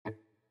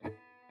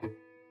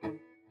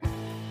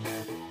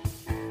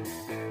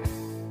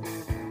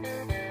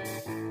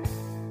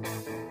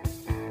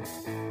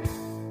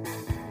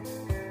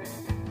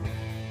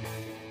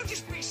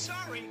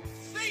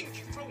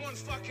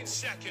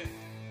second.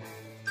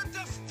 What the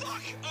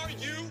fuck are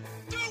you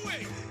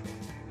doing?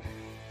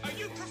 Are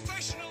you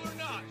professional or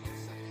not?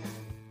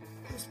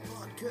 This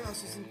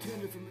podcast is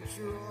intended for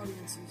mature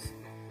audiences.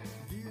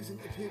 Views and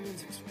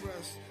opinions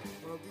expressed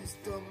are of these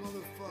dumb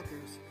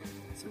motherfuckers.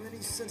 So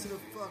any sensitive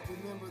fuck,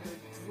 remember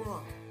they're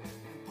drunk,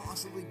 and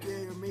possibly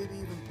gay or maybe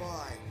even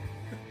bi,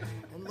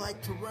 and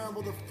like to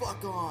ramble the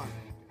fuck on.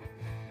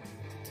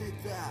 So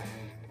take that.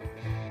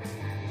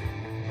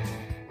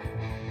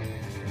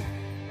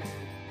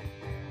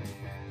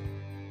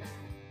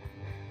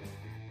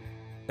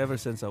 Ever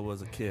since I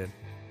was a kid,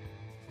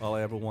 all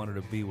I ever wanted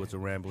to be was a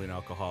rambling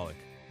alcoholic.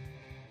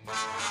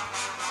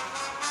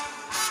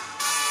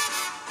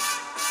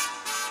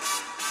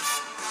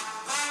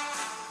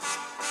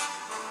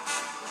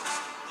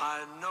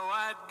 I know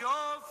I'd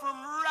go from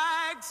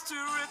rags to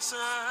riches.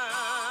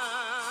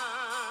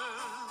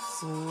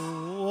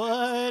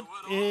 What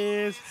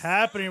is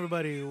happening,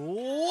 everybody?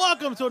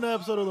 Welcome to another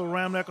episode of the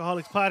Rambling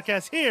Alcoholics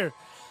podcast here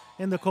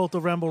in the Cult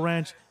of Ramble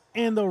Ranch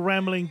in the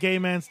Rambling Gay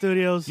Man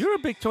Studios. You're a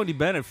big Tony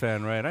Bennett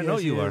fan, right? I know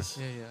Yes, you he are. is.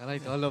 I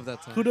love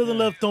that song. Who doesn't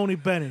love Tony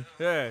Bennett?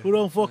 Yeah. Who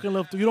don't fucking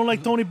love? You don't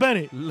like Tony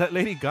Bennett?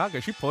 Lady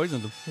Gaga, she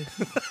poisoned him.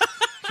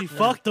 She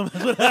fucked him.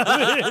 That's what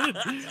happened.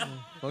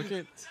 Fuck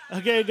it.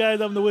 Okay, guys,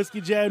 I'm the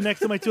Whiskey Jab. Next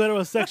to my two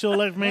heterosexual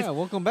life mates. Yeah,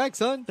 welcome back,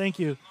 son. Thank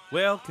you.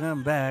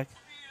 Welcome back.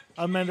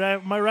 I'm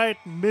on my right,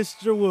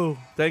 Mr. Wu.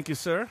 Thank you,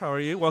 sir. How are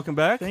you? Welcome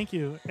back. Thank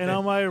you. And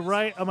on my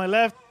right, on my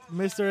left,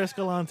 Mr.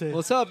 Escalante.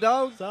 What's up,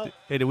 dog? What's up?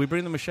 Hey, did we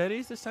bring the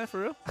machetes this time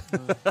for real? You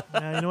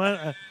know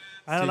what?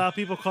 I had a lot of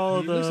people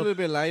call He looks a the. little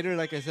bit lighter,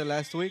 like I said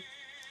last week.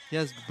 He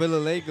has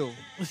Lego.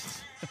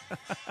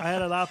 I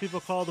had a lot of people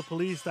call the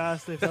police to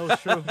ask if that was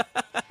true.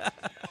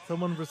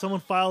 Someone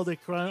filed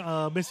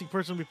a missing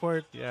person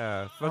report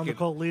Yeah. on the Fucking,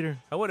 cult leader.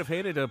 I would have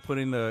hated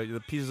putting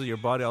the pieces of your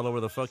body all over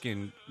the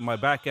fucking my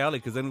back alley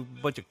because then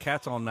a bunch of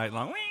cats all night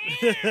long.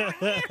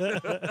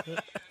 I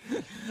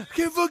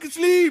can't fucking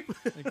sleep.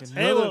 Like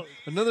Hey, well-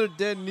 another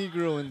dead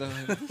Negro in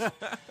the.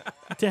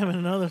 Damn it,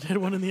 another dead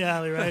one in the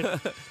alley, right?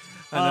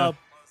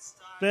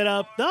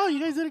 No, you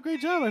guys did a great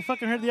job. I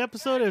fucking heard the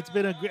episode. It's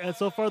been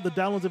so far the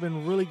downloads have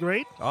been really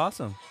great.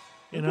 Awesome.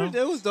 You know,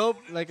 It was dope.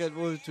 Like I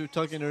was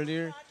talking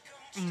earlier,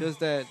 just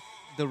that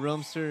the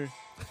rumster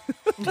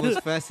was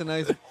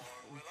fascinated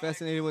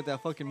with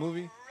that fucking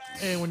movie.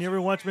 hey, when you ever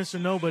watch Mr.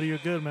 Nobody, you're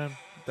good, man.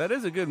 That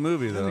is a good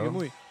movie, That's though. a good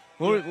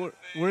movie.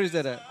 Where is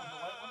that at?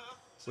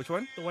 Which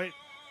one?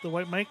 The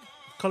white mic,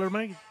 color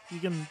mic. You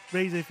can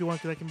raise it if you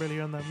want, because I can barely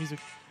hear on that music.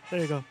 There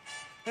you go.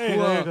 There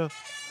you go.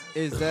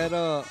 Is that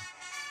a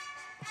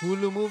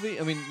Hulu movie?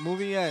 I mean,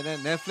 that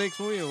Netflix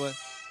movie or what?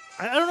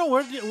 I don't know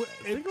where. I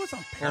think it was on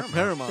Or Paramount.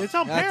 Paramount. It's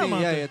on I think-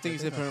 Paramount. I think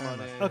it's at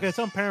Paramount. Okay, it's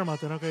on Paramount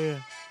then. Okay, yeah.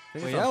 I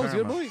think Well, it's yeah, on it was a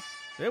good Paramount. movie.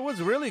 It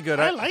was really good.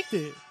 I liked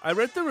it. I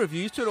read the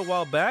reviews to it a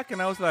while back,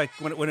 and I was like,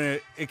 when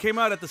it came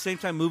out at the same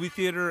time, movie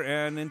theater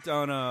and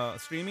on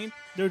streaming.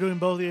 They're doing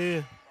both.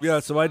 Yeah. Yeah,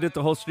 so I did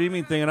the whole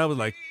streaming thing, and I was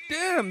like,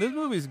 damn, this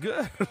movie's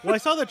good. Well, I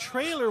saw the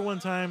trailer one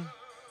time,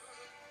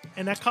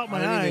 and that caught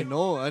my eye.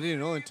 I didn't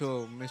know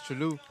until Mr.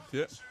 Lou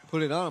Yeah.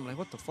 put it on. I'm like,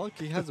 what the fuck?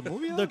 He has a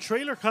movie on? The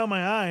trailer caught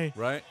my eye,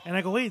 Right? and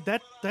I go, wait,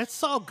 that's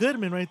Saul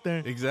Goodman right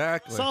there.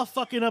 Exactly. Saul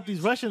fucking up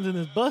these Russians in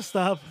this bus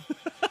stop,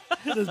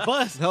 this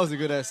bus. That was a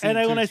good ass scene.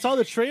 And when too. I saw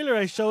the trailer,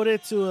 I showed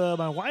it to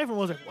my wife, and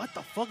was like, what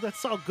the fuck? That's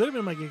Saul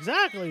Goodman. I'm like,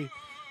 exactly.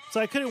 So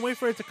I couldn't wait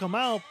for it to come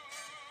out,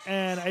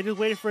 and I just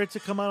waited for it to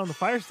come out on the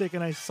Fire Stick,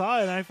 and I saw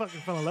it, and I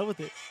fucking fell in love with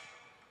it.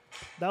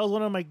 That was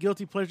one of my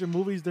guilty pleasure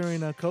movies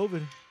during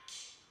COVID.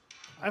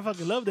 I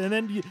fucking loved it. And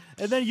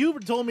then you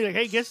told me, like,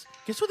 hey, guess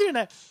who did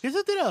that? Guess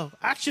who did an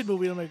action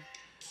movie? I'm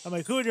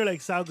like, who? And you're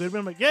like, Saul Goodman.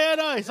 I'm like, yeah,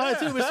 no, I saw it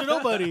too, Mr.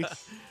 Nobody.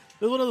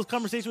 It was one of those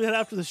conversations we had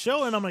after the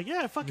show, and I'm like,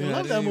 yeah, I fucking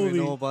love that I didn't movie.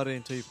 even know about it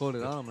until you pulled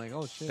it on. I'm like,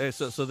 oh shit. Hey,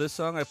 so this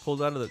song I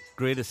pulled out of the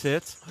greatest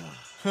hits.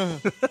 Shout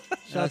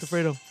out to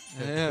Fredo.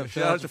 Yeah,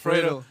 Shout out to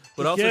Fredo.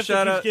 But also Gift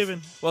shout that out. keeps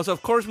giving. Well, so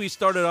of course we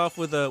started off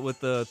with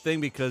the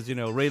thing because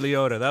Ray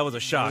Liotta. That was a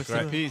shock, Rest in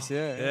right? peace,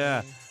 yeah.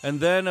 Yeah. And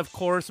then of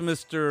course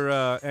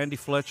Mr. Andy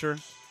Fletcher,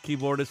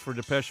 keyboardist for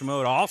Depeche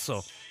Mode.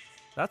 Also,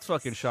 that's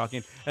fucking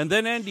shocking. And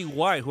then Andy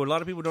White, who a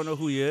lot of people don't know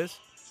who he is,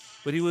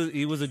 but he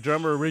was a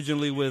drummer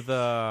originally with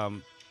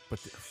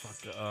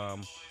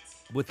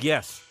with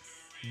Yes.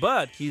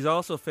 But he's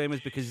also famous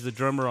because he's a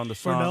drummer on the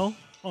For song. no?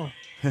 Oh.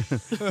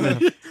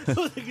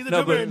 He's a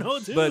drummer in No,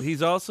 too. but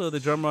he's also the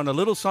drummer on a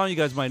little song you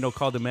guys might know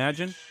called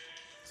Imagine.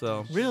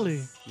 So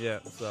Really? yeah,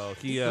 so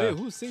he Wait,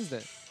 who sings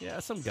that? yeah,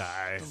 some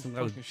guy, some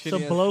guy, Fucking shitty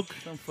Some ass- bloke?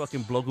 some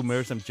fucking bloke who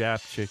married some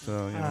Jap chick.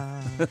 So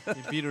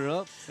He beat her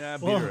up. yeah,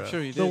 beat well, her up.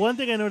 Sure he The did. one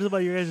thing I noticed about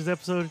your guys'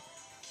 episode,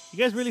 you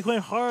guys really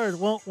went hard.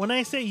 Well, when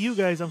I say you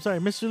guys, I'm sorry,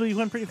 Mr. Lou, you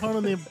went pretty hard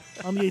on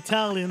the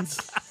Italians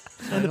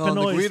and the know, on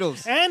the Pinoys.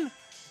 Guidos.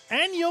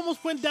 And you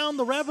almost went down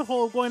the rabbit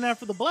hole of going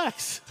after the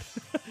blacks.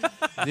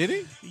 Did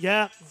he?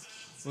 Yeah.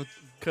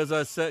 Because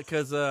I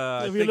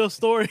Give me a little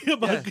story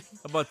about.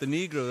 about the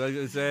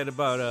Negro. I said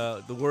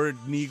about the word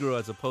Negro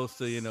as opposed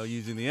to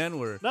using the N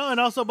word. No, and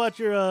also about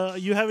your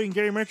you having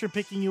Gary Merchant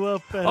picking you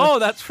up. Oh,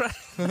 that's right.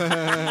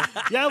 Yeah,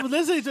 I was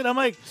listening to it. I'm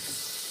like,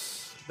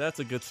 That's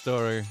a good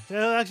story. Yeah,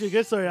 that's actually a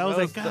good story. I was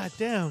That like, was- God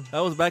damn. That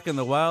was back in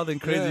the wild and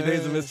crazy Yeah,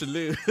 days yeah, of yeah. Mr.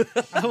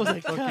 Lou. I was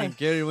like, Fucking God.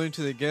 Gary went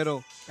to the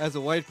ghetto as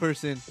a white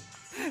person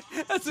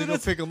as, to soon go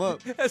as, pick him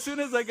up. as soon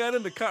as I got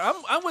in the car,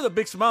 I'm with a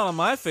big smile on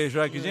my face,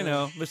 right? Because,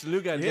 Mr.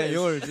 Lou got Yeah, his.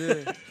 yours,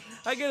 yeah.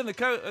 I get in the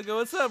car, I go,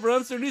 what's up,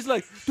 Rumster? And he's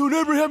like, don't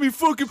ever have me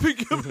fucking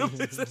pick you up.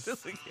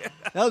 Just like, yeah,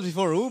 That was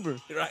before Uber.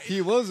 Right. He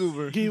was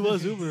Uber. He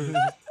was Uber.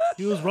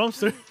 He was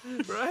Rumster.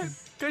 right?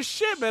 Because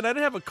shit, man, I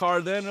didn't have a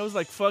car then. It was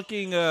like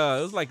fucking, it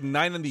was like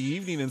 9 in the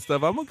evening and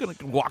stuff. I'm not going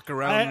to walk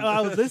around.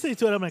 I was listening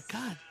to it. I'm like,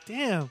 God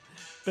damn.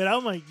 But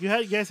I'm like, you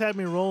guys had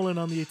me rolling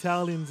on the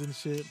Italians and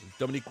shit.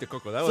 Dominique De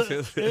Coco, that So, was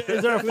his.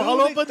 is there a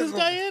follow-up on this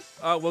guy yet?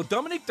 Well,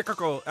 Dominique De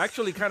Coco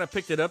actually kind of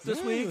picked it up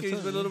this week. He's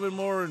been a little bit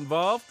more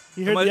involved.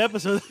 You heard Am the I-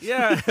 episode.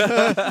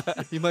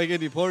 Yeah. He might get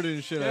deported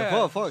and shit. Yeah. Like,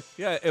 oh, fuck.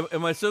 Yeah.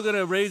 Am I still going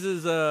to raise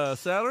his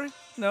salary?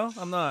 No,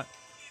 I'm not.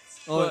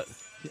 Oh, But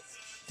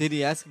did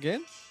he ask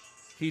again?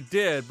 he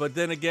did, but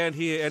then again,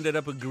 he ended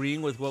up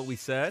agreeing with what we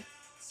said.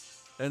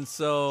 And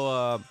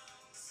so,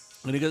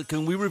 and he goes,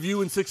 can we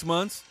review in 6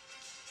 months?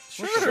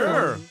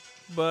 Sure.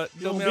 But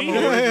don't mean I'm be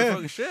going to here. raise the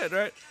fucking shit,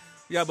 right?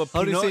 Yeah, but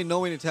How do you Pinot- say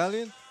no in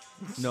Italian?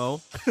 No.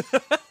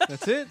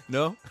 That's it?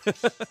 No.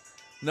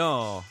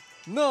 No.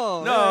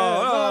 No. No, yeah,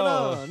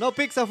 no. no. No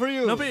pizza for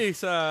you. No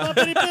pizza.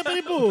 Bippity,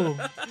 bippity, boo.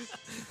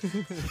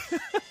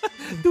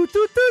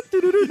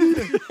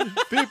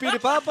 Pee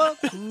papa.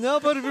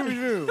 Nobody for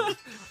you.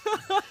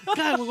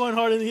 God, we're going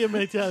hard in the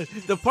Italian.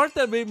 The part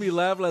that made me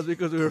laugh last week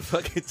was we were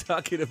fucking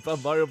talking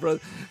about Mario Bros.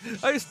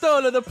 I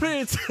stole the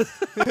prince.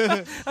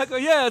 I go,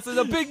 yes, it's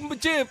a big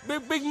chip,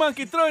 big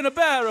monkey throwing the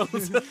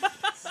barrels.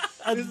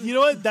 You know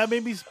what? That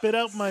made me spit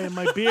out my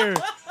beer.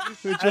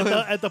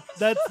 at the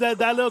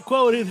that little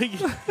quote.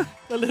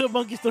 The little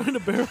monkey's throwing the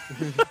barrel.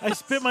 I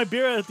spit my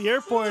beer out at the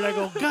airport, and I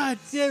go, God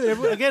damn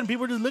it! Again,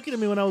 people were just looking at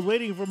me when I was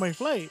waiting for my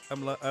flight.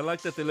 I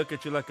like that they look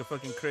at you like a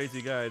fucking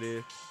crazy guy,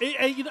 dude.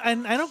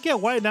 And I don't get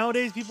why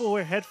nowadays people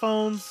wear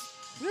headphones.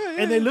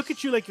 And they look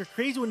at you like you're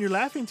crazy when you're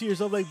laughing to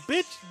yourself. Like,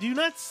 bitch, do you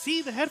not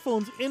see the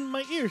headphones in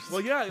my ears?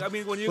 Well, yeah, I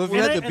mean, when you... Well, if when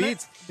you I- had the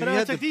beats. But if you I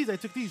had took the- these. I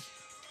took these.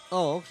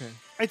 Oh, okay.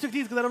 I took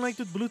these because I don't like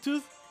the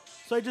Bluetooth.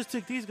 So I just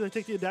took these because I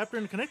take the adapter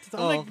and connect it. So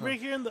I'm Oh, like okay. right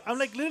here I'm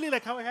like literally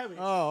like how I have it.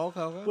 Oh,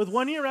 okay. With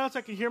one ear out, so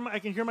I can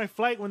hear my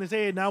flight when they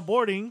say now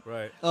boarding,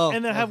 Right. Oh,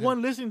 and then I have okay.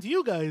 one listening to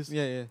you guys.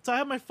 Yeah, yeah. So I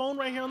have my phone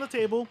right here on the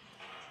table.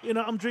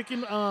 I'm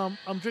drinking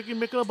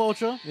Michelob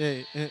Ultra.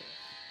 Yeah, yeah.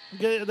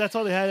 Yeah, that's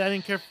all they had. I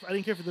didn't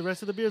care for the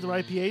rest of the beers or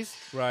IPAs.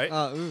 Right.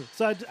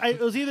 So it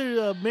was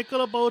either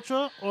Michelob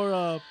Ultra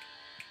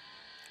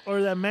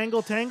or that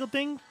Mango Tango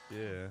thing,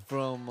 Yeah.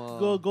 From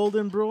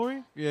Golden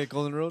Brewery. yeah,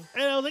 Golden Road.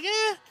 And I was like,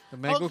 The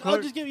mango I'll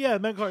cart? just give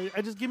mango cart.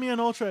 I just give me an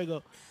Ultra. I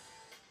go.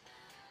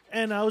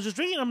 And I was just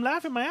drinking. I'm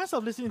laughing my ass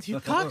off listening to you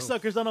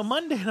cocksuckers on a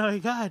Monday. And I'm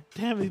like, God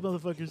damn these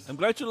motherfuckers. I'm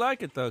glad you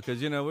like it, though,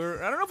 because, I don't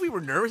know if we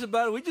were nervous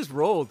about it. We just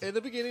rolled. In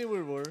the beginning,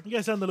 we were. You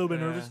guys sound a little bit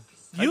Yeah. nervous.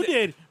 I You thi-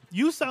 did.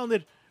 You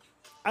sounded.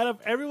 Out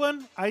of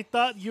everyone, I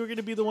thought you were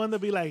gonna be the one to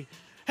be like,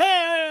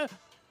 "Hey."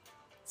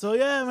 So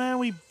yeah, man,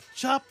 we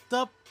chopped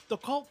up the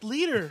cult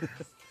leader.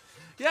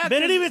 Yeah, They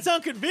didn't even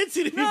sound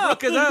convincing to me. No,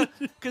 bro.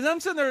 because I'm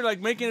sitting there like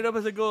making it up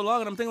as I go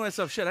along, and I'm thinking to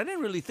myself, shit, I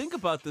didn't really think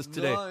about this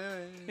today. No, yeah.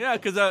 Yeah,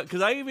 because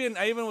I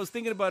even was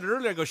thinking about it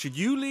earlier. I go, should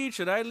you lead?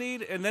 Should I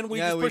lead? And then we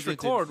Yeah, just we pushed did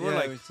too. record. We're Yeah,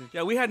 like, we did.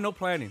 yeah, we had no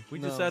planning. We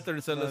just No. sat there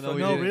and said, No, let's no, fucking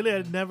we No, do it. didn't.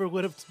 really, I never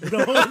would have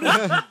known.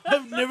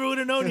 I never would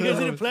have known you guys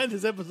didn't plan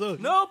this episode.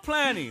 No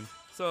planning.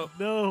 So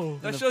No.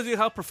 that shows you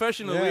how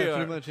professional we Yeah, are.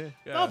 pretty much, yeah.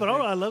 Yeah. No, but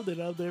I loved it.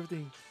 I loved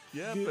everything.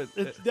 Yeah, Dude,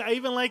 but I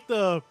even liked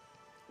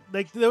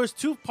there was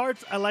two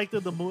parts I liked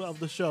of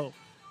the show,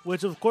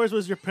 which of course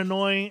was your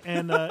Pinoy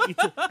and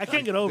I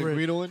can't get over The it.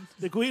 Guido one?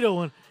 The Guido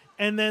one.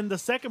 And then the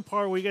second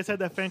part where you guys had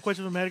that fan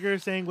question from Edgar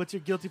saying, what's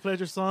your guilty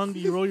pleasure song? Do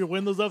you roll your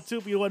windows up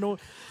to? But you want to know?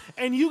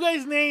 And you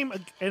guys name,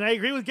 and I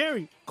agree with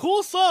Gary,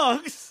 cool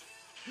songs.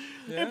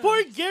 Yeah. And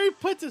poor Gary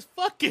puts his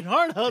fucking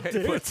heart out Hey,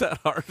 there. puts that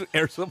hard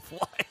air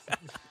supply.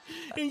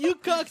 And you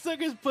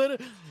cocksuckers put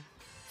it.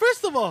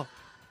 First of all,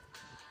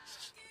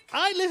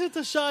 I listened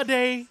to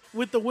Sade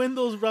with the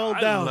windows rolled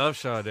I down. love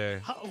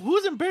Sade.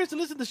 Who's embarrassed to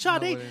listen to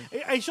Sade?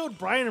 Nobody. I showed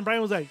Brian, and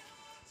Brian was like,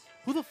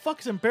 who the fuck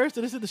is embarrassed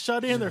to listen to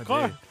Sade in their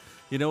car?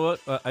 You know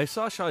what? I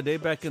saw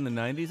Sade back in the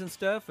 90s and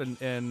stuff,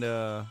 and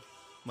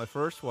my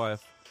first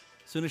wife,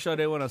 as soon as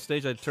Sade went on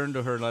stage, I turned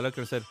to her and I looked at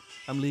her and said,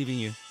 I'm leaving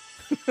you.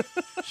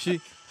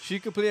 She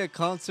could play a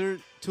concert,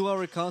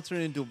 2-hour concert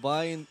in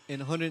Dubai in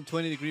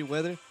 120-degree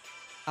weather.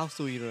 I'll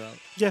still eat her out.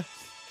 Yeah.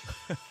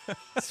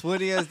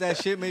 Sweaty as that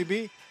shit may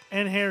be.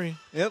 And Harry.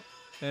 Yep.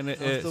 And I'm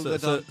still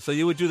good on- so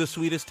you would do the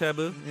sweetest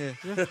taboo? Yeah.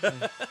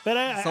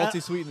 But Salty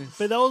sweetness.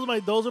 But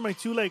those are my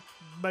two like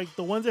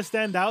the ones that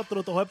stand out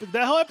throughout the whole episode.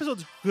 That whole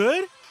episode's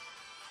good.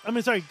 I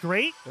mean, sorry,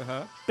 great.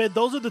 Uh-huh. But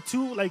those are the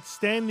two like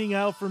standing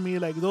out for me.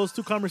 Like those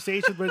two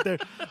conversations right there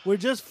were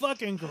just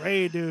fucking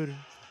great, dude.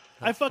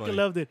 I fucking funny.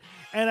 loved it.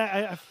 And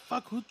I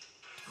fuck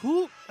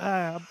who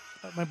I'm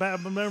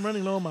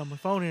running low on my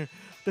phone here.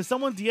 But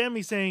someone DM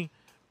me saying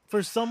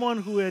for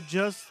someone who had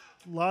just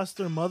lost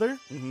their mother,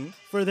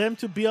 for them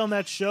to be on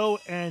that show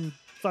and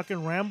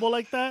fucking ramble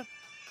like that.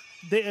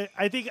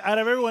 I think out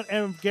of everyone,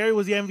 Gary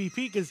was the MVP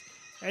because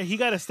he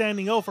got a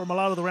standing O from a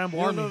lot of the Ramble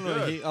Army.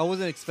 No. I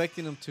wasn't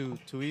expecting him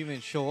to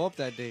even show up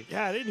that day.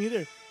 Yeah, I didn't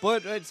either.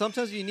 But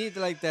sometimes you need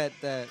like that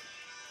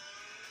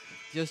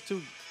just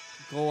to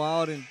go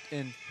out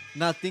and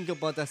not think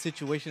about that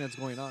situation that's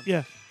going on.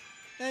 Yeah.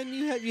 And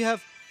you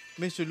have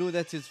Mr. Lou,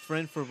 that's his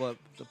friend for what,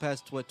 the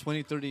past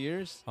 20, 30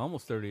 years.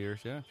 Almost 30 years,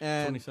 yeah.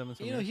 And 27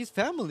 something. he's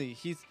family.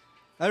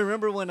 I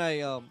remember when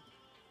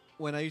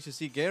I used to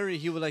see Gary,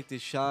 he was like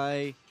this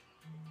shy.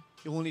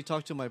 He only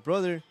talked to my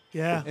brother.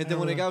 Yeah. And then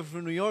when I got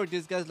from New York,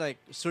 this guy's like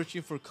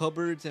searching for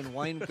cupboards and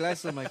wine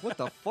glasses. I'm like, what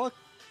the fuck?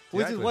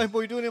 What's this Exactly. white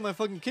boy doing in my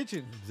fucking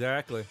kitchen?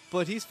 Exactly.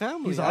 But he's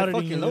family. He's I auditing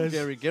fucking you love guys.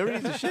 Gary. Gary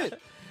is the shit.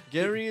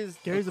 Gary's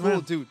the a cool man.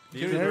 dude.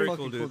 He's Gary's a very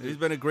fucking cool dude. He's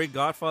been a great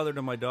godfather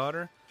to my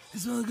daughter.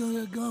 He's gonna go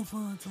get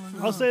gunfire to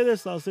my I'll say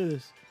this.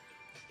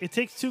 It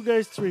takes two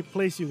guys to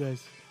replace you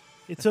guys.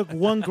 It took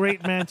one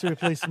great man to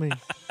replace me.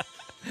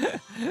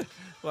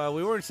 Well,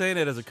 we weren't saying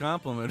it as a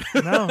compliment.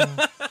 No.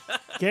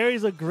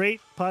 Gary's a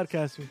great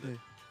podcaster.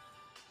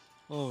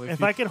 Oh,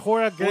 If I could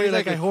whore out Gary Boy,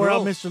 like like I a whore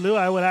out crow. Mr. Lou,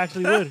 I would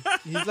actually would.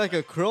 he's like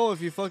a crow.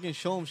 If you fucking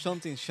show him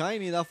something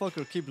shiny, that fucker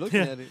will keep looking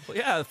Yeah. at it. Well,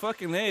 yeah,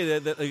 fucking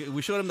hey,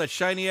 we showed him that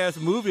shiny ass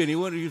movie, and he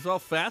was all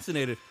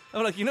fascinated.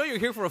 I'm like, you're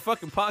here for a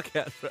fucking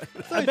podcast, right?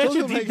 I bet told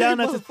you him, deep like, down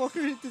hey, that's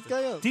motherfucker, hit this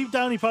guy up. deep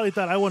down he probably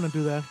thought I want to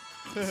do that.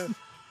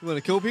 You want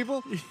to kill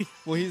people?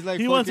 Well, he's like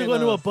He wants to fucking, go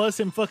into a bus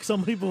and fuck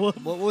some people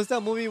up. what was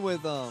that movie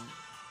with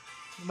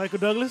Michael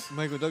Douglas?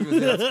 Michael Douglas?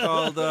 Yeah. It's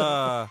called.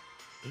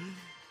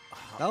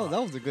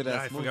 That was a good I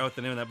ass movie. forgot what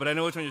the name of that, but I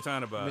know which one you're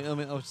talking about. I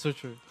mean, I'll search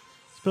for it.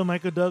 Spell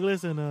Michael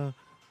Douglas and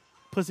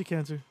pussy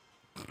cancer.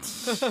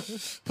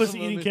 Pussy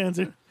eating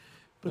cancer.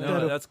 Put that No,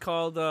 up. that's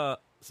called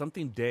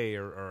something Day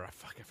or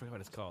fuck, I forgot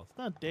what it's called. It's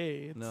not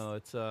day. It's, No,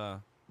 it's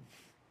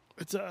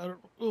It's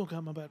oh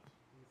god, my bad.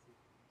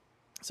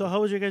 So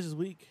how was your guys'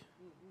 week?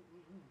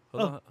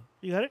 hold Oh. on.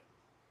 You got it?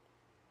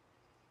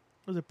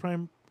 Was it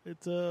Prime?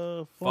 It's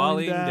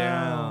Falling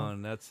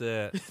down. That's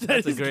it. That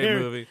That's a is great Gary.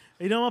 movie.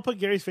 You know, I'm gonna put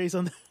Gary's face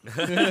on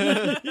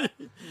that.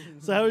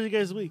 So how was your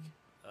guys' week?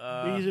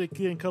 We usually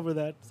can't cover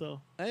that. So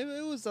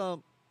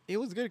It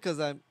was good because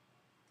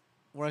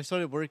where I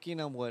started working,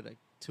 I'm like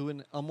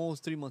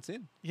almost 3 months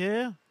in,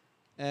 yeah,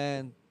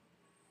 and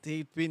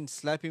they've been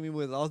slapping me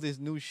with all this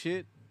new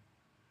shit,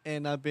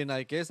 and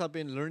I guess I've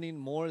been learning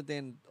more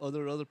than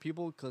other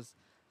people because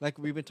like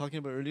we've been talking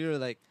about earlier,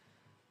 like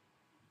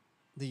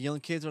the young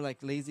kids are like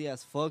lazy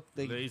as fuck.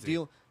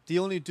 They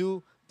only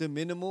do the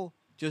minimal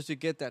just to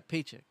get that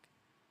paycheck.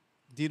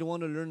 They don't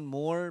want to learn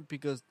more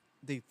because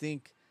they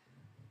think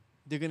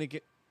they're gonna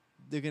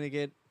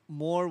get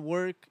more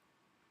work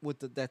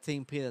with that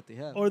same pay that they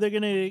have. or they're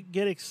gonna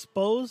get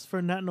exposed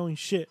for not knowing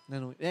shit.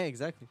 Yeah,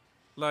 exactly.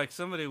 Like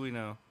somebody we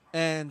know.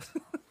 And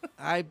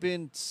I've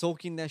been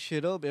soaking that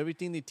shit up.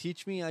 Everything they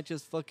teach me, I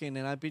just fucking,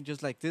 and I've been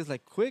just like this,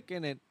 like quick.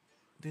 And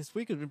this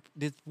week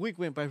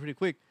went by pretty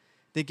quick.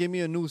 They gave me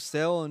a new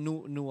cell, a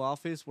new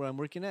office where I'm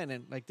working at,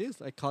 and like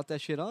this, I caught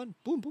that shit on.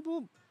 Boom, boom,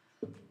 boom.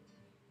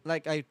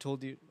 Like I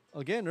told you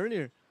again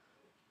earlier,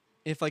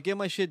 if I get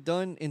my shit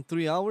done in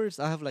 3 hours,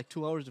 I have like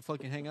 2 hours to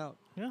fucking hang out.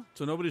 Yeah,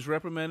 So nobody's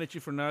reprimanded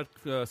you for not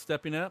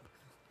stepping up?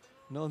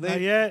 No,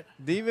 not yet.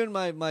 even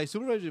my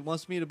supervisor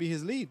wants me to be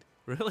his lead.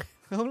 Really?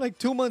 I'm like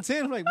 2 months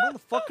in. I'm like,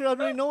 motherfucker, I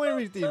already know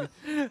everything.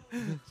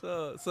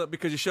 So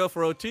because you show up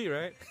for OT,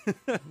 right?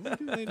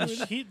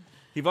 He,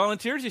 He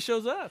volunteers, he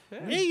shows up.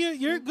 Yeah. hey,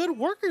 you're a good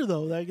worker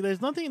though. Like,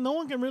 there's nothing. No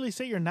one can really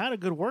say you're not a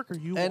good worker.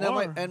 You And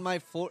are. at my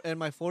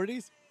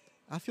 40s,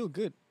 I feel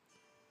good.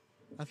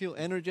 I feel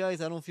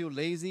energized. I don't feel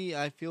lazy.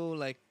 I feel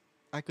like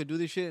I could do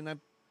this shit. And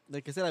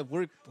like I said, I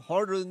work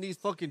harder than these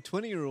fucking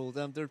 20-year-olds.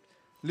 They're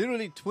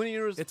literally 20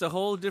 years It's a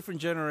whole different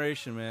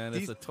generation, man.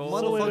 These It's a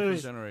total motherfuckers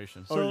different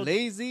generation. are So-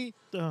 lazy.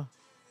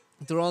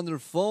 They're on their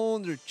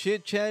phone. They're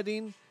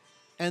chit-chatting.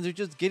 And they're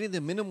just getting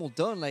the minimal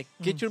done. Like,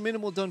 get your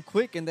minimal done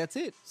quick, and that's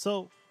it.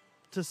 So,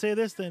 to say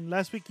this, then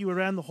last week you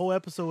ran the whole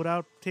episode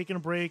without taking a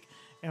break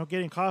and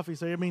getting coffee.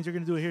 So it means you're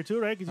going to do it here too,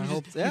 right? Because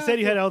you said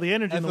you had all the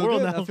energy in the feel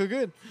world good. now. I feel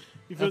good.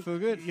 You I feel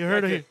good. You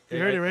heard it. You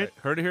heard it, right?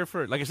 I heard it here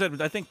first. Like I said,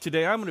 I think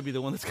today I'm going to be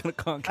the one that's going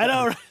to conk I know,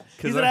 out. right?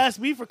 He's going to ask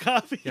me for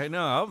coffee. Yeah, I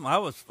know.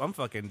 I'm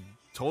fucking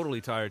totally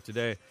tired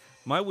today.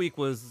 My week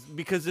was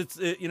because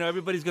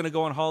everybody's gonna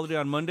go on holiday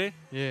on Monday.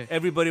 Yeah.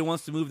 Everybody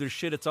wants to move their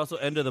shit. It's also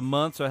end of the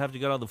month, so I have to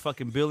get all the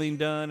fucking billing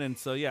done, and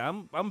so yeah,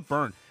 I'm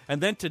burnt.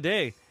 And then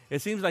today,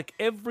 it seems like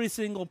every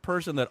single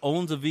person that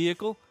owns a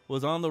vehicle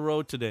was on the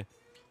road today.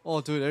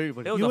 Oh, dude,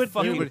 everybody. It was You a would-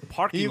 fucking you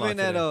parking lot Even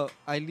today.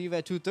 I leave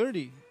at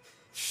 2:30.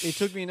 It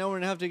took me an hour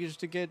and a half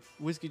to get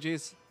Whiskey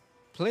J's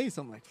place.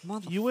 I'm like,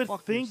 motherfuckers. You would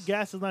think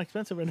gas is not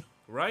expensive right now.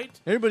 Right?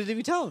 Everybody's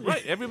leaving town.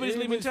 Right. Everybody's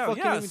leaving town.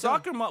 fucking Yeah, leaving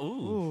soccer town. mom.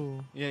 Ooh.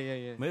 Ooh.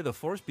 Yeah. May the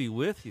force be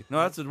with you. No,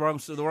 that's the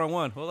wrong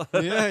one. Hold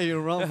on. Yeah,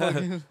 you're wrong.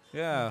 Fucking.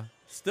 Yeah.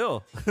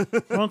 Still.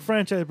 Wrong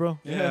franchise, bro.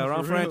 Yeah,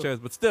 wrong for real. franchise,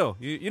 but still.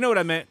 You know what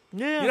I meant.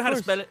 Yeah, You know of how to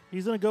course. spell it.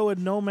 He's gonna go with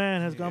no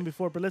man has gone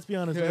before, but let's be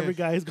honest, Yeah. every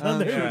guy has gone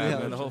there. Yeah, Yeah.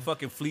 man, the whole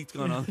fucking fleet's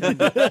going on.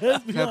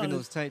 Let's be Having honest.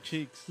 those tight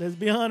cheeks. Let's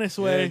be honest,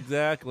 Yeah, way.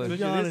 exactly. Look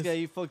be at this honest. guy,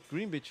 he fucked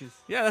green bitches.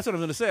 Yeah, that's what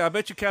I'm gonna say. I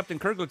bet you Captain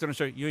Kirk looked at him and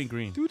said, "You ain't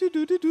green.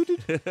 Doo-doo-doo-doo-doo-doo.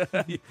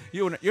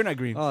 You're not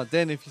green." Oh,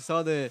 then if you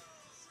saw the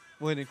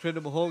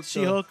Incredible Hulk,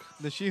 She-Hulk.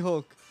 the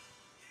She-Hulk,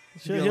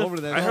 Shit, be all over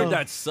that. I heard Oh.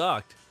 that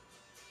sucked.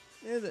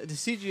 Yeah, the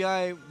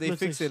CGI they Looks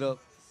fixed like it up.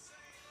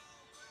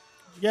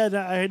 Yeah,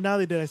 now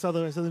they did. I saw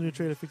the new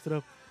trailer, fixed it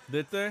up.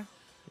 Did they?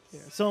 Yeah.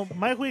 So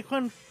my week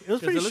one, it was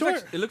pretty it looks short.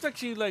 Like, it looks like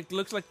she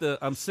looks like the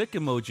I'm sick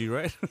emoji,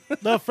 right?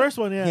 The first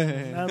one,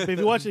 yeah. If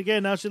you watch it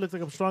again, now she looks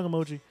like a strong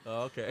emoji.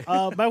 Oh, okay.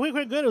 My week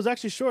went good. It was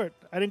actually short.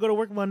 I didn't go to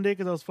work Monday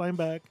because I was flying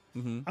back.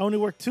 Mhm. I only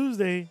worked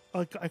Tuesday.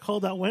 I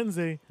called out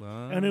Wednesday.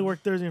 Wow. I only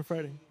worked Thursday and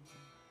Friday.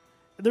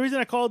 The reason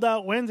I called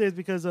out Wednesday is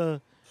because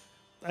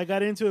I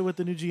got into it with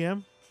the new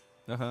GM,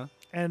 Uh-huh.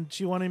 and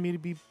she wanted me to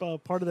be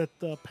part of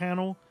that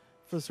panel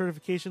for the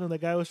certification of the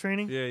guy I was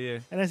training. Yeah, yeah.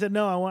 And I said,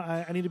 no,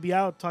 I need to be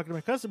out talking to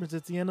my customers.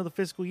 It's the end of the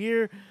fiscal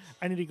year.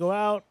 I need to go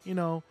out,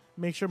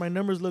 make sure my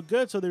numbers look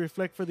good so they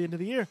reflect for the end of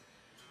the year.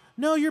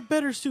 No, you're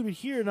better suited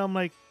here. And I'm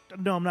like,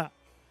 no, I'm not.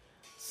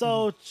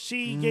 So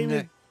she gave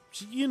me,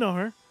 you know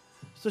her.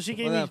 So she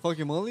gave Oh, me, that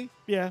fucking Molly?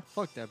 yeah.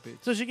 Fuck that bitch.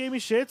 So she gave me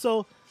shit.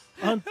 So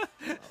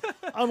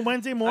on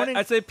Wednesday morning,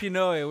 I'd say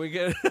Pinot. We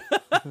get.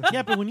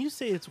 yeah, but when you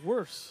say it's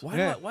worse,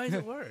 Yeah. Why is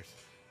it worse?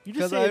 you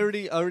just Because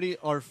say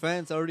our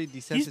fans already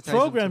desensitized. he's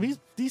programmed. He's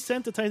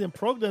desensitized and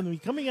programmed me.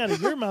 Coming out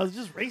of your mouth is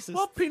just racist.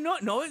 Well,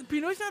 Pinot. No,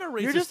 Pinot's not a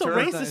racist. You're just a term.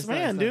 racist It's not,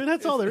 man, it's dude. not.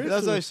 That's all there is.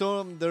 That's to why I it.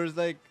 showed him. There's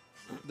like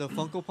the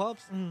Funko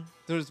Pops. Mm.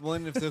 There's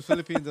one if the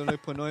Philippines they're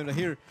like Pinoy. Like,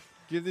 here,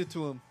 give it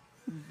to him.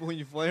 When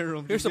you fire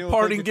him, Here's give a him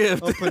parting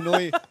gift. A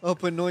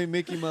Pinoy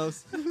Mickey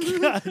Mouse.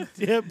 God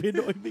damn,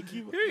 Pinoy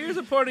Mickey. Here's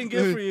a parting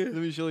gift for Let you.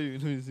 me show you.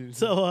 Let me see.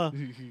 So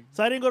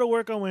I didn't go to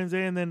work on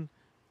Wednesday, and then,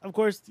 of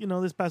course,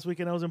 this past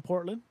weekend I was in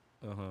Portland,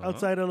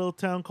 outside a little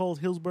town called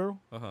Hillsboro,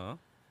 Uh-huh.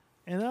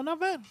 and not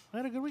bad. I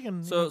had a good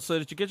weekend. So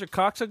did you get your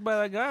cock sucked by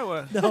that guy?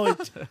 Or what? no,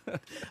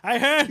 I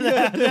heard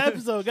that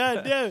episode.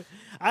 God damn it.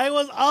 I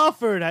was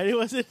offered. I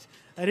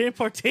didn't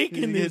partake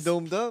You in get this.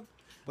 domed up.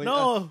 But,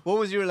 No. what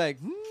was your like?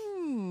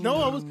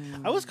 No,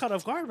 I was caught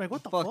off guard. I'm like,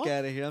 what the fuck? Fuck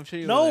out of here! I'm sure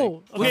you. No. Were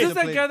like, Okay. Was this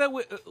that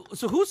contemplate- guy that?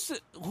 So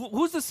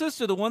who's the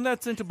sister? The one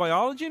that's into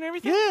biology and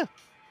everything? Yeah.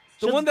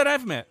 The one that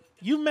I've met.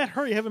 You met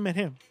her. You haven't met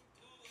him.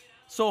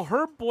 So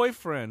her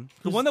boyfriend,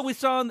 the one that we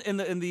saw in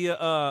the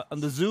on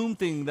the Zoom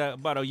thing that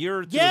about a year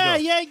or two Yeah,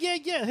 ago,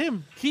 yeah.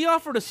 Him. he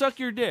offered to suck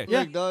your dick.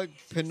 Look, dog,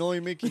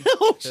 Pinoy Mickey.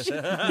 Oh shit!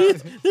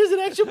 There's an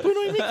actual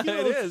Pinoy Mickey.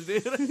 it is,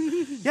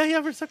 dude. Yeah, he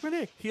offered to suck my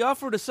dick. He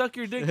offered to suck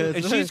your dick, That's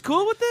and right. she's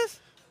cool with this.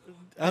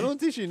 I don't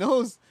think she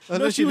knows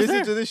unless she she was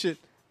listens there. to this shit.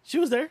 She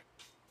was there.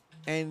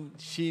 And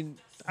she.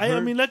 I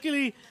her- mean,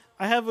 luckily,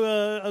 I have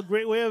a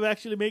great way of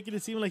actually making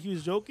it seem like he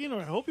was joking, or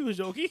I hope he was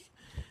joking.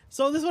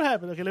 So this is what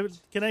happened. Okay,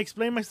 can I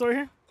explain my story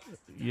here?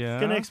 Yeah.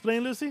 Can I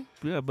explain, Lucy?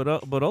 Yeah, but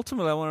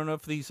ultimately, I want to know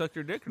if he sucked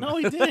your dick. Or No, not.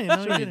 he didn't. No,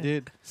 Sure he he didn't.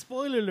 did.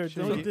 Spoiler alert.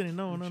 Sure No, he he- didn't.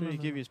 No, I'm no, sure no. he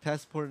no. gave you his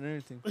passport and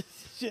everything.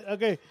 Shit.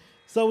 Okay,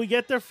 so we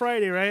get there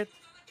Friday, right?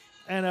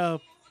 And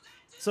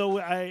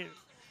so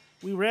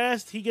we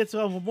rest. He gets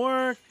home from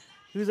work.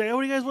 He was like, "Oh,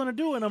 what do you guys want to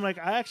do?" And I'm like,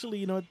 "I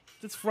actually,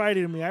 it's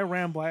Friday to me. I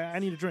ramble. I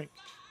need a drink."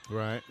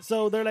 Right.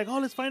 So they're like, "Oh,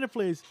 let's find a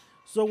place."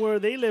 So where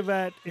they live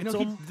at, You it's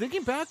know,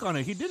 thinking back on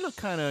it, he did look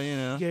kind of,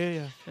 yeah.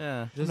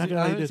 yeah, Does not he,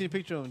 gonna I lie, haven't dude. seen a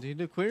picture of him. Did he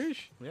look queerish?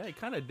 yeah, he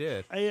kind of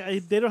did.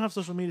 They don't have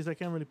social media, so I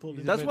can't really pull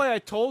it. That's why I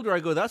told her, I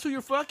go, "That's who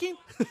you're fucking,"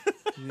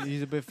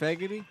 He's a bit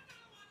faggoty.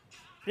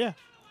 Yeah.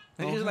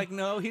 and she's like,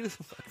 "No, he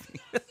doesn't fuck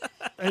me."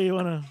 Hey, you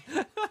wanna?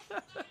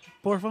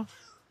 Porfa.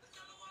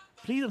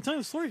 Please, I'm telling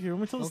the story here.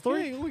 Let me tell the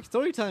story. Okay,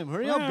 story time.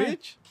 Hurry up, Alright.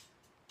 bitch.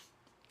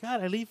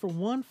 God, I leave for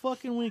one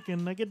fucking weekend.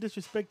 And I get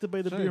disrespected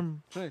by the Try, beer.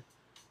 try.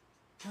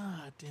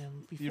 God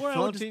damn. You're Before I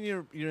would flaunting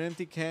your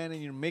empty can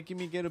and you're making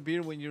me get a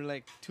beer when you're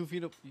like 2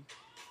 feet up.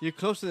 You're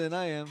closer than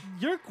I am.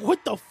 you're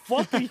what the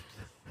fuck? Are you-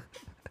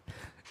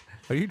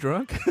 Are you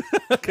drunk?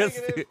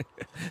 Negative.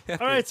 All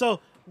right, so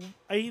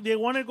they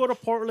want to go to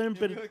Portland,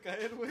 but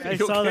I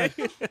You saw okay?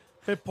 that.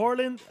 But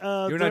Portland,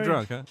 You're not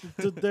drunk, huh?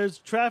 There's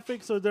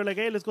traffic, so they're like,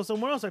 "Hey, let's go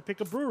somewhere else." I pick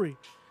a brewery.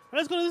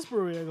 Let's go to this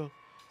brewery. I go.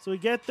 So we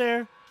get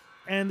there,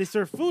 and they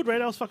serve food. Right,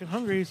 I was fucking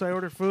hungry, so I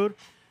ordered food,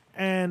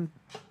 and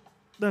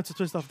that's a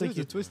twist off. Thank This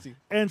you. is twisty.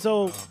 And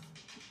so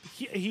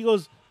he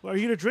goes, well, "Are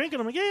you to drink?" And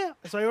I'm like, "Yeah."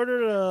 So I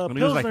ordered a And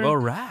he was pilsner. like, "All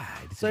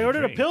right." So I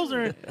ordered a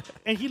pilsner,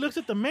 and he looks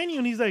at the menu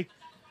and he's like,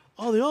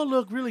 "Oh, they all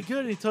look really good."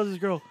 And he tells his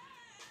girl,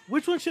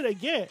 "Which one should I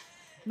get?"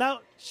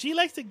 Now she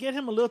likes to get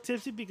him a little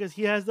tipsy because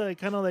he has the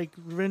kind of like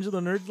Revenge of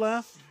the Nerds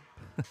laugh.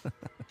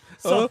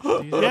 So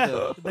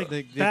yeah, like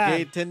The bad.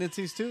 gay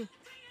tendencies too.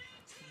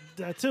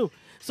 That too.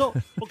 So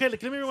okay,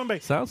 let me rewind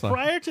back. Sounds like-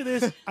 Prior to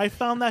this, I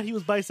found out he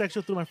was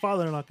bisexual through my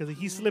father-in-law because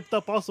he slipped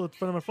up also in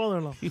front of my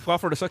father-in-law. He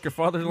offered to suck your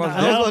father-in-law's Nah,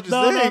 I dick. was about to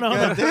No, say, no, no,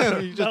 God no.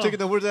 damn, you just No. took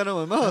the words out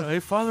of my mouth. Hey,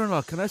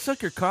 father-in-law, can I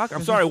suck your cock?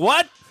 I'm sorry,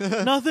 what?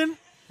 Nothing.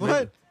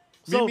 What?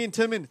 Meet me in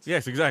 10 minutes.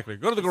 Yes, exactly.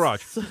 Go to the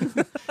garage.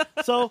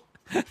 So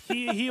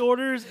he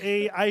orders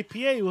a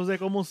IPA. It was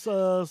like almost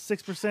 6%,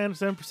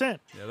 7%.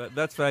 Yeah,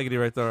 that's faggoty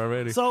right there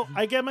already. So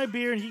I get my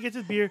beer and he gets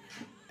his beer,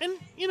 and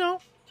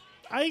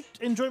I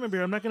enjoy my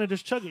beer. I'm not gonna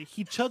just chug it.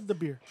 He chugged the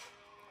beer,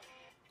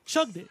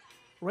 chugged it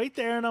right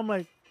there, and I'm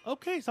like,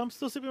 okay. So I'm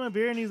still sipping my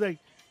beer, and he's like,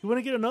 "You want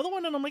to get another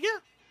one?" And I'm like, "Yeah."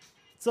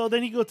 So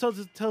then he goes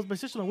tells my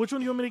sister, "Which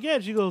one do you want me to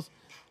get?" She goes,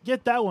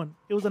 "Get that one."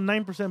 It was a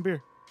 9%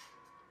 beer,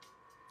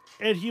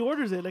 and he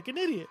orders it like an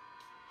idiot,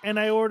 and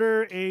I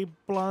order a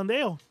blonde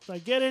ale. So I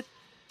get it,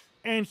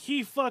 and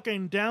he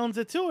fucking downs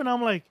it too, and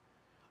I'm like,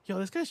 "Yo,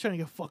 this guy's trying to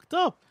get fucked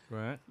up."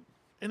 Right.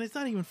 And it's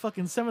not even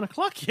fucking 7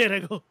 o'clock yet. I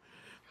go,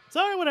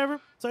 sorry, whatever.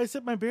 So I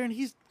sip my beer,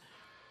 and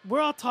we're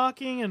all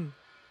talking, and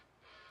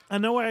I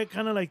know I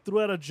kind of like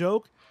threw out a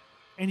joke,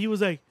 and he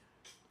was like,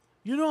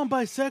 I'm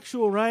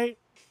bisexual, right?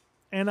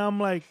 And I'm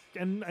like,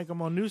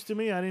 I'm on news to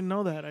me. I didn't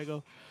know that. I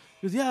go,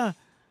 he goes, yeah,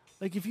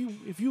 like if you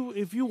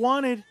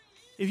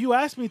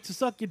asked me to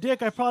suck your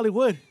dick, I probably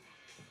would.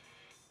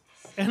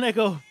 And I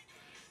go,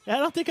 I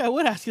don't think I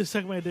would ask you to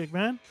suck my dick,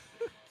 man.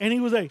 And he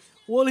was like,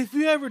 well, if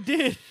you ever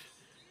did,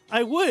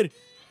 I would.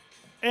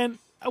 And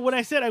when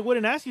I said I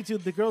wouldn't ask you to,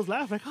 the girls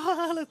laughed like,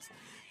 let's.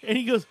 And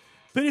he goes,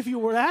 but if you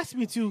were to ask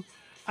me to,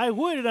 I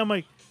would. And I'm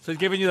like, so he's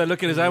giving you that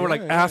look in his eye. We're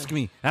like, ask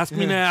me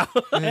now.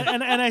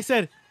 and I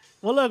said,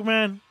 well, look,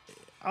 man,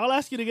 I'll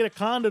ask you to get a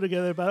condo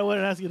together, but I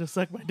wouldn't ask you to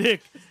suck my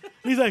dick.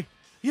 And he's like,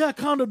 yeah,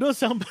 condo does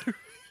sound better.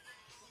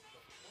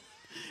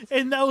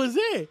 And that was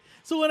it.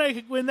 So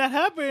when that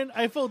happened,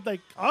 I felt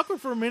like awkward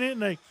for a minute,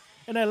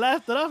 and I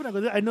laughed it off, and I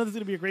go, I know this is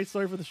gonna be a great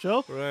story for the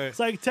show. Right.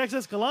 So I text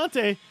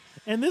Escalante,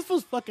 and this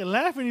was fucking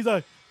laughing. He's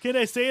like, can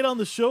I say it on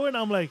the show? And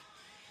I'm like,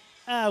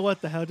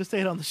 what the hell? Just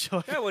say it on the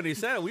show. Yeah, when he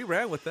said it, we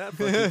ran with that.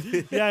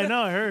 Fucking. Yeah, I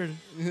know. I heard.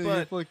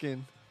 But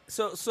fucking.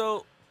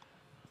 So,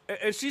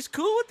 and she's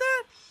cool with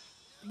that.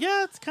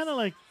 Yeah, it's kind of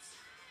like,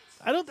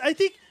 I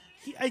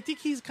think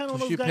he's kind of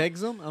one of She those guys.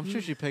 pegs him? I'm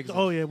sure she pegs him.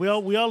 Oh yeah,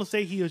 we all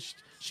say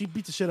she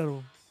beats the shit out of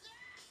him.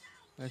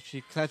 And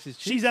she claps his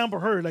cheek. She's Amber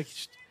Heard, like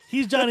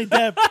he's Johnny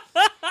Depp,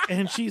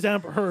 and she's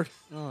Amber Heard.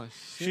 Oh,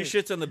 She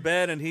shit. shits on the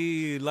bed and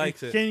he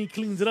likes it. Kenny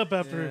cleans it up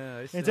after Yeah,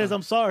 her it's and says,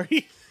 "I'm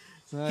sorry."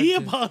 God He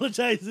damn.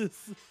 apologizes,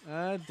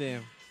 Ah,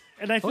 damn.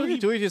 and I feel Okay,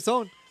 to each his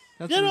own.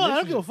 That's yeah, a no, I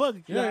don't give a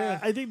relationship. fuck. Yeah.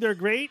 I think they're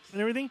great and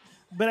everything,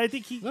 but I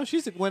think No,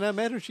 when I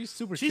met her, she's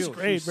super she's chill.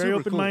 great, She's very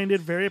super cool. open-minded,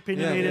 very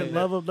opinionated.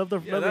 Yeah. Love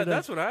her. Yeah,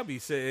 that's what I'd be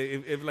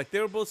saying. If like they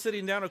were both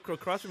sitting down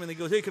across from me and they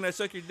goes, "Hey, can I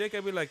suck your dick?"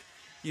 I'd be like,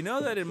 you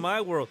know that in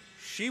my world,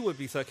 she would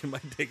be sucking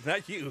my dick,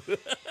 not you.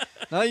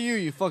 Not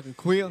you fucking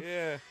queer.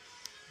 Yeah.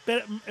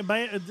 But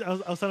I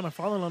was telling my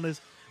father-in-law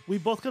this. We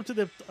both come to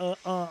the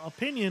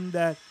opinion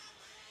that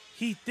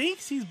he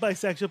thinks he's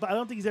bisexual, but I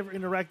don't think he's ever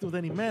interacted with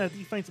any man. I think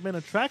he finds men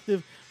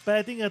attractive, but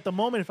I think at the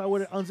moment, if I were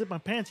to unzip my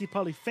pants, he'd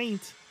probably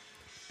faint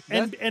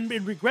and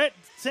regret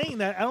saying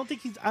that. I don't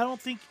think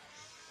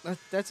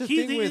That's the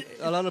He- thing with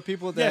a lot of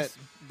people Yes.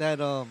 that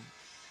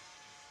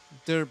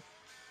they're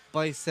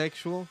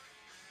bisexual,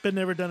 but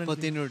never done anything.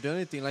 but they never done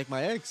anything. Like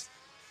my ex,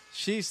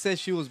 she said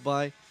she was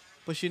bi,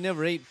 but she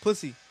never ate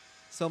pussy.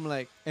 So I'm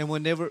like, and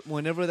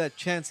whenever that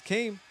chance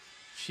came,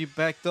 she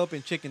backed up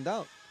and chickened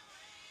out.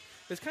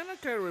 It's kind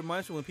of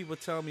reminds me when people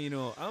tell me,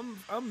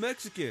 I'm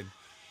Mexican.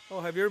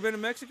 Oh, have you ever been to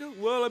Mexico?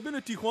 Well, I've been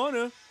to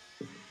Tijuana.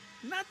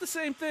 Not the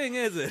same thing,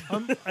 is it?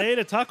 I ate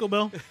a Taco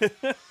Bell.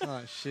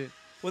 Oh shit!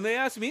 When they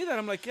ask me that,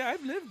 I'm like, yeah,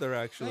 I've lived there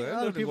actually. Like, I a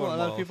lot lived of in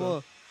Guatemala,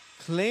 people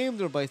claim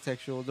they're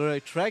bisexual. They're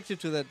attracted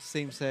to that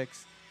same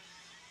sex,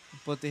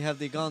 but they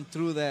gone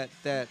through that.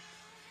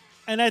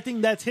 And I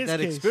think that's his That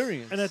case.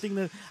 experience. And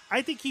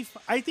I think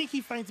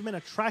he finds men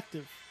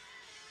attractive.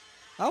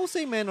 I would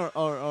say men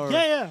are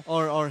Yeah.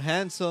 are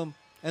handsome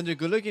and they're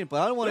good looking,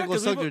 but I don't want to go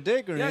suck their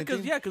dick or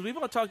anything. because we've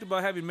all talked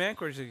about having man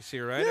crushes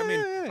here, right? Yeah, I mean,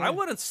 yeah. I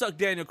wouldn't suck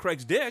Daniel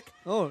Craig's dick.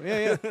 Oh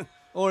yeah.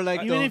 Or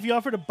like Even if you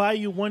offer to buy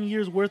you 1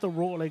 year's worth of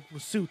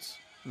suits.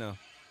 No.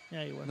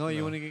 Yeah, you would. no, you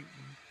No. want to get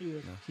You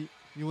would.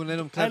 you want to let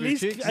them clap At your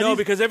least, cheeks. No,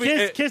 because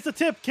kiss the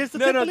tip. Kiss the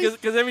tip, at least.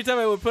 because every time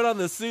I would put on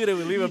the suit, it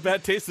would leave a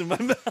bad taste in my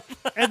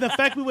mouth. And the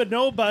fact we would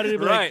know about it,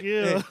 it'd be Right. like,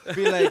 yeah. Hey,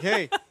 be like,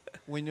 hey,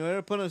 when you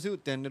ever put on a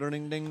suit, ding ding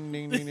ding ding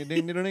ding ding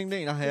ding ding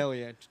ding. Oh, hell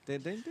yeah. Ding,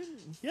 ding,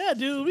 ding. Yeah,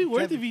 dude, it'd be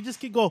worth it if you just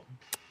could go,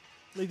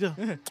 like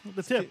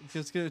the tip.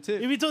 Just get a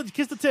tip. If you told you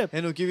kiss the tip. And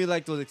it'll give you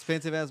like those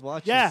expensive ass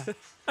watches. Yeah.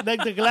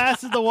 Like the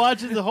glasses, the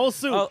watches, the whole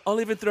suit.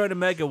 I'll even throw in a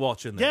mega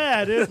watch in there.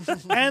 Yeah, dude.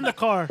 And the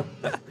car.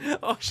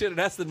 Oh shit, an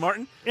Aston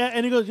Martin. Yeah,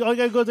 and he goes, all you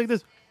gotta go like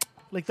this.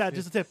 Like that,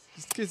 just a tip.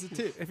 Just kiss a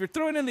tip. If you're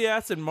throwing in the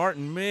Aston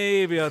Martin,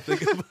 maybe I'll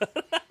think about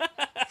it.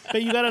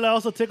 But you gotta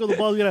also tickle the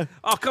balls. You gotta.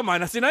 Oh, come on.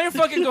 Now, see, now you're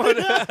fucking going.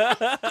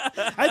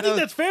 I think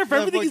that's fair for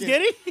no, everything he's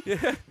fucking-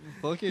 getting.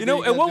 Fuck it, You know,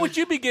 dude, and what gotta would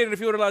do- you be getting if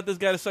you would have allowed this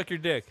guy to suck your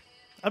dick?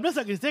 I'm not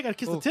sucking his dick. I'd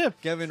kiss Oh, the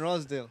tip. Gavin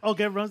Rosdale. Oh,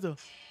 Gavin Runsdale.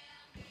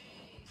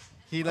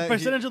 He like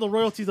Percentage of the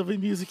royalties of his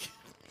music.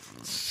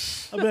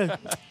 I bet.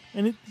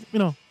 And it,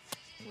 just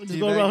Do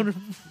go you around. like-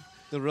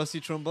 the rusty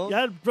trombone.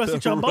 Yeah, I'd rusty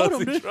trombone him,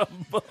 Rusty dude.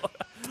 trombone.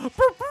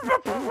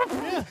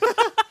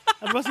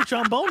 I'd rusty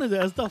trombone his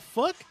ass. The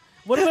fuck?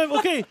 What if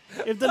okay?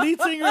 If the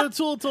lead singer of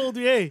Tool told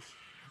you, "Hey,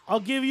 I'll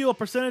give you a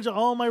percentage of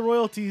all my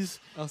royalties,"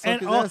 I'll suck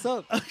his ass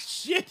up. Oh,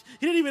 shit!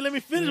 He didn't even let me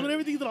finish with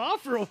everything that I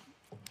offer him.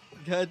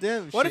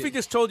 Goddamn. What if shit. he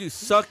just told you,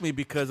 suck me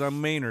because I'm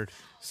Maynard?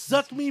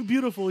 Suck me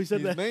beautiful. He said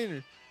He's that.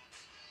 Maynard.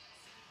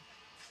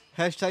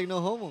 Hashtag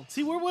no homo.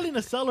 See, we're willing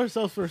to sell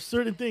ourselves for a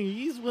certain thing.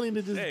 He's willing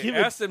to just Hey, give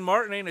it. Aston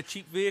Martin ain't a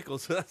cheap vehicle.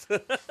 So that's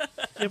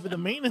Yeah, but the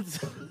maintenance.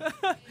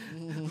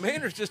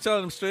 Maynard's just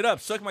telling him straight up,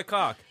 suck my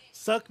cock.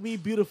 Suck me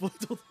beautiful.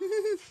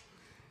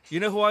 You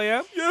know who I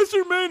am? Yes,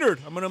 sir, Maynard.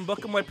 I'm going to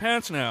unbuckle my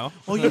pants now.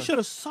 Oh, you should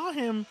have saw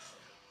him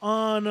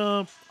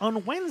on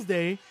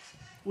Wednesday.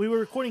 We were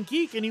recording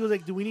Geek, and he was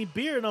like, "Do we need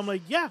beer?" And I'm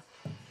like, "Yeah,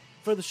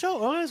 for the show."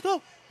 Oh, let's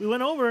go. We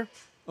went over.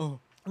 Oh.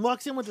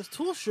 Walks in with this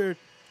Tool shirt.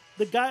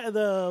 The guy,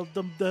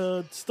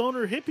 the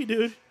stoner hippie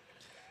dude,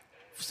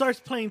 starts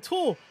playing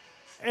Tool,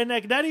 and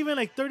like not even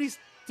like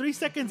 33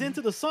 seconds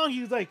into the song,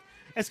 he was like,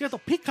 "Esqueto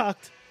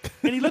peacocked,"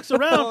 and he looks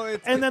around, Oh,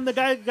 and then the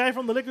guy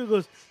from the liquor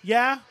goes,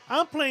 "Yeah,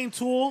 I'm playing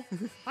Tool.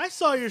 I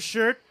saw your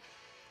shirt."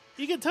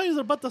 You can tell he's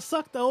about to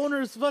suck the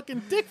owner's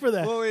fucking dick for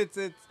that. Well, it's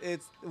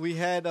we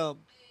had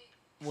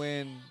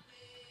when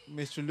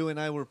Mr. Lou and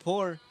I were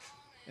poor,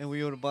 and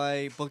we would buy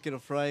a bucket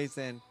of fries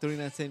and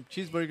 39-cent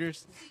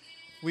cheeseburgers.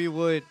 We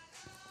would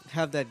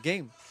have that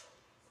game.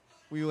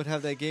 We would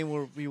have that game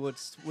where we would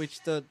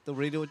switch the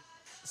radio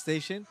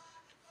station,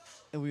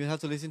 and we would have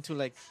to listen to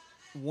like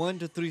 1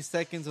 to 3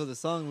 seconds of the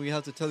song. We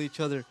have to tell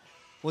each other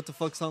what the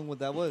fuck song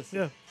that was.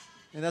 Yeah.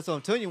 And that's what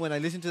I'm telling you. When I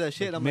listen to that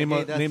shit, I'm Name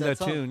like, hey, name that's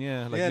that song. tune,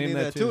 yeah. Like, yeah, name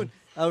that tune.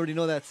 I already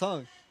know that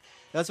song.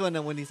 That's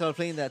when he started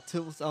playing that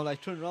tune. I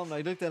like turned around,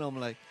 I looked at him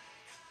like,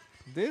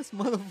 this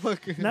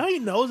motherfucker. Now he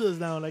knows us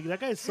now. Like that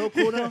guy's so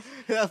cool now.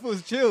 That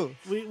was chill.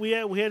 We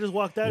had just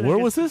walked out. Where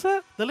was this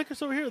at? The liquor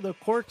store here? The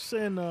Corks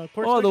and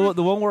Corks. Oh, liquor?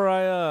 the one where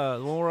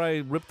I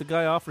ripped the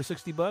guy off for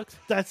 $60.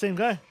 That same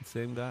guy.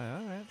 Same guy.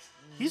 All right.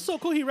 He's so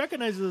cool. He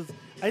recognizes us.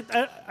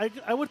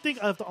 I would think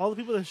of all the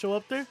people that show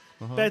up there,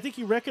 but I think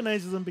he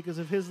recognizes them because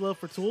of his love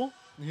for Tool.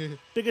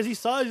 Because he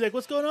saw it, he's like,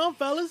 "What's going on,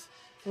 fellas?"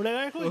 We're like, "All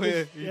right, cool." Oh, He yeah,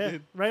 goes, he yeah,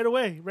 did. right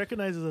away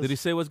recognizes us. Did he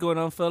say what's going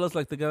on, fellas?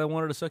 Like the guy that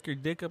wanted to suck your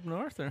dick up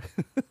north? Or?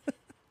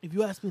 If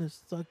you asked me to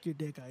suck your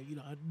dick,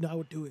 I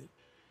would do it.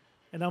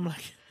 And I'm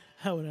like,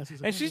 I would ask you.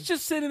 And she's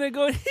just sitting there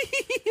going,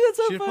 "That's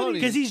so She'll funny." probably-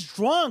 because he's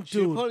drunk,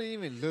 She'll dude. probably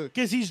even look.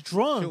 Because he's She'll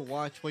drunk.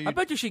 watch what you. I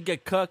bet you should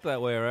get cucked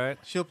that way, right?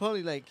 He'll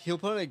probably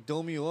like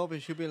dome you up,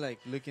 and she'll be like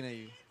looking at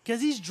you.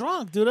 Because he's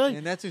drunk, dude.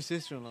 And that's your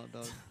sister-in-law,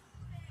 dog.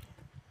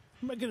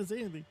 I'm not gonna say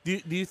anything.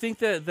 Do you think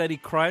that he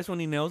cries when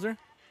he nails her?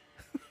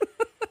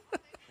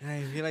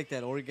 I feel like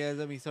that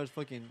orgasm. He starts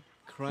fucking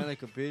crying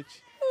like a bitch.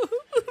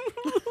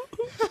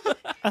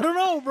 I don't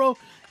know, bro.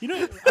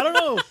 I don't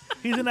know.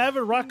 He's an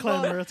avid rock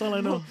climber. That's all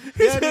I know.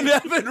 He's an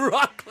avid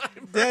rock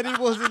climber.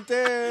 Daddy wasn't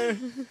there.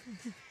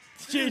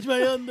 Change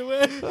my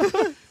underwear.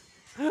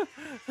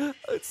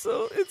 It's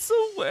so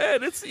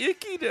wet. It's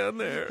icky down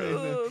there.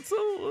 Oh, it's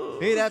so.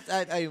 Hey, that's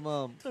I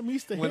I'm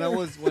used to when hair.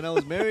 I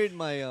was married,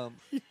 my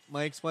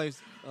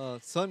ex-wife's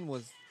son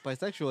was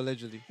bisexual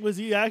allegedly, Was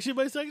he actually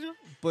bisexual?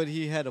 but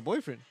he had a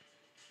boyfriend.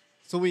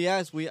 So I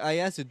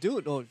asked the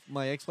dude, or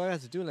my ex-wife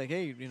asked the dude, like,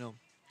 hey,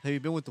 have you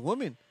been with the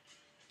woman?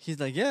 He's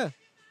like, yeah.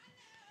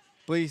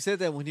 But he said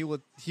that when he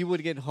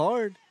would get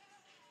hard,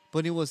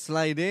 but he would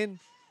slide in,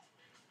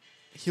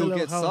 he would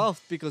get how-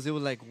 soft because it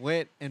was like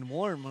wet and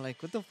warm. I'm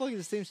like, what the fuck is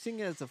the same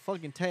thing as a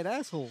fucking tight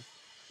asshole?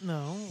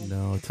 No.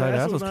 No, Tight tight ass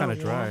asshole's was not kind of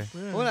warm. dry.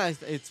 Yeah. Well,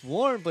 it's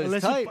warm, but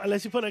it's tight.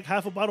 Unless you put like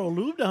half a bottle of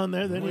lube down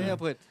there, then Well, you yeah,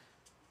 but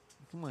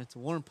come on, it's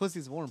warm pussy.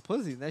 It's warm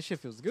pussy. That shit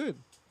feels good.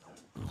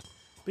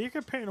 But you're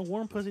comparing a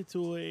warm pussy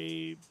to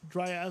a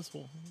dry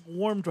asshole.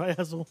 Warm, dry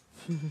asshole.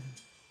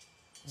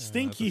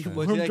 Stinky, that's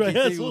But warm, like, dry he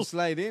said he asshole. would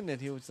slide in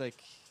and he was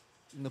like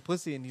in the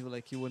pussy and he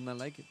would not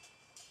like it.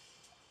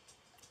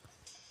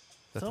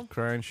 That's Some- a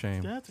crying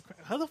shame.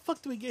 How the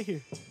fuck do we get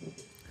here?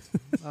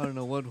 I don't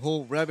know what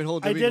whole rabbit hole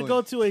did I we did go go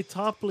in. to a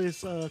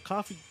topless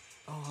coffee.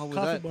 Oh, how was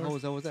coffee that? bar.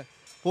 How was that?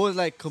 What was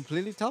like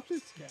completely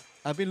topless? Yeah.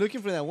 I've been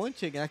looking for that one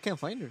chick and I can't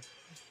find her.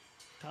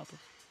 Topless.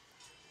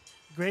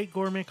 Great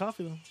gourmet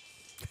coffee,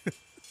 though.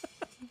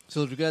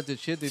 So you got the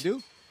shit they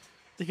do?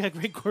 They got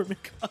great gourmet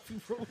coffee,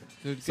 bro.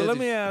 So let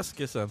me ask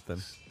you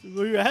something.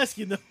 What you're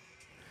asking, though.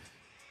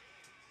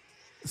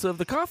 So if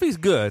the coffee's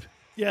good,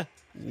 Yeah.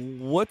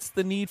 what's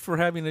the need for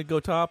having to go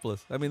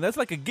topless? I mean, that's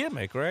like a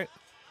gimmick, right?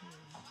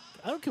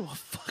 I don't give a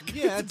fuck.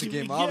 Yeah, it's a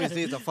game. Yeah.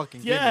 Obviously, it's a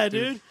fucking game. Yeah,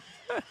 dude.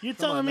 You're Come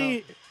telling on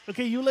me,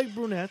 okay, you like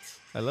brunettes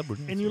I love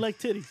brunettes. and you like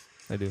titties.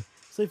 I do.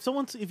 So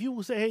if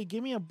you say, hey,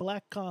 give me a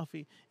black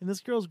coffee, and this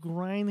girl's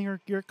grinding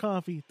your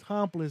coffee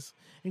topless,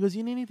 and goes,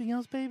 you need anything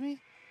else, baby?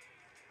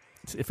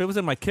 If it was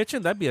in my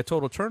kitchen, that'd be a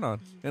total turn on.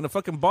 In a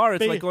fucking bar, it's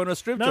Baby. like going to a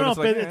strip No, joint. no, It's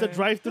like, it's a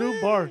drive-through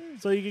bar,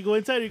 so you can go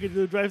inside. You can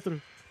do a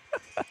drive-through.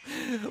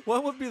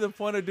 what would be the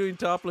point of doing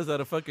topless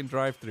at a fucking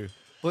drive-through?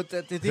 But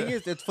the thing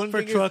is,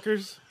 For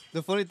truckers.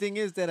 the funny thing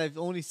is that I've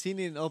only seen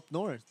it up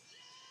north.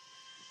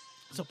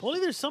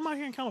 Supposedly there's some out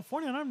here in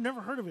California, and I've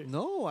never heard of it.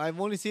 No, I've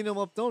only seen them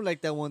up north,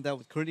 like that one, that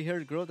curly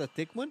haired girl, that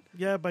thick one.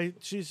 Yeah,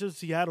 she's just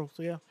Seattle,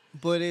 so yeah.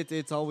 But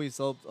it's always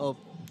up. North,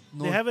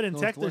 They have it in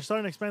Texas. They're northwest.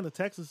 starting to expand to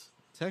Texas.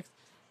 Texas.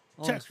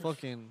 Oh, Texas. it's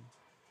fucking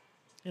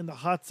In the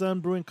hot sun,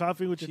 brewing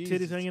coffee with your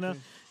Jesus titties hanging out.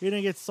 Christ. You're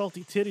gonna get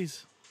salty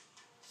titties.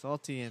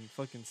 salty and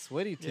fucking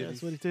sweaty titties. Yeah,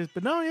 that's what it is.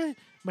 But no, yeah,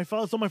 my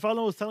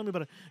father was telling me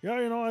about it. Yeah,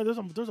 you know,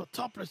 there's a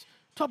topless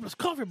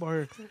coffee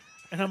bar here,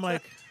 and I'm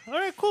like, all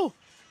right, cool.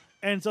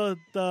 And so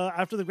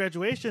after the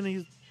graduation,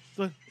 he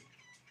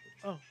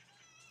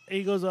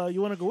goes,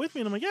 you want to go with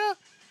me? And I'm like, yeah.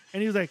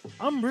 And he was like,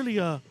 I'm really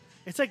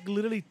it's like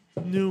literally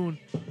noon,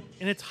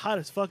 and it's hot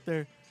as fuck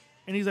there.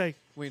 And he's like,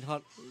 Wait,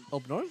 hot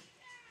up north?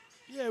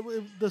 yeah,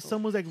 the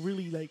sun was like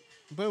really like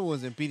But it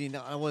wasn't beating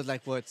down. I was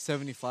like, what,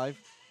 75?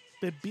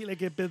 it beat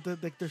like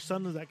like their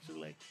sun was actually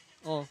like.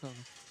 Oh, okay.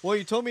 Well,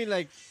 you told me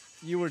like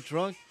you were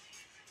drunk.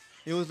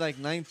 It was like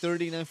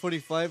 9:30,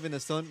 9:45, and the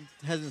sun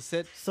hasn't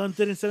set. Sun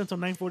didn't set until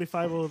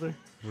 9:45 over there.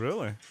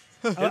 Really?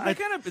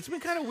 It's been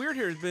kind of weird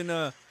here. It's been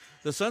the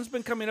sun's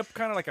been coming up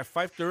kind of like at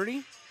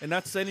 5:30 and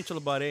not setting till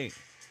about 8.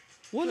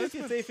 Well, That's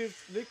look, good.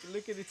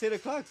 look at it's 8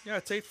 o'clock. Yeah,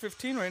 it's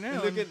 8:15 right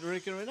now. Look at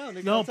right now.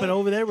 Look No, outside. but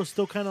over there was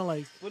still kind of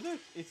like Well, look,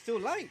 it's still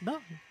light. no,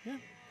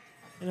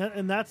 yeah,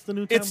 and that's the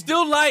new time. It's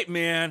still light,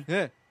 man.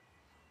 Yeah.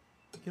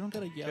 You don't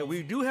gotta yell. Yeah,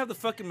 we do have the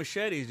fucking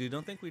machetes, dude.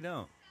 Don't think we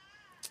don't.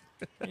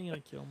 You ain't gonna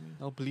kill me.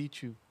 I'll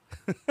bleach you.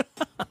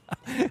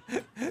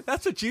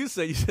 That's what you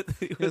said. You said that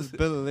he It's was.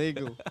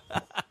 Bellego.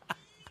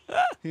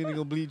 He's gonna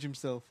go bleach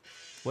himself.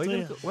 Why you So,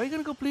 gonna yeah. go, why you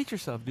gonna go bleach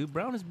yourself, dude?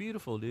 Brown is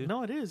beautiful, dude.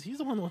 No, it is. He's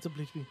the one that wants to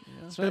bleach me.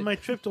 That's But right. my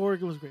trip to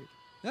Oregon was great.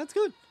 That's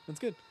good. That's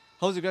good.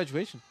 How was your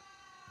graduation?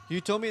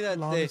 You told me that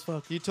Long as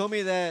fuck. you told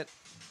me that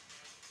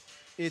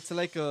it's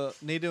like a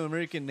Native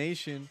American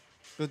nation,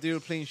 but they were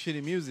playing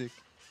shitty music.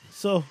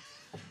 So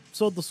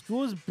the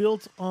school is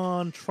built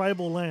on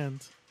tribal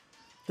land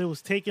that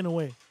was taken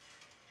away.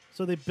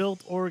 So they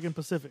built Oregon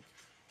Pacific.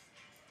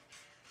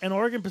 And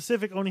Oregon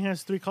Pacific only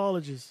has 3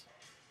 colleges.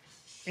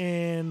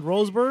 In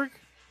Roseburg,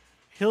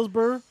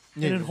 Hillsborough,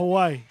 Yeah. and in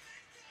Hawaii.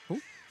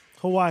 Who?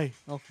 Hawaii.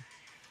 Okay.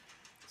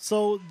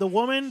 So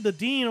the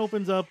dean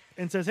opens up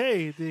and says,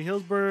 hey, the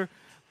Hillsborough,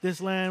 this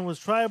land was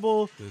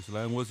tribal. This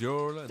land was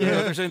your land. That's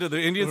what they're saying to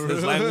the Indians.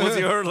 This land was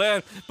your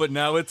land, but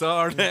now it's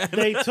our land.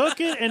 They took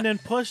it and then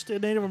pushed the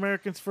Native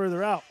Americans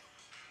further out.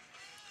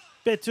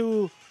 But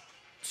to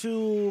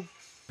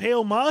pay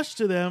homage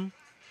to them,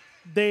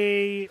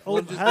 they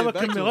Well, just have give a it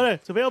back to committee. them.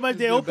 To pay homage,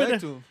 they Just give it opened back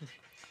it. to 'em.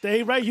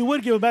 They right, you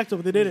would give it back to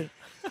them, but they didn't.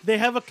 They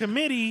have a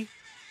committee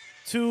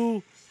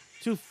to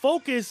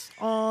focus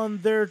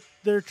on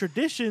their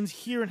traditions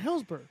here in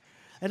Hillsborough,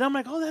 and I'm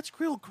like, oh, that's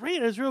real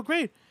great. That's real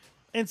great.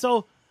 And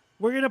so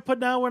we're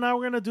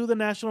gonna do the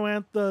national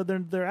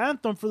anthem, their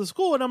anthem for the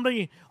school, and I'm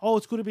thinking, oh,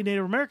 it's going to be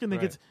Native American.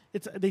 Right.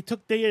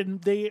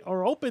 They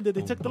are open that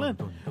they took the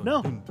land.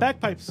 No,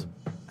 bagpipes.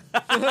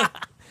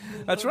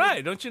 That's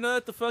right. Don't you know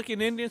that the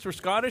fucking Indians were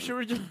Scottish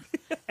originally?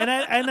 And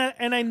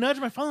I nudge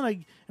my father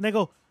and I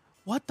go,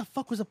 what the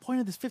fuck was the point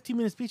of this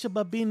 15-minute speech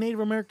about being Native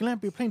American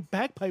land? But you're playing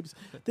bagpipes.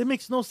 That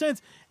makes no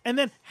sense. And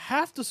then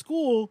half the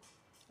school,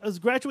 as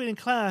graduating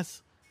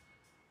class,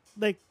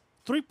 like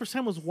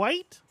 3% was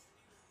white,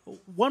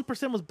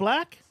 1% was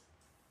black,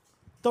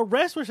 the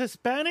rest was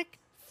Hispanic,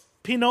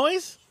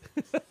 Pinoys,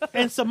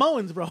 and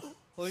Samoans, bro.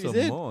 Oh, you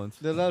did? Samoans.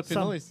 There are a lot of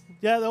Some- Pinoys.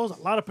 Yeah, there was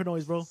a lot of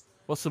Pinoys, bro.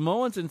 Well,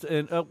 Samoans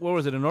in where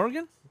was it, in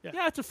Oregon?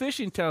 Yeah. It's a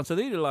fishing town, so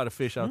they eat a lot of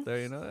fish out there.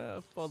 You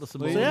know, all the But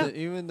Samoans. yeah.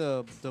 even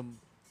the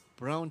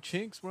brown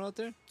chinks were out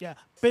there. Yeah,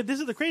 but this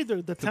is the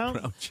crazy. The town.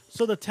 brown chicken.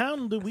 So the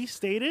town that we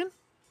stayed in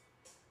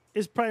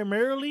is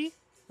primarily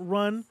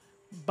run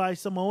by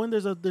Samoan.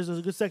 There's a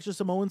good section of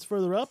Samoans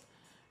further up,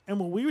 and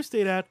what we were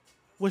stayed at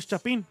was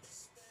Chapin.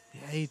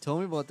 Yeah, he told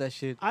me about that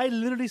shit. I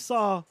literally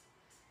saw You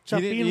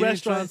Chapin didn't try-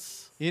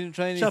 restaurants, You didn't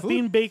try any Chapin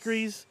food?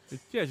 bakeries.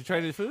 Yeah, did you try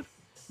any food?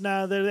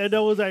 Nah,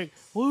 there was like,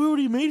 well, we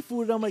already made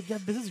food. And I'm like, yeah,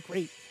 this is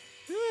great.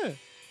 Yeah.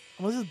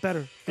 Well, this is better.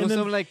 Or And then,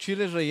 some like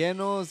chiles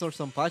rellenos or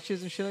some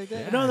paches and shit like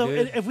that. Yeah. no,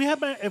 dude. if we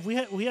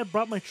had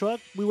brought my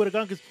truck, we would have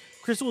gone because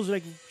Crystal was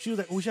like, she was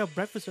like, we should have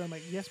breakfast there. I'm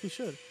like, yes, we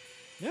should.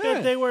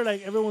 Yeah. They were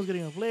like, everyone was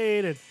getting up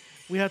late, and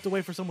we had to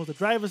wait for someone to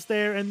drive us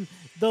there. And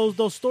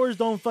those stores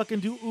don't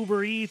fucking do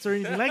Uber Eats or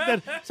anything like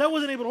that, so I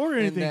wasn't able to order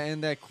anything.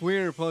 And that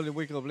queer probably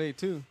wake up late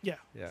too. Yeah,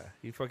 Yeah,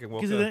 he fucking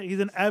woke he's up. he's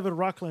an avid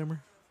rock climber.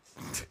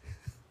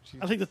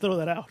 I think to throw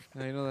that out.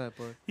 I know that,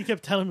 but He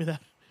kept telling me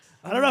that.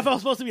 I don't know if I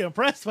was supposed to be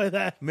impressed by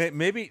that.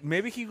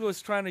 Maybe he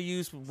was trying to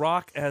use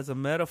rock as a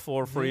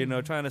metaphor for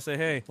trying to say,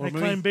 hey, Or I maybe-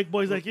 climb big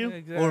boys like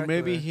you. or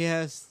maybe he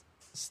has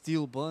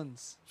steel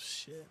buns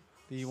Shit,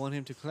 that you want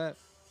him to clap.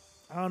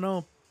 I don't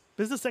know.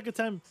 This is the second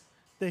time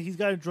that he's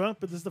gotten drunk,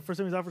 but this is the first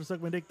time he's offered to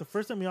suck my dick. The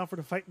first time he offered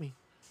to fight me.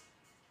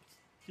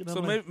 You know, So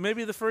I'm like,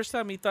 maybe the first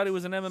time he thought he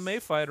was an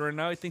MMA fighter, and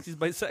now he thinks he's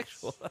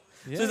bisexual.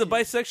 Yeah, So he's a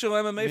bisexual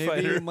MMA Maybe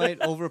fighter. you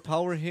might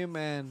overpower him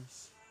and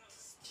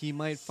he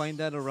might find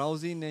that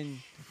arousing and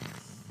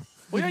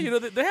Well, yeah,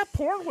 they have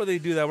porn where they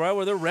do that, right?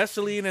 Where they're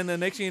wrestling, and the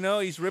next thing you know,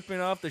 he's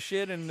ripping off the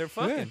shit, and they're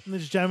fucking. And they're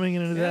just jamming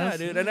it into the Yeah, ass.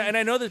 dude. And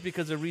I know this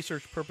because of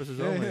research purposes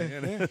only.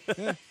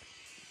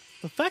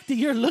 The fact that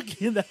you're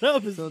looking that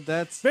up is So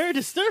that's very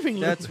disturbing.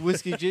 that's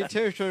Whiskey J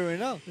territory right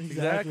now.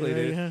 Exactly, right,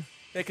 dude. yeah.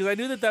 Yeah, because I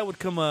knew that would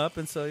come up,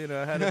 and so,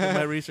 I had to do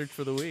my research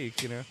for the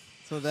week,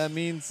 So that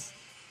means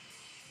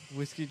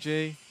Whiskey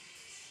J,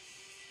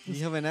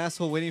 you have an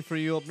asshole waiting for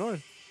you up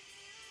north.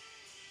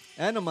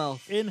 And a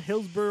mouth. In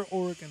Hillsboro,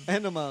 Oregon.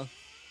 And a mouth.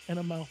 And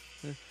a mouth.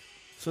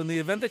 So in the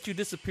event that you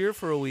disappear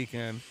for a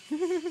weekend,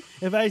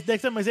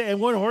 Next time I say I'm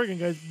going to Oregon,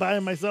 guys, by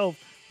myself,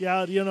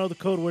 yeah, you know the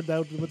code word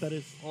what that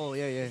is. Oh,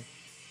 yeah.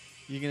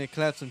 You're going to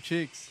clap some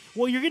chicks.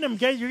 Well, you're gonna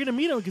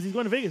meet him because he's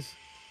going to Vegas.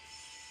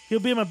 He'll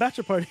be at my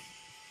bachelor party.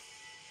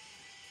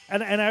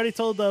 And I already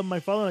told my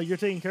father-in-law, you're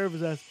taking care of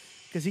his ass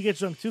because he gets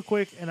drunk too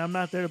quick, and I'm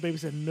not there to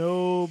babysit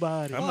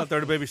nobody. I'm not there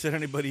to babysit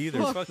anybody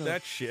either. Fuck no.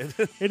 that shit.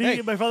 And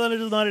Hey. my father-in-law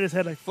just nodded his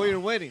head like, For your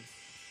wedding,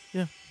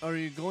 yeah. are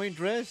you going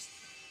dressed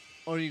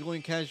or are you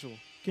going casual?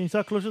 Can you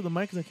talk closer to the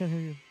mic because I can't hear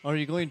you? Are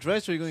you going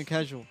dressed or are you going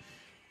casual?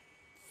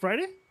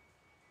 Friday?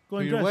 For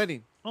Going your dressed.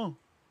 wedding. Oh.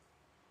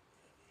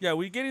 Yeah,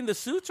 we getting the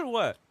suits or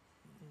what?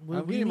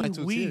 I'm getting my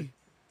toots here.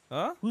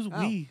 Huh? Who's Ow.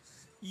 we?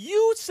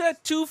 You said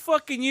 2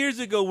 fucking years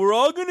ago, we're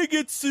all going to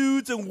get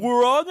suits and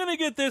we're all going to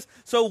get this.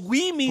 So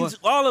we means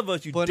all of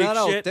us, you But dick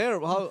not shit. out there.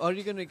 How are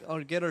you going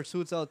to get our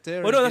suits out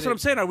there? Well, no, and that's get what I'm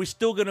it- saying. Are we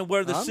still going to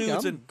wear the I'm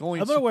suits?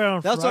 going I'm gonna to. wear it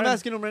on That's what I'm Friday.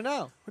 asking him right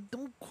now. But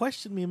don't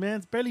question me, man.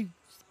 It's barely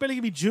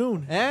gonna be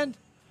June. And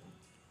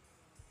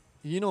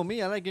you know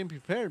me, I like getting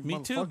prepared. Me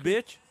too, motherfucker.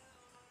 bitch.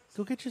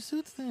 Go get your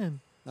suits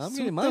then. I'm Suit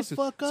getting my the suit.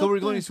 fuck So up we're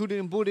going then. suited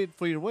and booted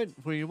for your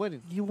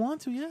wedding. You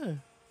want to, yeah.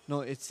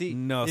 No, it's see.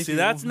 No, if see, you-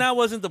 that's not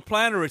wasn't the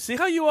plan. Or see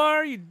how you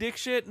are, you dick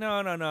shit?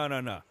 No.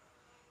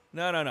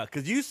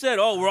 Because you said,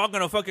 oh, we're all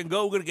going to fucking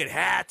go. We're going to get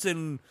hats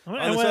and all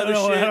this other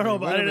shit. I don't know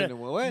Wait about a it. minute,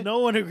 what? No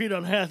one agreed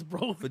on hats,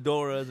 bro.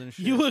 Fedoras and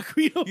shit. You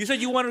agreed on You said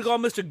you wanted to go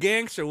Mr.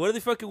 Gangster. What do they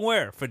fucking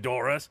wear?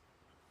 Fedoras.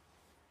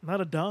 not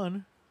a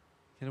Don.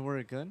 Can I wear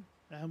a gun?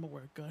 I'm gonna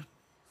wear a gun.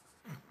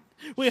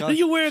 Wait, how do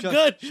you wear a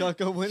gun?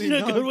 Shotgun wedding.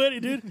 Shotgun dog.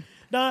 wedding, dude.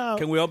 No.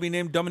 Can we all be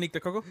named Dominique the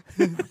Coco?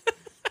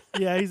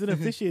 Yeah, he's an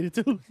officiator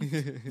too.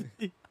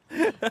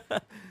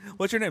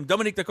 What's your name?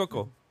 Dominique the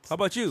Coco. How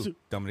about you?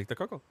 Dominique the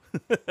Coco.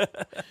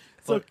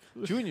 So,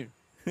 Junior.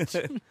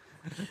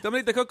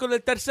 Dominique the Coco le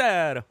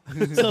tercero.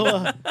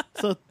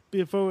 so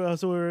before,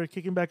 so we were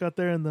kicking back out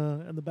there in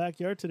the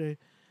backyard today,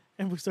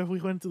 and we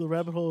went to the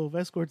rabbit hole of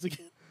escorts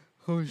again.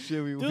 Oh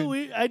shit, we Dude,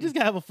 went. I just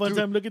gotta have a fun Dude,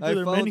 time looking through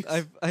their menus.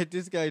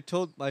 This guy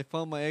I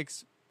found my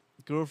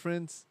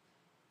ex-girlfriend's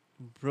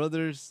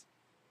brother's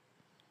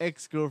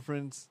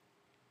ex-girlfriend's.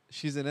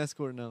 She's an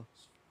escort now.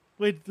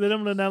 Wait, let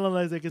him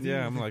analyze it. Cause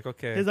Yeah, I'm like,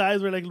 okay. his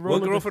eyes were like What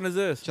rolling. girlfriend is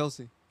this?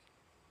 Chelsea.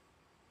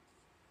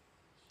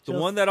 The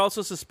one that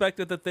also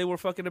suspected that they were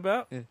fucking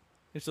about? Yeah.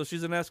 And so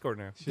she's an escort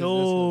now. She's an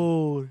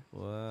escort.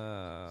 Dude,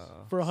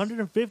 Wow. for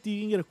 150,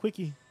 you can get a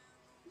quickie.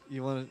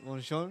 You want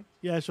to show her?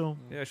 Yeah, show 'em.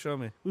 Yeah, show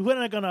me. We went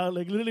like on a,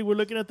 like literally we're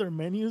looking at their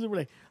menus and we're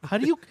like, how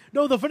do you?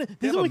 No, the funny. This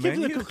is have when a we came to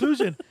the menu?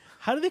 conclusion.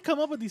 How do they come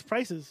up with these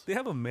prices? They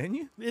have a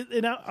menu?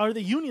 And are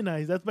they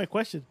unionized? That's my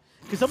question.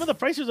 Because some of the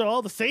prices are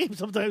all the same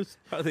sometimes.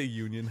 Are they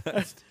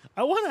unionized?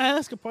 I want to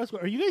ask a price.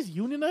 Are you guys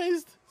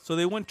unionized? So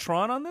they went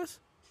Tron on this?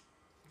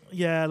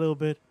 Yeah, a little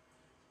bit.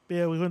 But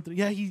yeah, we went through.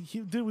 Yeah,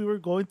 dude, we were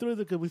going through it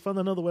because we found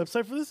another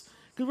website for this.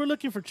 Because we're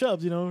looking for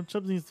Chubbs,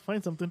 Chubbs needs to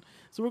find something.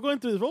 So we're going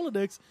through his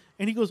Rolodex,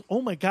 and he goes,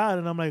 "Oh my god!"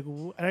 And I'm like,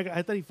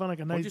 I thought he found like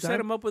a Why'd nice. you set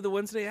him up with the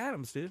Wednesday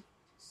Addams, dude?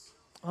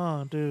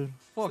 Oh, dude,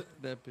 Fuck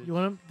that bitch. you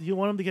want him? Do you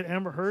want him to get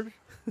Amber Heard?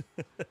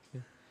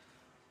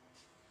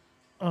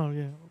 Oh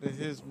yeah, This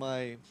is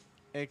my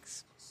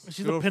ex.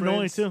 she's a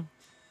Pinoy too.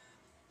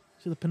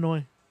 She's a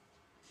Pinoy.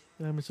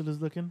 Yeah, Mr.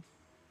 Liz looking.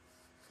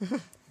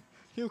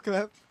 He'll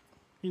clap.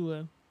 He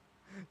would.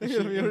 He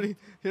already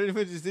made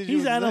a decision. He's with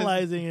his eyes.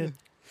 analyzing it.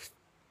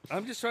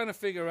 I'm just trying to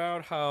figure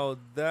out how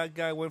that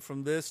guy went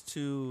from this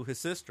to his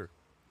sister.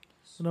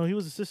 No, he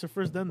was a sister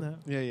first, then that,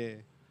 Yeah.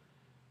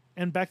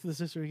 and back to the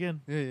sister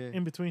again.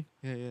 In between.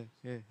 Yeah.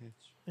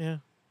 Yeah.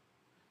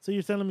 So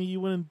you're telling me you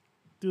wouldn't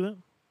do that?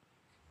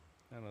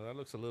 I don't know. That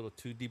looks a little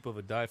too deep of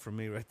a dive for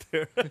me right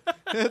there.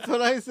 That's what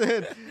I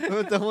said.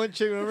 With the one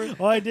chick, remember?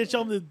 Oh, I did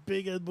show him this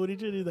big ass booty.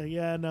 And he's like,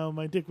 "Yeah, no,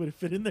 my dick would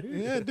fit in there."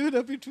 Yeah, dude,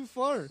 that'd be too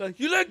far. Like,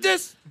 you like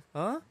this?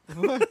 Huh?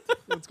 What?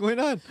 What's going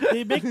on?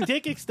 They make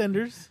dick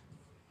extenders.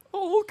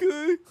 Oh,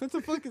 okay. What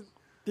the fuck is?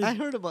 Dude, I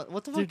heard about.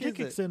 What the They're fuck dick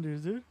is that?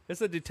 extenders, dude.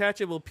 It's a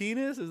detachable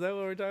penis? Is that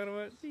what we're talking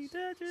about?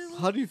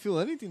 How do you feel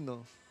anything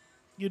though?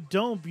 You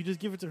don't. You just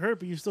give it to her,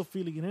 but you're still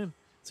feeling it in.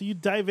 So you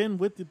dive in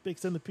with the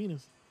extended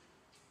penis.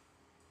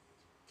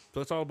 So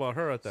it's all about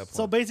her at that point.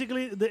 So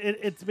basically,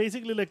 it's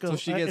basically like a. So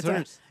she gets it's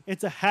hers.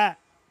 It's a hat.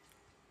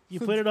 You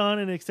put it on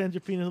and it extends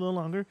your penis a little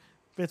longer.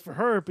 But it's for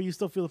her, but you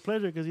still feel the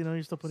pleasure because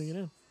you're still putting it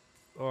in.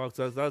 Oh,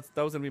 so that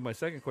was going to be my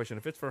second question.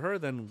 If it's for her,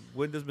 then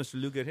when does Mr.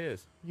 Lou get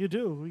his? You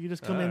do. You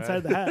just come All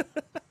inside the hat.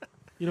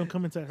 You don't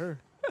come inside her.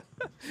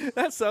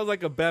 That sounds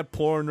like a bad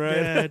porn, right?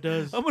 Yeah, it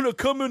does. I'm going to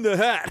come in the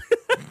hat.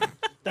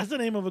 That's the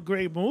name of a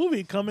great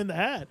movie. Come in the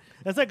Hat.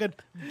 That's like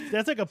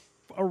a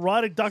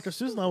erotic Dr.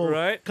 Seuss novel.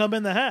 Right. Come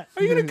in the Hat.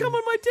 Are you gonna come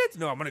on my tits?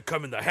 No, I'm gonna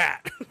come in the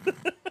hat.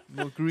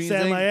 No greens.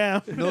 Sam, I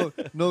am.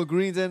 No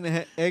greens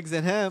and eggs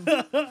and ham.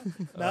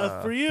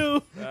 That's for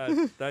you.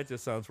 That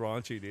just sounds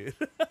raunchy, dude.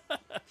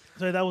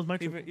 Sorry, that was my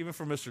trip. Even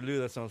for Mr. Lou,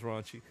 that sounds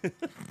raunchy.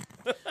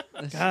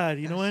 God,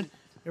 you know what?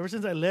 Ever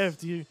since I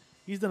left,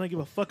 he's done not give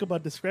a fuck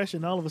about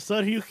discretion. All of a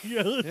sudden,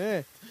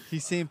 Yeah,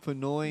 he's saying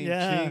Pinoy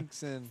and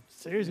chinks and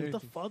seriously, what the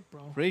everything. fuck,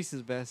 bro?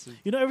 Racist bastard.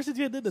 You know, ever since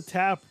you did the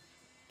tap,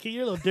 okay,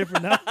 you're a little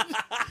different now.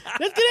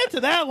 Let's get into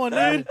that one,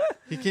 dude.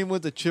 He came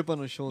with a chip on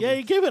his shoulder. Yeah,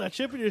 you gave it a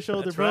chip on your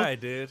shoulder, That's bro. right,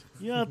 dude.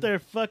 You out there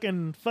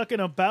fucking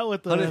about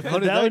with the How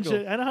did that down go?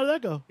 shit. I know how did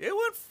that go.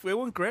 It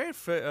went great.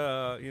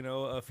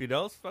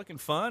 Fidel's fucking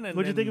fun. And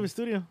What'd you think of then his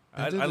studio?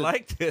 I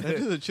liked it. That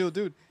dude's a chill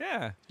dude.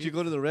 Yeah. Did you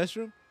go to the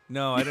restroom?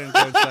 No, I didn't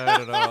go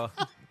inside at all.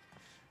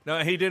 No,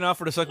 he didn't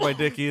offer to suck my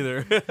dick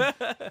either.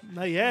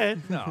 Not yet.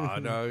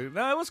 No,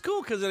 it was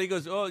cool because he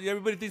goes, "Oh,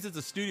 everybody thinks it's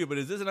a studio, but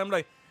is this?" And I'm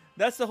like,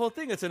 "That's the whole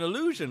thing. It's an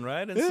illusion,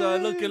 right?" And so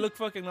it looked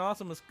fucking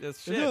awesome as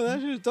shit. No, that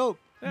shit's dope.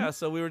 Yeah,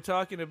 so we were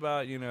talking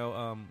about,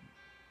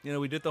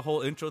 we did the whole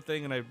intro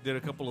thing, and I did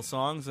a couple of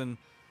songs, and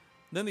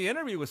then the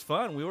interview was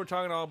fun. We were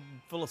talking all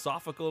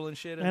philosophical and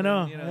shit. And I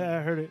know. Then, Yeah,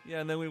 I heard it.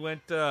 Yeah, and then we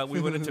went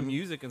into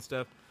music and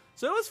stuff.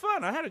 So it was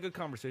fun. I had a good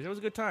conversation. It was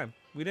a good time.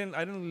 I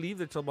didn't leave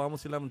there till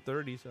almost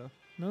 11:30. So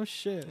No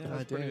shit. yeah, it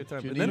was a pretty damn. good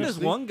time. Did you But need then to this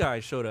sleep? one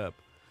guy showed up,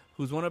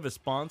 who's one of his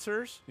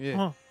sponsors. Yeah.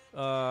 Huh.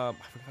 I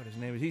forgot what his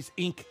name is. He's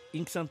Ink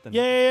something.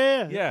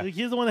 Yeah. Yeah.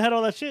 He's the one that had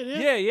all that shit.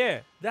 Yeah.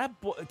 Yeah.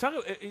 That boy.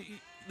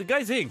 The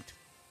guy's inked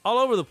all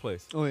over the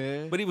place. Oh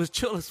yeah. But he was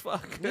chill as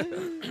fuck.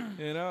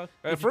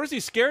 At first he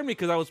scared me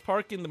because I was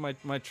parking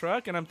my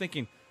truck, and I'm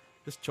thinking,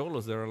 this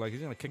cholo's there, like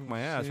he's gonna kick my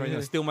ass, right? He's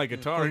gonna steal my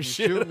guitar and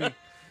shit. Shoot me.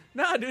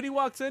 Nah, dude, he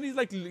walks in,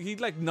 he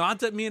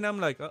nods at me, and I'm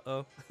like,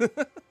 uh-oh.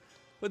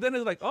 But then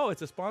it's like, oh,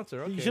 it's a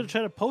sponsor. Okay. You should have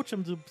tried to poach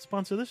him to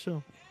sponsor this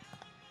show.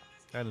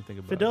 I didn't think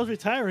about Fidel's it.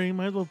 retiring.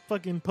 Might as well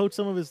fucking poach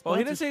some of his Oh, sponsors.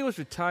 he didn't say he was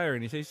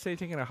retiring. He said he's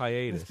taking a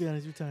hiatus. Let's be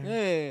honest, he's retiring.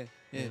 Yeah.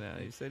 You know,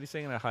 he said he's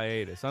taking a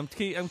hiatus. I'm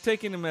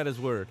taking him at his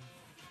word.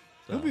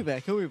 So. He'll be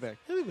back. He'll be back.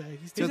 He'll be back.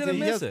 He's gonna He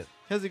miss has- it.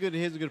 He has a good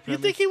You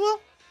premise. think he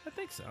will? I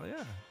think so.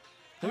 Yeah,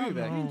 He'll be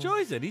back. Oh. he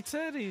enjoys it. He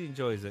said he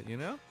enjoys it. You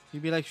know,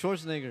 He'd be like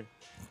Schwarzenegger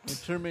in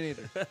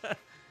Terminator.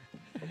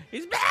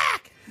 he's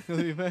back. He'll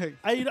be back.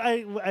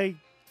 I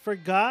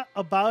forgot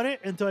about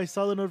it until I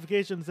saw the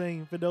notification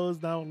saying Fidel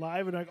is now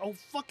live, and I'm like, oh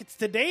fuck, it's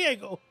today. I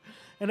go,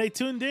 and I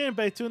tuned in,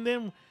 but I tuned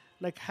in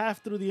like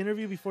half through the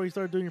interview before you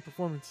started doing your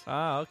performance.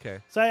 Ah, okay,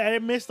 So I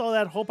missed all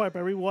that whole part. But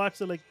I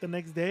rewatched it like the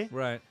next day,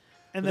 right.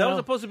 and That then was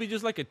supposed to be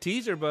just like a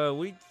teaser, but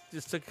we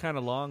just took kind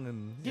of long,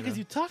 and yeah, because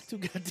you talk too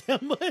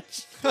goddamn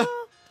much.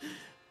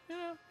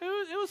 yeah,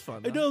 it was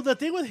fun. I though. know the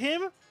thing with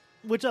him,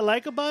 which I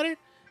like about it,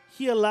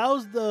 he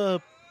allows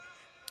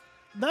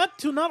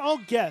not all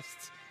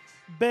guests,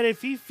 but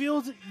if he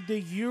feels that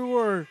you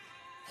are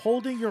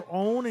holding your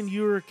own and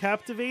you're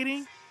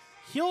captivating,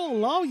 he'll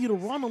allow you to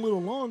run a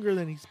little longer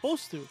than he's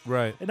supposed to.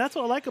 Right. And that's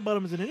what I like about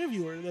him as an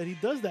interviewer, that he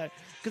does that.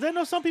 Because I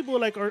know some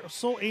people are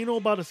so anal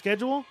about a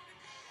schedule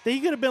that he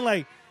could have been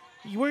like,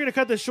 "We're gonna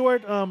cut this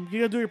short. You're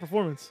gonna do your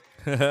performance,"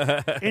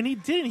 and he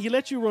didn't. He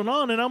let you run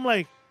on, and I'm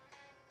like,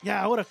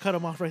 "Yeah, I would have cut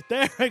him off right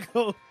there." I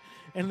go,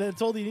 and then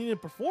told he needed to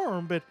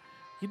perform, but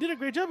he did a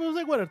great job. It was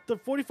like what a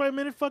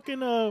 45-minute fucking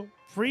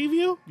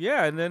preview.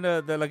 Yeah, and then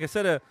like I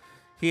said,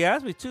 he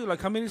asked me too,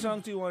 like, how many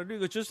songs do you want to do? He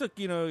goes, just like,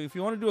 if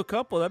you want to do a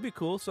couple, that'd be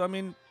cool. So I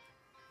mean,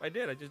 I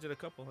did. I just did a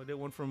couple. I did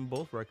one from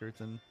both records,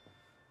 and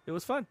it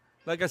was fun.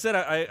 Like I said,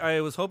 I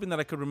was hoping that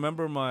I could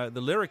remember the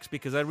lyrics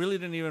because I really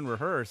didn't even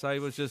rehearse. I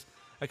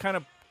kind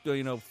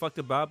of fucked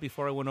about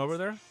before I went over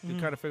there to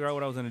kind of figure out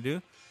what I was going to do.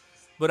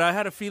 But I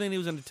had a feeling he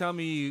was going to tell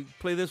me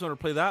play this one or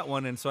play that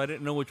one, and so I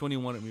didn't know which one he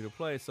wanted me to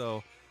play.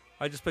 So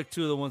I just picked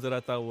two of the ones that I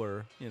thought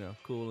were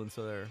cool, and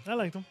so there. I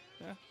liked him.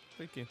 Yeah,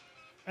 thank you.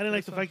 I didn't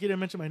like the fact you didn't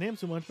mention my name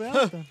too much, but I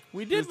liked him.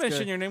 We did This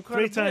mention guy. your name quite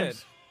 3 a bit.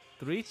 times.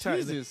 3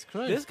 times. Jesus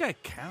Christ. This guy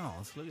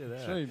counts. Look at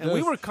that. Sure he And we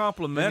does. were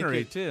complimentary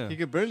He could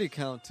too. barely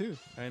count too.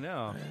 I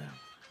know.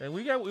 And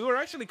we were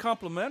actually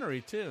complimentary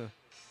too,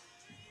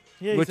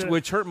 Yeah, he which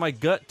said- hurt my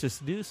gut to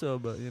do so.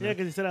 But Yeah,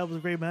 because he said I was a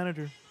great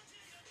manager.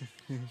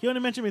 He only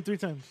mentioned me 3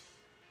 times.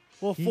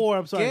 Well, 4.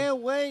 I'm sorry. Can't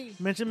wait.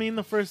 Mentioned me in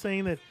the first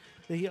thing that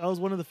I was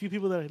one of the few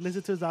people that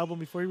listened to his album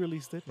before he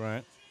released it,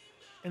 right.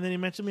 and then he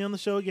mentioned me on the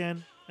show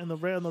again and on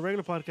the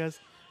regular podcast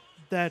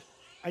that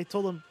I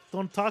told him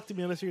don't talk to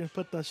me unless you're gonna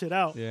put that shit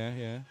out.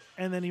 Yeah.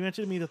 And then he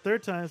mentioned me the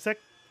third time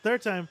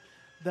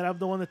that I'm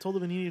the one that told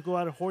him you need to go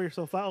out and whore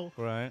yourself out.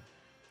 Right.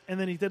 And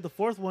then he did the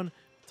 4th one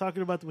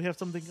talking about we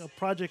have a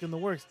project in the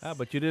works. Ah,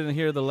 but you didn't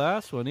hear the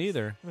last one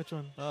either. Which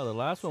one? Oh, the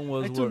last one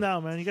was. I tuned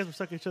out, man. You guys were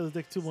sucking each other's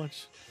dick too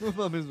much. What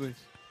about Miss Witch?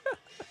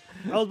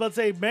 I was about to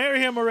say marry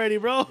him already,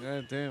 bro.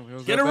 God damn. It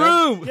was Get that a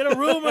bad? room. Get a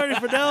room already,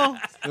 Fidel.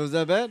 It was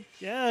that bad?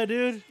 Yeah,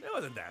 dude. It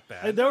wasn't that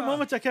bad. There were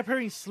moments I kept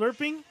hearing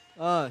slurping,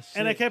 Ah, shit.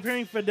 and I kept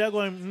hearing Fidel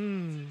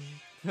going,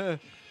 That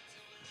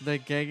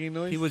gagging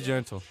noise? He was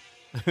gentle.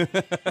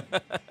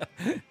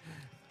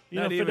 You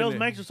know, Not even Fidel's it.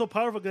 mics are so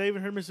powerful because I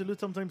even heard Mr. Lou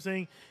sometimes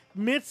saying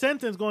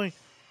mid-sentence going,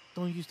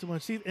 don't use too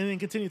much teeth, and then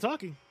continue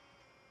talking.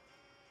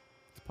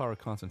 It's power of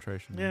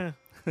concentration. Yeah.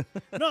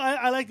 No,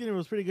 I liked it. It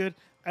was pretty good.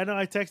 I know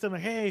I texted him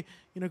like, hey,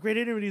 great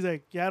interview. He's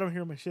like, yeah, I don't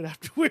hear my shit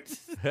afterwards.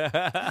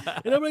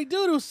 And I'm like,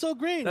 dude, it was so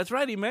great. That's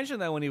right. He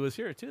mentioned that when he was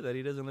here too, that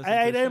he doesn't listen.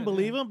 I to didn't shit.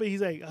 believe him, but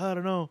he's like, I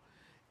don't know.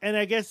 And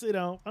I guess, I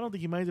don't think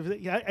he minds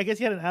if I guess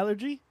he had an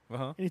allergy,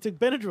 Uh-huh. and he took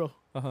Benadryl.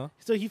 Uh-huh.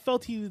 So he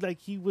felt he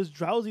was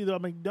drowsy. Though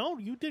I'm like, no,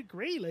 you did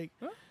great. Like,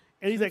 Huh?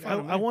 and he's like, fine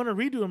with me. I want to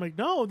redo. I'm like,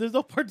 no, there's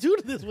no part 2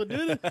 to this one,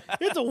 dude.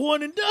 It's a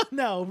one and done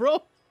now,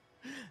 bro.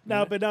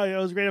 No, but no, it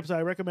was a great episode.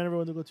 I recommend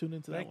everyone to go tune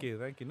into that.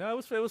 Thank you. No,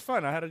 it was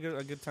fun. I had a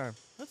good time.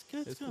 That's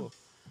good. It's That's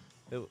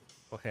cool.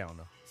 Oh hell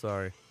no.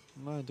 Sorry.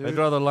 No, dude. I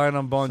draw the line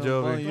on Bon Some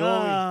Jovi. Bon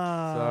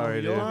Jovi.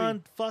 Sorry, dude.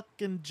 Bon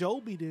fucking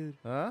Jovi, dude.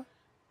 Huh?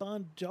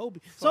 Bon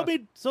Jovi. Fuck.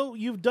 So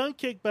you've done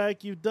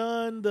Kickback. You've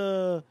done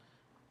the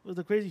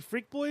Crazy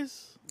Freak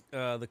Boys.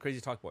 The Crazy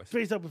Talk Boys.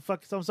 Crazy Talk.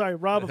 Fuck. I'm sorry,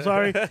 Rob. I'm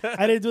sorry.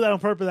 I didn't do that on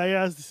purpose. I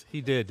asked.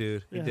 He did,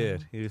 dude. He Yeah.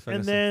 did. He was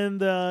And fucking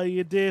then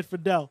you did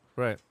Fidel.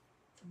 right.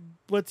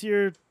 What's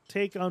your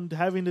take on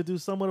having to do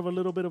somewhat of a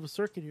little bit of a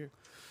circuit here?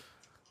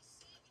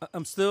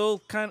 I'm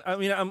still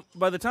I'm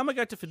by the time I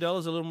got to Fidel, I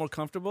was a little more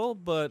comfortable,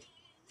 but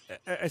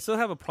I still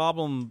have a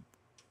problem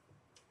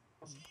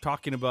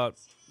talking about,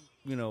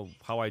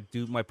 how I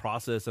do my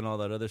process and all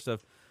that other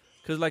stuff.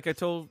 Because like I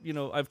told,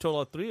 I've told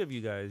all 3 of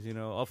you guys,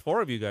 all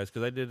 4 of you guys,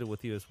 because I did it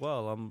with you as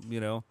well.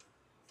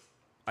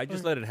 I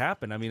just let it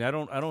happen. I mean, I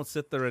don't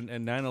sit there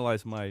and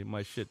analyze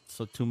my shit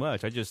so too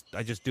much. I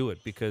just do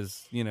it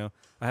because,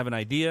 I have an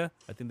idea.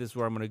 I think this is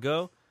where I'm going to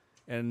go.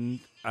 And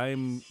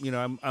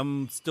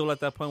I'm still at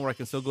that point where I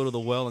can still go to the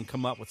well and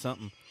come up with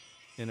something,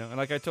 And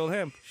like I told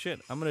him, shit,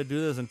 I'm gonna do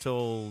this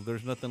until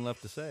there's nothing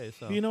left to say.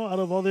 So Out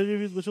of all the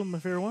interviews, which one's my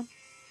favorite one?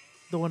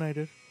 The one I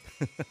did.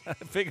 I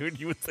figured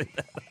you would say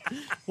that.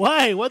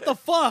 Why? What the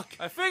fuck?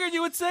 I figured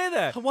you would say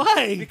that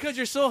Why? because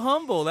you're so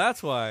humble.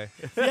 That's why.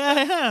 Yeah,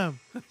 I am.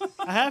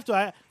 I have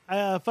to.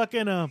 I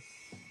fucking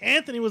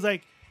Anthony was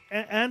like,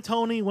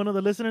 Antony, one of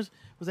the listeners,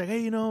 was like,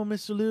 hey,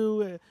 Mr.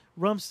 Lou,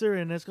 Rumster,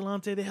 and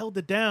Escalante, they held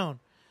it down.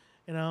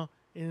 Let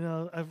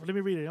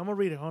me read it. I'm gonna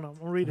read it. Hold on, I'm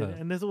gonna read it.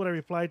 And this is what I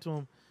replied to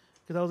him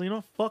because I was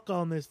like, fuck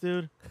on this,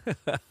 dude.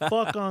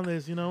 Fuck on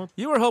this,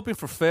 You were hoping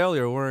for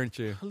failure, weren't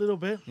you? a little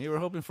bit. You were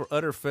hoping for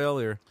utter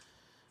failure.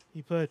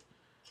 He put,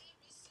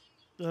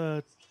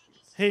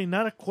 hey,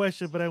 not a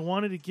question, but I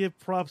wanted to give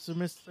props to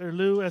Mr.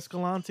 Lou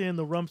Escalante and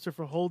the Rumster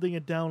for holding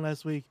it down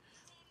last week.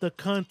 The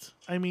cult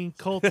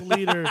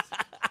leader,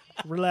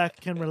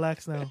 can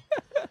relax now.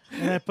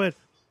 And I put,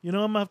 I'm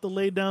going to have to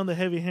lay down the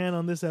heavy hand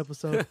on this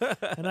episode.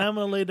 And I'm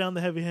going to lay down the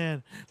heavy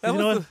hand. That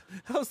what?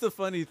 was the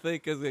funny thing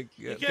because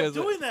You kept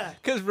doing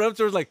that. Because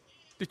Rumster was like,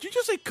 "Did you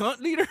just say cunt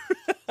leader?"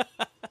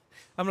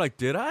 I'm like,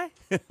 "Did I?"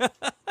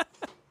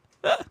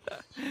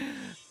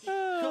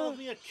 Called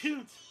me a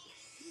coot.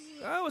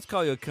 I always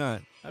call you a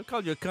cunt. I've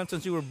called you a cunt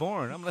since you were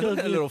born. I'm like Called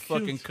that you a little cunt.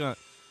 fucking cunt.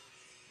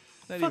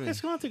 Not Fuck even-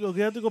 Escalante go.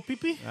 You have to go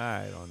pee-pee?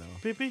 I don't know.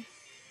 Pee-pee?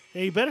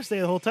 Hey, you better stay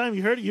the whole time.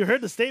 You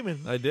heard the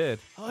statement. I did.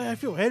 Oh, yeah, I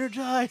feel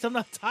energized. I'm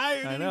not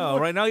tired I anymore. know.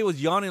 Right now he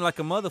was yawning like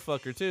a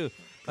motherfucker too,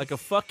 like a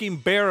fucking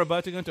bear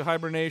about to go into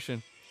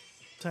hibernation.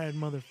 Tired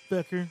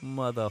motherfucker.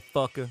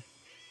 Motherfucker.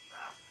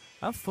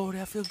 I'm 40.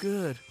 I feel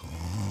good.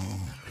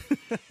 You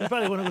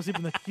probably want to go sleep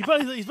in the...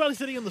 He's probably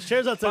sitting in the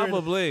chairs outside.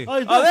 Probably. Oh,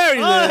 he's Oh, there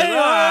he is. Hey,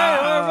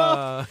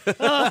 Ah.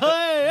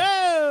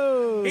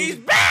 oh, hey, He's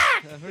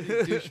back. I heard you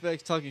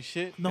douchebags talking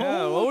shit. No.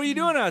 Yeah, what were you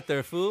doing out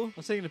there, fool? I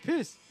was taking a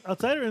piss.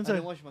 Outside or I inside?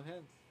 didn't wash my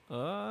hands.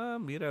 Ah,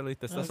 mira, te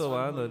estás That's why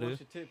I sobando, wanna dude. wash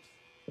your tips.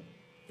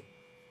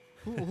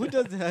 Who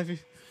doesn't have you?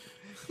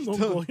 No,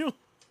 pollo.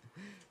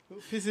 Who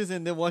pisses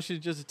and then washes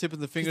just the tip of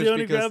the fingers They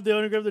only because grab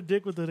their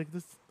dick with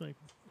this like.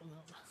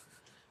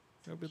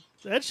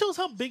 That shows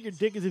how big your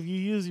dick is if you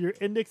use your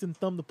index and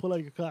thumb to pull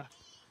out your cock.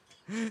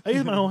 I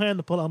use my whole hand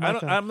to pull out my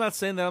cock. I'm not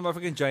saying that I'm a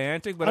fucking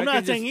gigantic, but I'm I not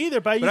can saying just,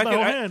 either, but I use but my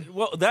whole hand.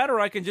 Well, that or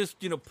I can just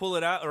pull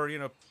it out or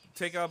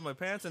take off my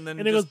pants and then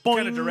And it goes just boing,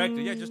 kind of direct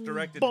it. Yeah, just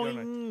direct it.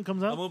 Boing,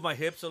 comes I'll out move my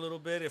hips a little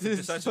bit if it This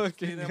decides to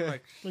fucking see them. guy.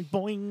 Like, like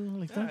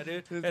boing, like yeah,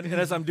 that. dude. And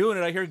as I'm doing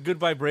it, I hear good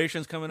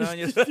vibrations coming on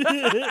you.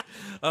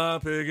 I'm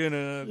picking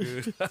up,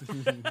 dude.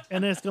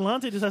 And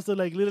Escalante just has to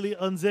like literally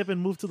unzip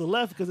and move to the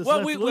left because it's Well,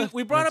 left to the left.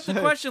 we brought up the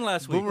question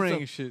last week. boomerang So,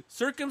 and shit.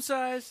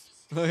 circumcised,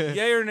 Oh, yeah.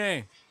 yay or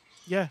nay?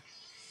 Yeah,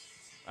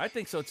 I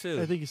think so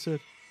too. I think you should.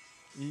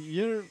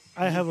 You're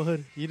I have a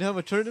hood. you don't have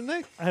a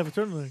turtleneck? I have a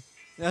turtleneck.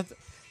 That's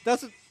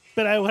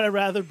But I would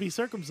rather be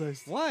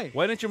circumcised. why?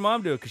 Why didn't your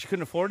mom do it? Because she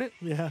couldn't afford it?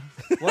 Yeah.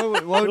 Why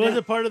would It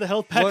wasn't part of the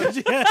health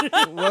package yet.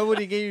 why would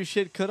he get your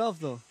shit cut off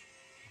though?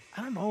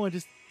 I don't know. I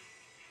just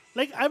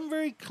like I'm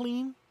very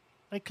clean.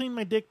 I clean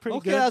my dick pretty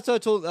Okay, good.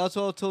 that's what I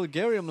told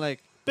Gary. I'm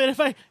like, But if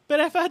I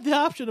had the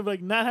option of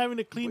like not having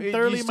to clean Wait, you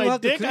thoroughly still my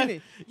have to dick, clean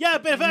it. yeah.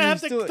 But if I You have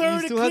to still- you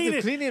thoroughly still have to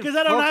clean clean it it, because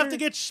I don't have fucker. to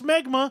get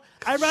schmegma,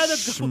 I'd rather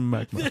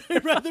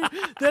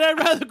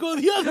go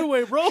the other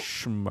way, bro.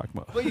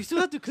 but you still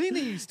have to clean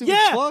it. You stupid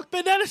Yeah, fuck.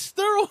 but that is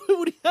thorough.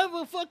 Would you have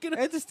a fucking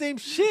It's the same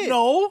shit.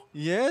 no?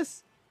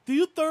 Yes. do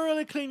you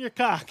thoroughly clean your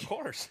cock? Of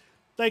course.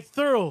 Like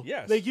thorough?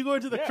 Yes. Like you go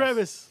into the Yes.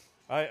 crevice.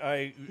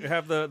 I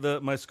have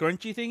my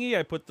scrunchy thingy.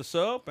 I put the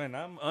soap, and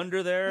I'm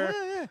under there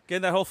Yeah.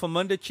 getting that whole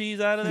famunda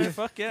cheese out of there.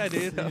 Fuck yeah,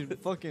 dude. Your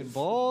fucking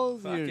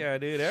balls, Fuck your yeah,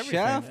 dude. Everything.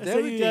 shaft, So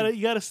everything.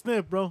 you gotta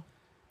snip, bro.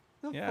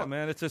 Yeah,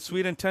 man. It's a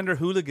sweet and tender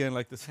hooligan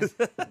like this.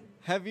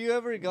 Have you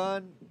ever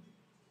gone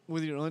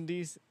with your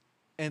undies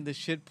and the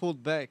shit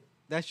pulled back?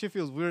 That shit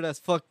feels weird as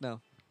fuck now.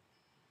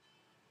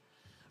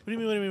 What do you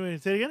mean? What do you mean?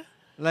 Say it again.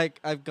 Like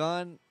I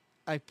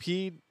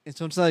peed, and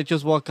sometimes I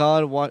just walk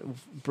out,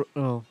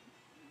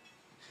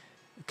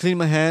 clean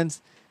my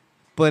hands,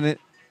 but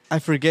I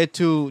forget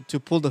to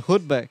pull the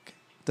hood back,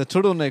 the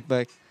turtleneck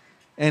back,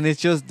 and it's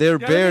just there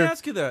Yeah, bare. let me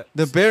ask you that.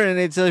 The bare, and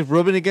it's like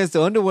rubbing against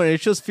the underwear.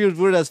 It just feels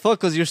weird as fuck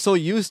because you're so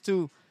used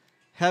to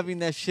having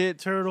that shit.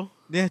 Turtle.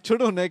 Yeah,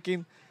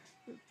 turtlenecking.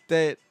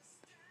 That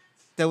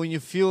when you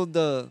feel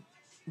the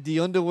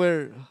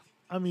underwear,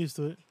 I'm used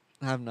to it.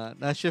 I'm not.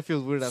 That shit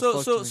feels weird as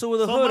fuck. to me. So with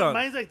the So hood on.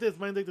 mine's like this.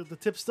 Mine's like the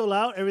tip's still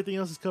out. Everything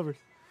else is covered.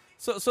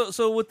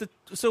 So with the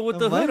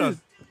hood mine on.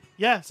 is-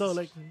 Yeah. So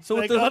like, So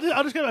with like the-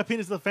 I'll just get my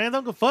penis to the fans.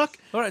 Don't go fuck.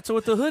 All right. So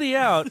with the hoodie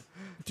out,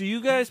 do you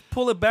guys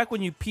pull it back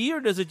when you pee, or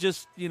does it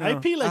just I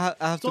pee like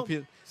I have so, to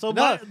pee. So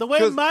No, the way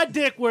 'cause- my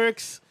dick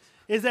works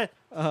is that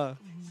Uh,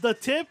 the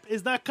tip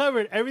is not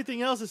covered.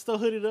 Everything else is still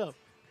hooded up.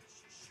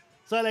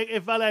 So like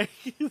if I like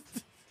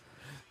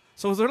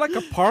So is there like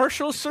a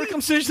partial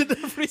circumcision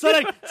for you? so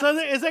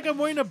it's like I'm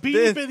wearing a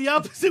beanie in the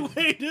opposite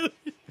way, dude.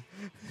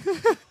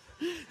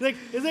 Like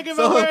it's like if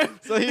I'm wearing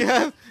so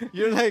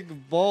you're like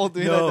bald,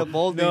 doing like the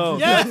bald no. thing.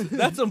 Yeah.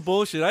 That's some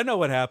bullshit. I know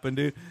what happened,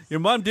 dude. Your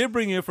mom did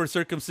bring you in for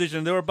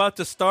circumcision. They were about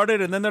to start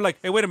it, and then they're like,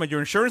 "Hey, wait a minute, your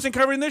insurance ain't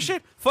covering this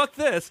shit? Fuck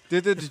this!" They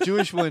did the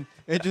Jewish one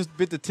and just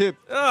bit the tip.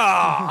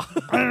 Ah,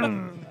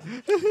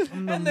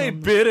 and they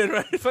bit it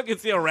right. Fucking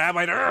see a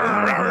rabbi.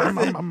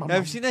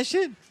 Have you seen that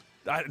shit?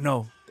 I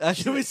no. That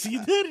Can we shit, see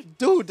that?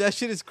 dude, that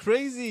shit is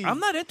crazy. I'm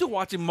not into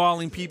watching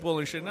mauling people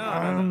and shit.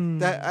 No.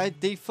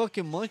 They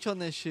fucking munch on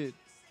that shit.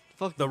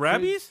 Fuck The crazy.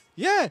 rabbies?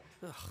 Yeah.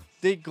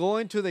 They go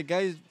into the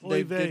guy's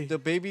Oy vey. the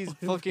baby's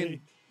Oy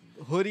fucking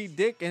hoodie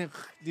dick and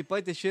they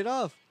bite the shit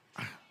off.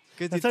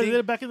 'Cause That's they how they did think-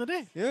 it back in the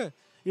day. Yeah.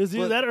 It was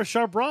either But- that or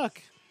sharp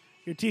rock.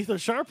 Your teeth are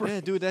sharper.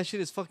 Yeah, dude, that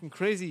shit is fucking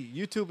crazy.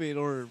 YouTube it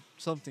or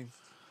something.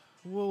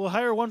 We'll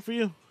hire one for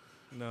you.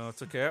 No,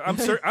 it's okay.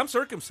 I'm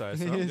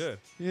circumcised, so I'm Yes. good.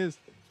 Yes.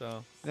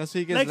 So That's what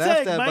he gets Like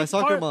laughed say, at by mine's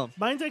soccer mom.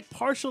 Mine's like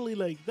partially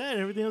like that.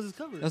 Everything else is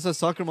covered. That's what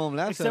soccer mom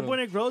laughs Except at. when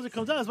it grows, it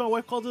comes out. That's why my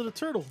wife calls it a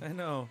turtle. I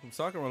know.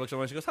 Soccer mom looks at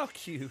me. She goes, "How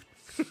cute."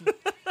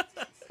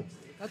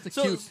 That's a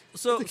So cute.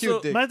 so That's a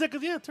cute dick. Mine's like,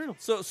 yeah, turtle.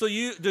 so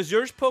you does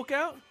yours poke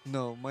out?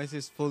 No, mine's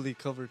is fully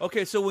covered.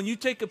 Okay, so when you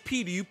take a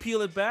pee, do you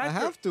peel it back? I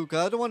have to,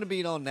 cause I don't want to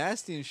be all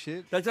nasty and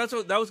shit. That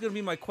was gonna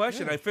be my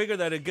question. Yeah. I figured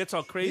that it gets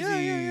all crazy,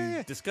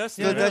 Yeah.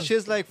 disgusting. Yeah, right? that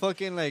shit's like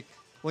fucking like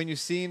when you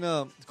seen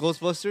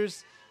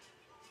Ghostbusters,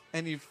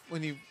 and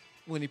when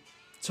he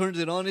turns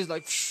it on, it's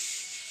like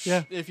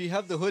Yeah. If you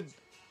have the hood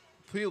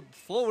peeled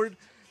forward,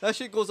 that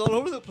shit goes all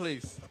over the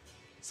place.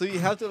 So you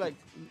have to like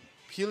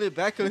peel it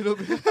back a little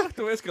bit.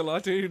 The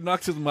Escalante, he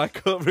knocks his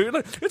mic over. You're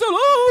like, it's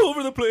all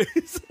over the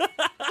place.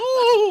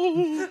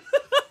 Oh,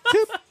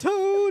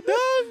 Tiptoe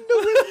down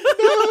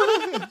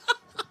the window.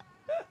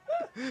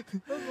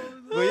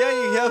 But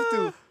yeah, you have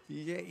to.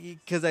 Yeah,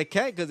 because I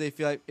can't. Because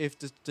if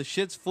the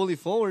shit's fully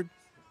forward,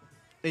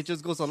 it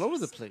just goes all over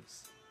the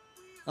place.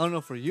 I don't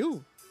know for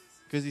you,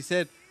 because he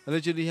said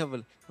allegedly you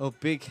have a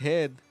big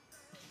head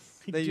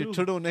I that your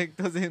do. turtleneck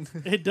doesn't.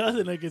 It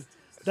doesn't. Like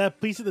that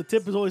piece of the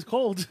tip is always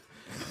cold.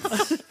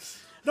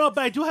 No,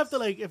 but I do have to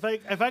like if I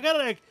gotta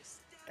like,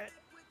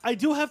 I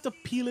do have to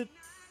peel it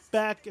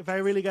back if I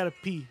really gotta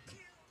pee.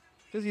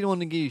 Because you don't want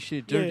to get your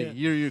shit dirty.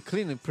 Yeah. You're a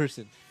cleaning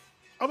person.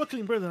 I'm a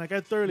clean person. Like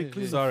I thoroughly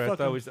clean. Sorry, the I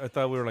fucking-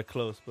 thought we were like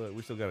close, but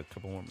we still got a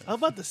couple more minutes. I was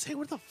about to say,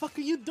 what the fuck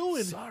are you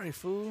doing? Sorry,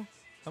 fool.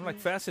 I'm like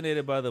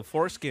fascinated by the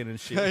foreskin and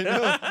shit. I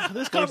know.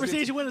 This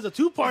conversation went as a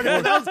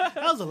two-parter. That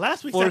was the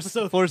last week's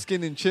episode.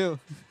 Foreskin and chill.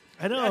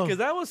 I know. because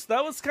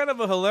that was kind of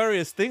a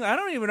hilarious thing. I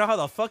don't even know how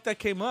the fuck that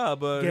came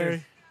up, but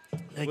Gary.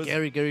 And Was-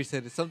 Gary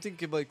said it. Something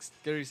like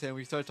Gary said.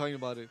 We started talking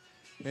about it.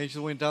 And he just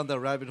went down that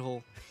rabbit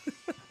hole.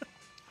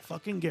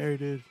 Fucking Gary,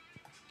 dude.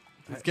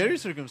 Is Gary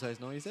circumcised?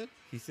 No, he said.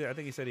 he said, I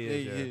think he said he Yeah,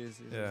 is. he Yeah, is,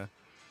 yeah, yeah.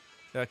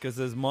 yeah, because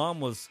his mom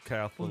was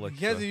Catholic.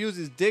 He hasn't used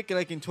his dick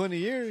like in 20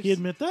 years. He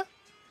admit that?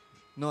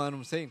 No,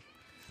 I'm saying.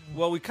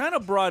 Well, we kind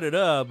of brought it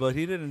up, but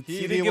he didn't.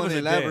 He didn't didn't give want us to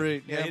a date.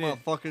 elaborate. Yeah, he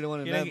didn't- motherfucker didn't want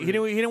to He didn't,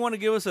 elaborate. he didn't want to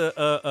give us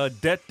a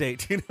debt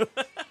date, you know.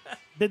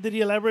 Did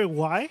he elaborate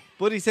why?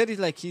 But he said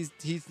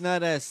he's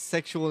not as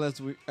sexual as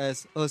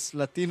us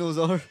Latinos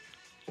are.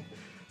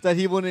 That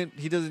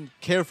he doesn't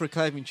care for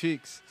clapping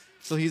cheeks.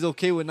 So he's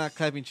okay with not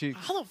clapping cheeks.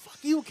 How the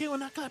fuck are you okay with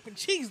not clapping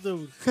cheeks,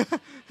 dude?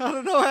 I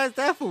don't know, ask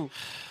that fool.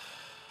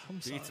 I'm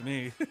sorry. Beats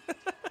me.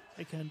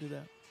 I can't do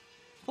that.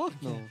 Fuck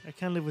no. I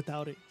can't live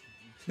without it.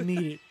 Need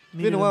it.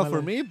 It's been a while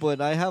for me, but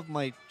I have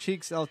my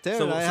cheeks out there.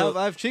 So- and I so-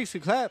 have cheeks to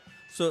clap.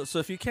 So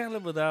if you can't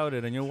live without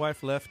it, and your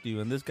wife left you,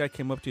 and this guy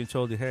came up to you and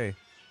told you, "Hey,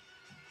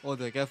 Oh,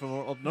 the guy from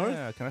up north?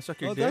 yeah, can I suck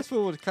your Oh, dick?" that's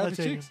what would clap I'll his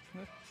take cheeks.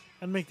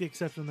 I'd make the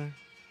exception there.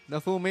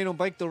 That fool made him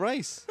bike the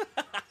rice.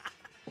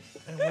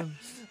 And when,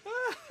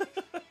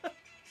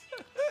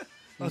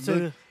 I'll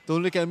say,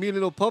 Don't look at me,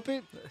 little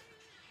puppet.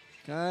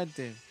 God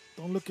damn.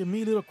 don't look at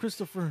me, little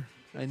Christopher.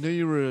 I knew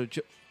you were That's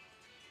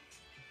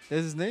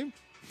his name?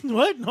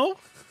 What? No?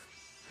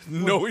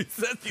 No, he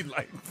says he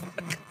like.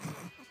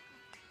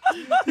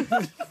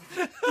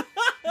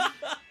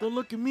 Don't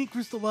look at me,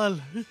 Cristobal.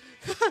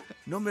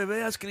 No me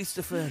veas,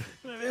 Christopher.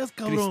 Me veas,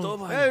 cabrón.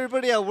 Cristobal. Hey,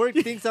 everybody at work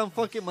thinks I'm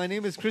fucking. My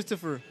name is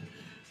Christopher.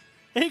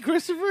 Hey,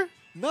 Christopher?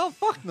 No,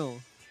 fuck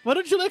no. Why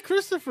don't you like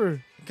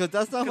Christopher? Because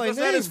that's not my That's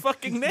name. not his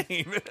fucking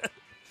name.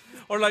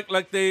 Or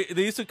like they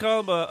used to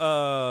call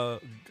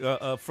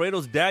him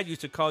Fredo's dad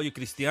used to call you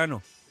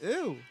Cristiano.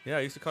 Ew. Yeah,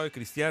 he used to call you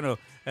Cristiano.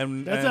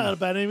 And That's not a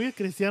bad name, either,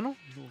 Cristiano.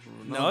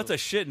 no, it's a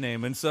shit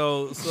name. And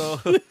so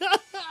What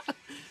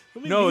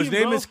do you no, his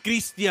mean, name bro? is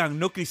Cristian,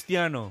 no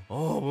Cristiano.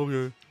 Oh,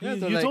 okay. Yeah, You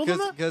they're like, told him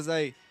that? because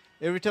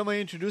every time I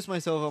introduce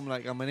myself, I'm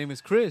like, my name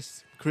is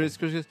Chris. Chris.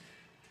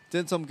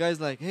 Then some guy's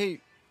like, hey,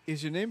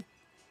 is your name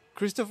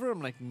Christopher?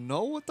 I'm like,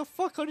 no, what the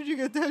fuck? How did you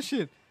get that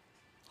shit?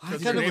 I Your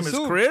kind of name is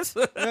assumed. Chris?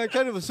 Yeah, I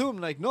kind of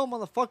assumed, like, no,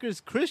 motherfucker, it's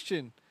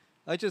Christian.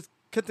 I just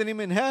cut the name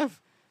in half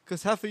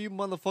because half of you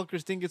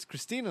motherfuckers think it's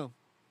Christina.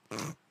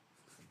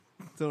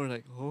 So we're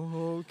like,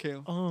 oh, okay.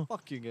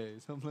 Fuck you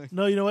guys. I'm like,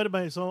 No, you know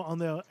what? So on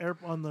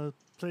the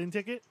plane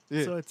ticket,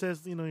 Yeah. so it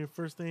says your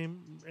first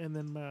name and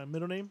then my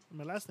middle name and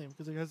my last name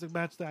because it has to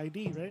match the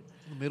ID, right?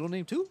 middle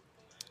name too?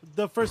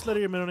 The first letter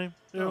of your middle name.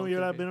 Your okay,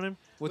 last okay. middle name.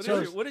 What's What is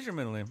yours? your- what is your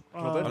middle name?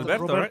 Roberto.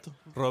 Alberto, right?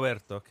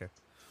 Roberto, okay.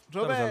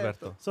 That was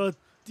Alberto. So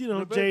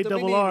Roberto J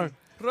double R. Benini.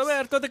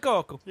 Roberto de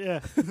Coco. Yeah.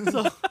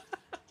 So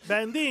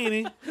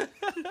Bandini.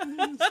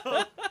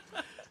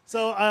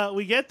 so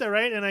we get there,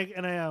 right? And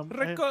I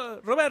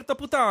Roberto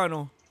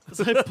Putano.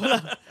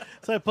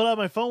 so I pull out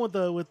my phone with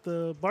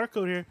the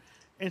barcode here,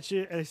 and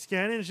I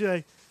scan it, and she's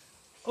like,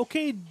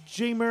 "Okay,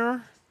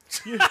 Jamer."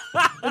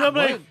 And I'm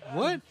like,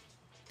 What?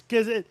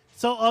 because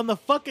so on the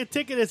fucking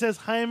ticket it says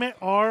Jaime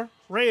R.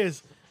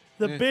 Reyes.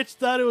 The Yeah. bitch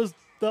thought it was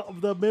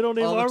the middle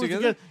name All R was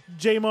together?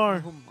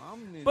 Jamar. Oh,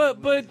 mom,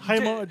 But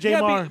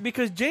Jamar.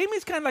 because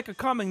Jamie's kind of like a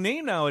common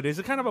name nowadays.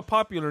 It's kind of a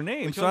popular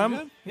name. Which so one I'm is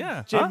that?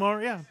 yeah.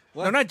 Jamar, yeah.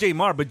 What? No, not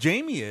Jamar, but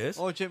Jamie is.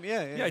 Oh, Jim,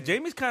 yeah. yeah,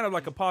 Jamie's kind of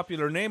like a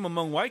popular name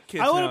among white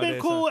kids. I would have been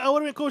nowadays, cool. huh? I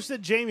would have been cool if she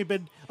said Jamie,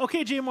 but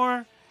okay,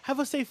 Jamar, have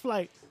a safe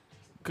flight.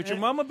 Could your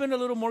mom have been a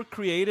little more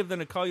creative than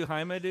to call you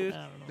Jaime, dude? I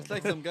don't know. It's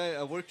like some guy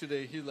at work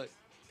today. He's like,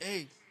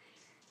 hey,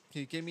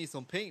 can you give me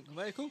some paint? I'm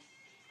like, cool.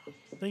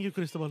 Thank you,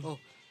 Cristobal. Oh,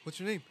 what's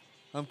your name?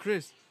 I'm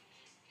Chris.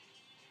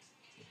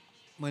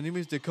 My name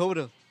is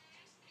Dakota.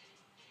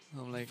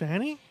 I'm like,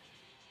 Fanny?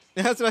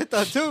 that's what I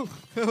thought too.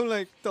 I'm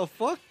like, the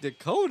fuck?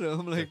 Dakota?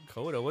 I'm like,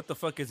 Dakota. What the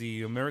fuck is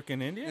he?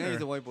 American Indian? yeah, he's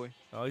or- a white boy.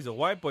 Oh, he's a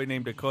white boy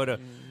named Dakota.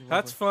 he's a white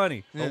That's boy.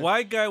 funny. Yeah. A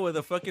white guy with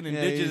a fucking Yeah, he's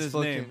indigenous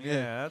fucking- name. yeah.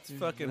 Yeah, that's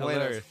fucking White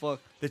hilarious. as fuck.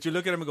 That you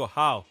look at him and go,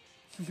 how?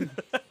 I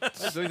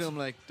looked at him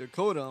like,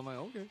 Dakota. I'm like,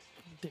 okay.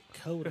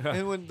 Dakota.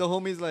 And when the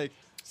homie's like,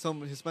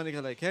 some Hispanic guy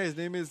like, hey, his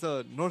name is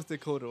North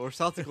Dakota or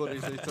South Dakota, he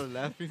started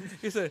laughing.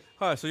 He said,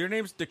 huh, so your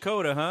name's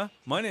Dakota, huh?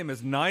 My name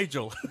is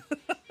Nigel.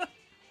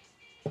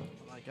 I'm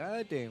like,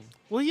 god damn.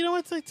 Well, you know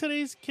what's like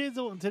today's kids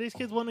want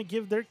to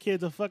give their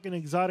kids a fucking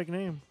exotic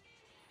name.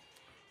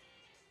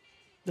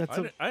 That's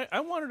I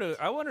wanted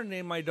to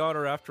name my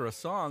daughter after a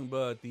song,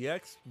 but the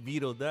ex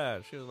vetoed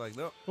that. She was like,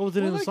 no. what was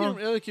it in Well, the like,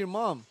 song? like your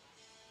mom.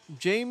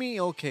 Jamie,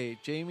 okay.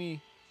 Jamie,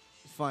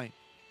 fine.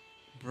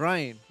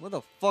 Brian. Where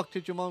the fuck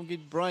did your mom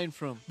get Brian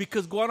from?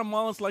 Because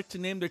Guatemalans like to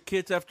name their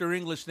kids after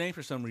English names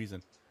for some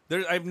reason.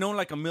 I've known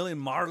like a million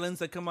Marlins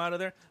that come out of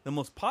there. The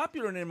most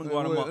popular name in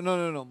Guatemala,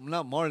 No,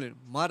 not Marlon.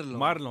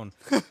 Marlon.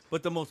 Marlon.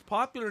 But the most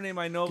popular name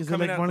I know 'Cause they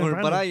coming like out, Marlon Or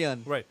Brando.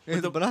 Brian. right?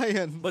 It's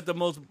Brian. But the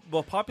most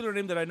popular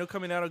name that I know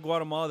coming out of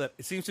Guatemala that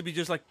it seems to be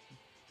just like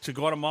to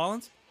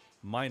Guatemalans,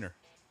 Minor.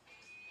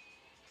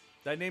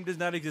 That name does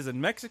not exist in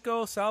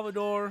Mexico,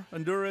 Salvador,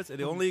 Honduras.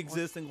 It only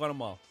exists in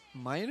Guatemala.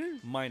 Minor?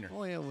 Minor.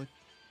 Oh, yeah.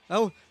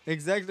 Oh,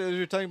 exactly. As we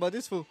were talking about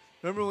this fool.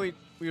 Remember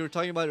we were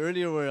talking about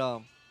earlier where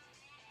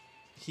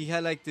he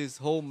had like this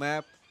whole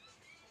map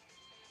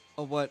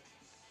of what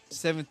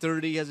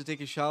 7:30 he has to take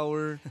a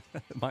shower.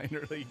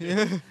 Minor league.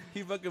 Yeah.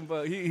 He fucking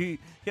he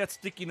had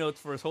sticky notes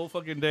for his whole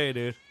fucking day,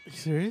 dude. You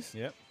serious?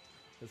 Yep.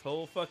 His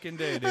whole fucking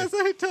day, dude. That's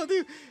what I told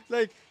you.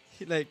 Like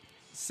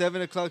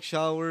 7:00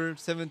 shower,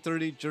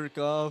 7:30 jerk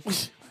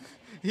off.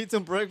 Eat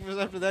some breakfast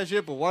after that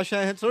shit, but wash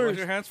your hands Wash first.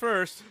 your hands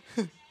first.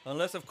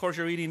 Unless, of course,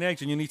 you're eating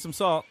eggs and you need some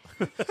salt.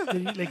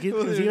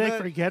 Is he like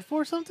forgetful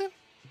or something?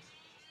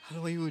 How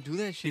do I even do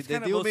that shit? He's They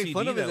kind of would OCD make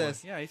fun of his that way.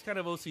 ass. Yeah, he's kind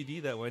of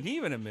OCD that way. And he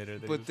even admitted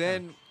that. he But was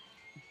then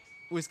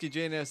Whiskey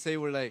J and I say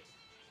we're like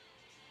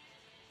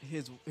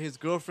his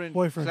girlfriend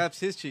Boyfriend. claps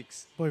his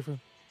cheeks.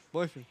 Boyfriend.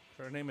 Boyfriend.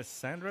 her name is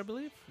Sandra, I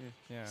believe.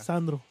 Yeah.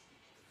 Sandro.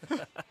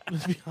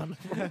 Let's be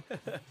honest.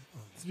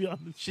 Let's be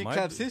honest. She Might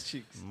claps be. his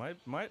cheeks.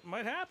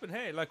 Might happen.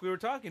 Hey, like we were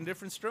talking,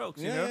 different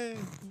strokes. Yeah.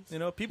 You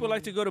know, people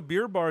like to go to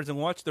beer bars and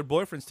watch their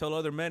boyfriends tell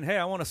other men, "Hey,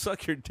 I want to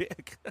suck your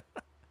dick."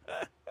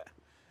 I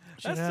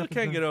still happens,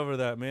 can't man. get over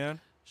that, man.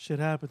 Shit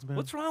happens, man.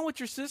 What's wrong with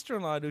your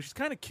sister-in-law, dude? She's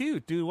kind of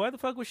cute, dude. Why the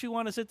fuck would she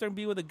want to sit there and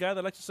be with a guy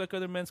that likes to suck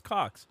other men's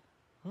cocks?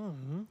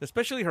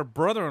 Especially her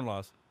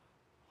brother-in-laws.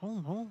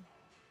 It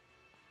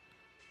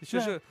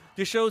just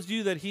shows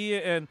you that he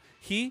and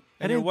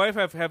your wife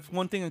have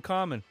one thing in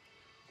common: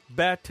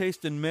 bad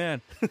taste in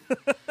man.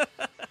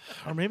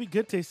 Or maybe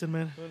good tasting,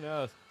 man. Who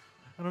knows?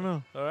 I don't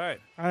know. All right.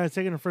 All right,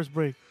 taking our first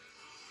break.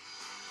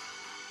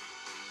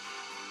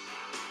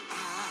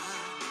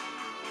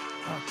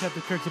 Oh,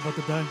 Captain Kirk's about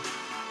to die.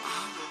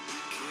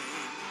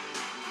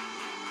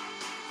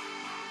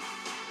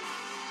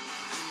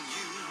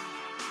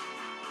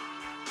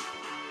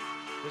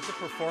 There's a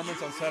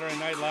performance on Saturday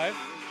Night Live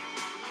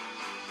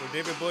where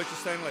David Boyd's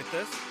just standing like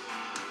this,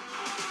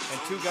 and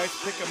two guys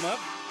pick him up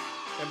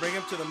and bring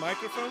him to the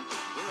microphone,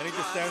 and he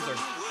just stands there.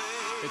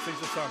 He sings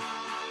the song.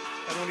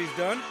 And when he's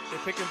done, they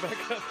pick him back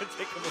up and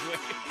take him away.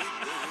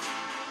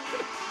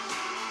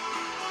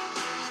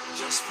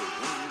 Just for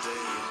one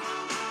day,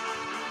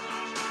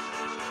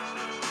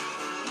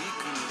 we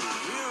can be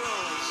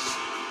heroes.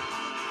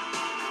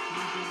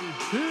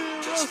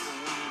 Just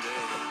for one day. And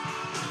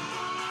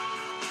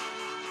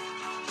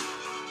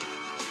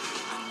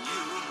you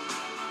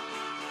can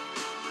be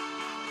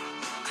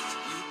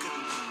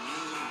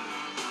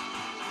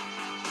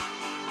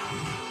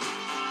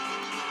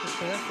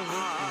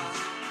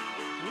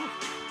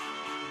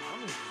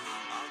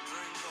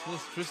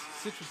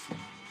Citrusy.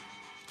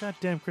 God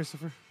damn,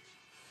 Christopher.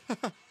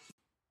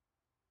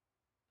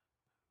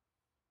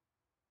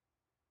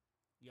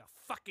 You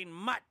fucking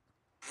mutt.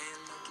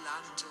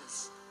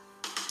 Atlantis.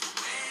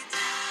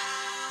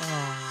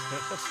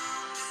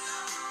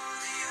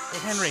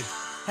 Hey,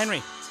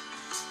 Henry.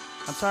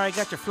 I'm sorry I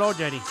got your floor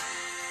dirty.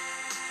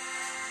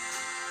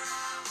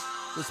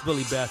 This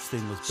Billy Bats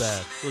thing was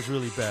bad. It was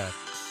really bad.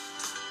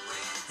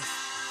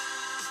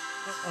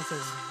 I'll say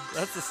it.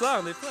 That's the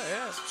song they play,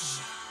 yeah.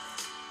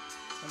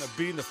 I'm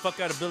beating the fuck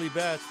out of Billy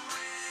Bats.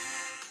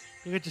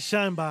 You get your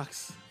shine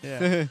box.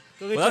 Yeah.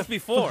 Well, that's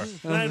before.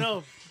 I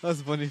know.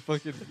 That's a funny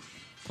fucking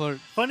part.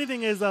 Funny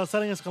thing is,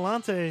 Selling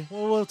Escalante.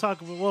 We'll talk.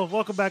 Well,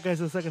 welcome back, guys,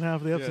 to the second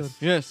half of the episode.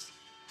 Yes.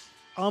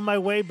 On my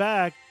way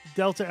back,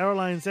 Delta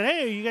Airlines said,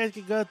 "Hey, you guys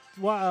can go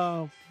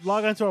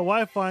log onto our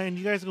Wi-Fi, and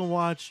you guys can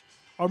watch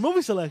our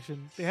movie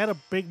selection." They had a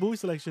big movie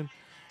selection,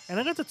 and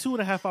I got the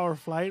 2.5-hour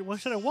flight. What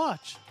should I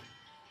watch?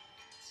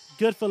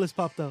 Goodfellas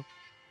popped up.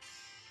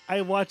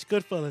 I watched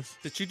Goodfellas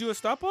Did you do a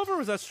stopover or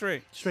was that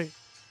straight? straight.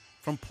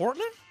 From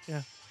Portland?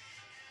 Yeah.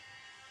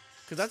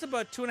 Because that's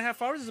about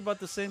 2.5 hours is about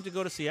the same to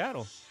go to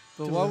Seattle.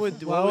 But what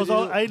would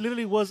Well, I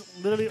literally was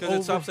Because over.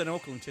 it stops in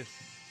Oakland, too.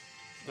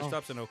 It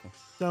stops in Oakland.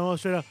 No,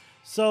 straight up.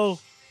 So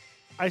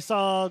I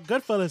saw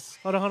Goodfellas.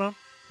 Hold on.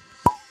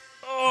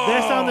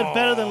 That sounded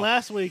better than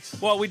last week's.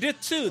 Well, we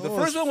did two. The Oh,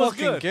 first it's one was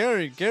fucking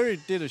good. Gary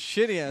did a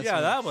shitty ass. Yeah,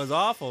 one. that was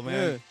awful,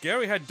 man. Yeah.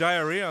 Gary had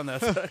diarrhea on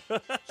that side.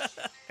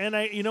 And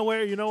you know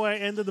where I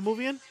ended the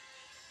movie in?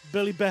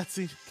 Billy Bat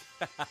scene.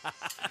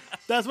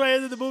 That's where I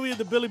ended the movie in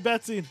the Billy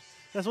Bat scene.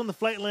 That's when the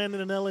flight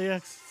landed in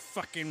LAX.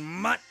 Fucking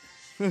mutt.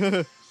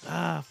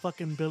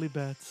 Fucking Billy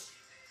Bats.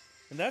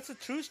 And that's a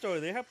true story.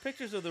 They have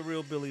pictures of the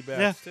real Billy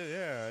Bats, too.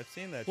 Yeah, I've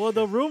seen that Well, shit.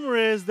 the rumor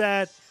is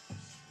that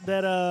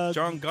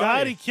John Gotti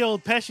Gotti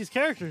killed Pesci's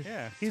character.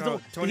 Yeah, he's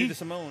Tony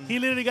DeSimone. He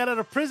literally got out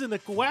of prison to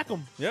whack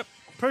him. Yep.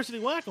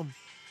 Personally whack him.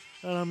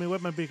 Let me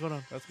wet my beak. Hold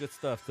on. That's good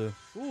stuff, too.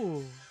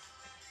 Ooh,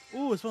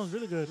 it smells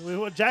really good. Wait,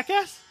 what?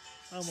 Jackass?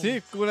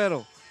 Sí,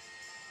 culero.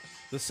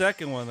 The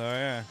second one, though,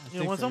 yeah.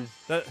 You want some?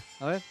 A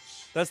ver.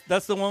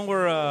 That's the one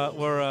where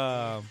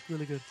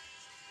Really good.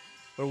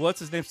 what's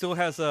his name still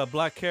has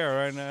black hair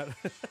right now.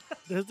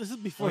 This is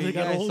before Oh, they you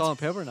got guys old. salt and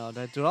pepper now.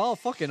 They're all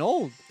fucking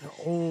old. They're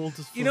old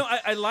as fuck. You know,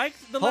 I like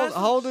the How, last.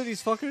 how old are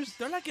these fuckers?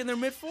 They're like in their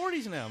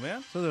mid-40s now,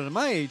 man. So they're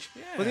my age.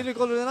 Yeah. But they look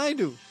older than I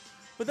do.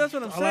 But that's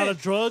what I'm a saying. lot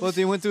of drugs. But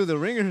they went through the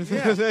ringer.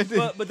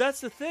 Yeah, but that's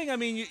the thing. I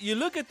mean, you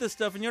look at this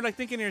stuff and you're like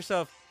thinking to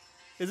yourself,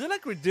 is it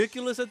like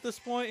ridiculous at this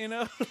point? You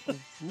know?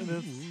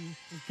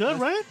 Good,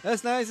 right?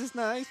 That's nice. It's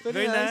nice.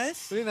 Very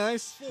nice. Very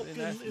nice.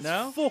 It's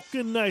No?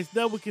 fucking nice.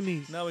 Now we can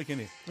eat. Now we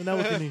can eat. Now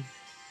we can eat.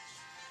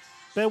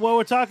 But while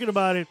we're talking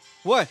about it,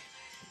 What?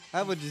 I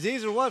have a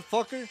disease or what,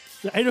 fucker?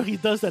 I know he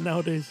does that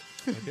nowadays.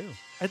 I do.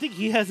 I think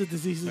he has a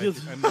disease.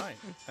 I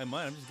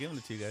might. I'm just giving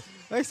it to you guys.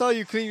 I saw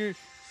you clean.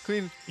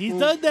 He's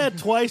done that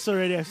twice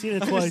already. I've seen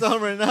it I twice. saw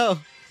him right now.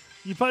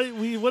 You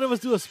probably one of us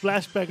do a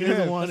splashback. He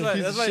doesn't want That's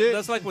it. like, Piece of shit.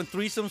 that's like when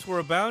threesomes were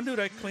abound, dude.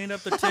 I cleaned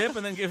up the tip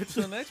and then give it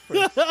to the next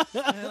person.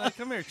 And like,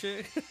 come here,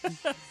 chick.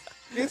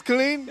 It's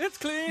clean. It's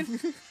clean.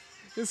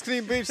 It's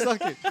clean, bitch.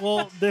 Suck it.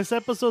 Well, this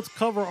episode's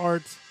cover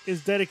art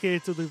is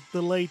dedicated to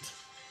the late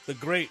The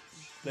great.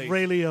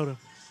 Ray Liotta.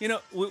 You know,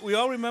 we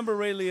all remember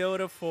Ray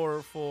Liotta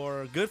for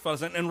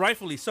Goodfellas, and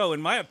rightfully so,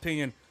 in my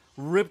opinion,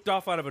 ripped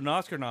off out of an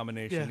Oscar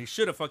nomination. Yeah. He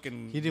should have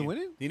fucking... He didn't win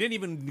it? He didn't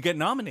even get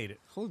nominated.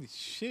 Holy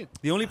shit.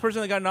 The only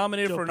person that got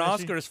nominated Joe for an Pesci.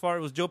 Oscar as far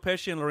was Joe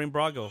Pesci and Lorraine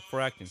Bracco for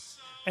acting.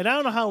 And I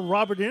don't know how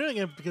Robert De Niro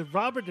got, because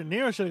Robert De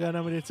Niro should have got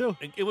nominated too.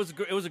 It was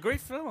a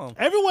great film.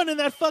 Everyone in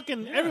that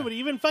fucking everybody,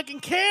 even fucking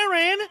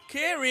Karen.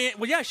 Carrie,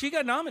 well, yeah, she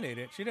got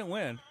nominated. She didn't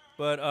win,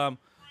 but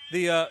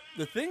The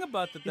thing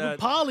about Even that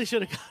Polly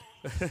should have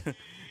got it.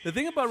 the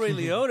thing about Ray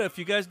Liotta, if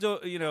you guys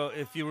don't,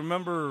 if you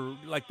remember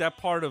like that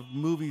part of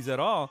movies at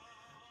all,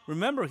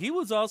 remember he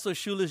was also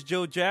Shoeless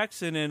Joe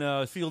Jackson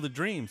in Field of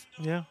Dreams.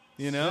 Yeah.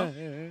 Yeah.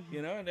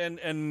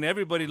 And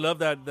everybody loved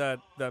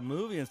that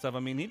movie and stuff. I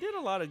mean, he did a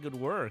lot of good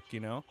work.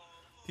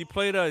 He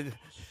played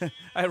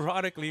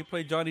ironically, he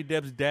played Johnny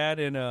Depp's dad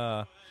in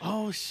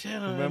Oh shit!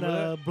 Remember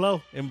and, that?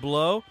 Blow. in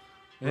Blow,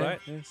 Yeah, right?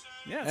 yeah.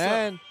 Yeah, so-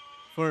 And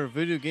for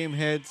video game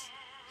heads,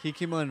 he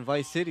came on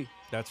Vice City.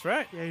 that's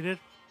right. Yeah, he did.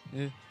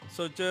 Yeah.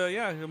 So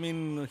yeah, I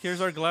mean,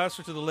 here's our glass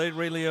to the late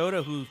Ray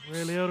Liotta, who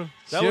Ray Liotta.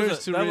 that Cheers was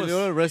a- to that Ray was-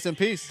 Liotta. Rest in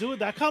peace. Dude,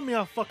 that caught me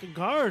off fucking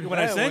guard. when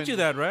I Yeah, sent when- you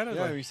that, right? I was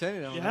Yeah, like, we said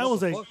it. Yeah, I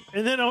was like,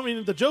 and then I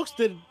mean, the jokes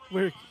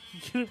were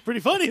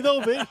pretty funny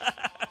though, man.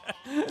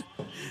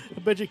 I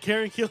bet you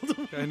Karen killed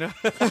him. I know.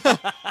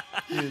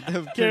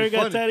 Karen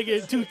got tired of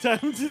getting 2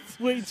 times. It's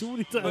way too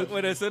many times.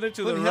 When I sent it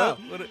to the Funny rum,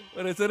 how?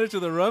 when I sent it to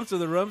the Rums, so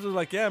the Rums was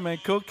like, "Yeah, man,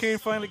 cocaine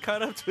finally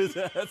caught up to his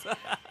ass."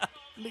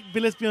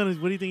 But let's be honest.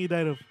 What do you think he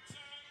died of?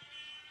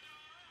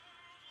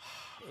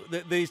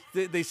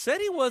 They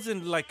said he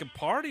wasn't like a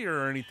partier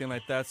or anything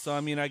like that. So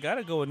I mean, I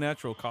gotta go with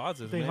natural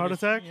causes. Think Maybe- heart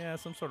attack? Yeah,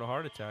 some sort of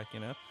heart attack.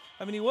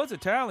 I mean, he was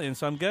Italian,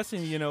 so I'm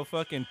guessing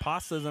fucking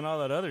pastas and all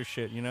that other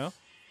shit. Yeah.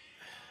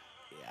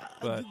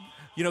 But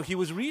he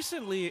was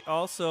recently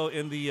also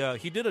in the.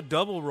 He did a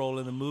double role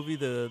in the movie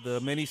The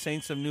Many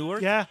Saints of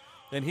Newark. Yeah,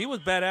 And he was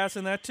badass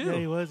in that too. yeah,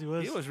 he was. He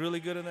was really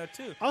good in that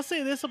too. I'll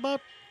say this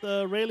about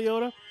Ray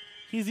Liotta.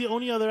 He's the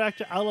only other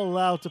actor I'll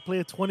allow to play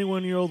a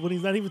 21-year-old when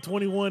he's not even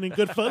 21 in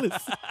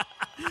Goodfellas.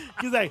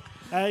 He's like,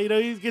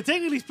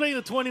 technically he's playing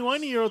a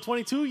 21-year-old,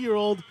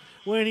 22-year-old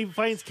when he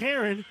finds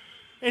Karen,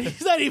 and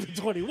he's not even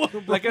 21,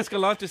 bro. Like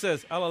Escalante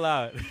says, I'll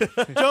allow it.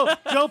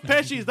 Joe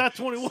Pesci is not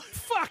 21.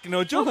 Fuck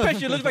no, Joe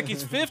Pesci looks like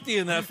he's 50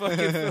 in that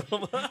fucking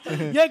film.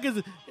 Yeah,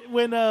 because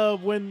when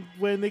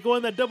they go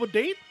on that double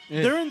date,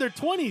 they're in their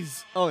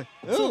 20s. Oh,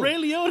 So ew. Ray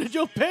Liotta,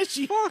 Joe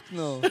Pesci. Fuck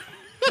no.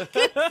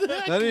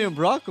 Not even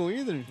Bracco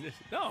either.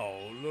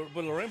 No,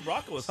 but Lorraine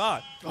Bracco was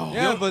hot.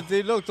 Yeah, but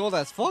they looked old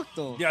as fuck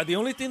though. Yeah, the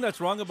only thing that's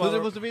wrong So about they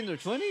must have been in their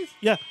 20s?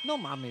 Yeah. No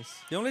mames.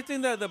 the only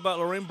thing that about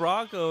Lorraine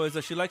Bracco is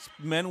that she likes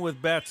men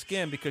with bad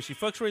skin because she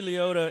fucks Ray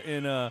Liotta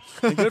in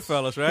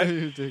Goodfellas,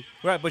 right?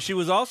 Right, but she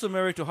was also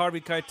married to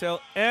Harvey Keitel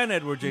and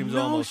Edward James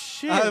No Olmos.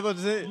 shit. I was about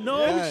to say. No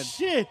yeah.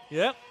 shit.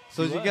 Yep.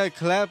 So she she was. got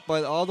clapped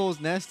by all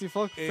those nasty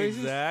fuck faces?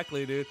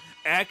 Exactly, dude.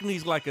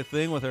 Acne's like a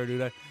thing with her,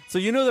 dude. So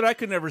you know that I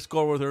could never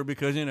score with her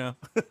because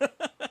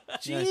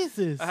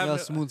Jesus. I have Yeah, no-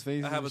 smooth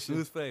faces I have and a shit.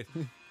 smooth face.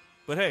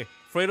 But hey,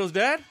 Fredo's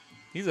dad,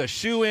 he's a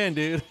shoe-in,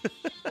 dude.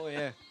 Oh,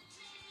 yeah.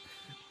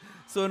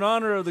 So in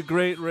honor of the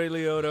great Ray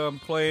Liotta, I'm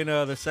playing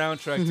the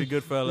soundtrack to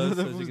Goodfellas,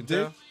 That as you was can dick?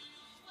 tell.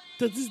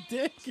 That's his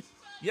dick.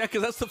 Yeah,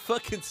 because that's the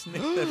fucking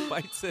snake that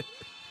bites it.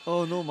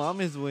 Oh, no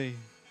mames way.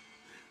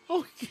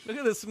 Okay. Look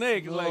at the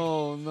snake.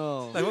 Oh,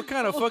 no. Like, what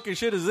kind of fucking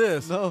shit is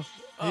this? No.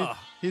 Ah.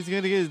 He's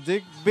going to get his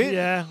dick bit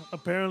Yeah,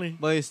 apparently.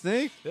 by a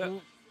snake? Yeah.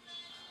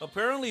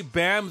 Apparently,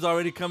 Bam's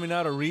already coming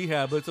out of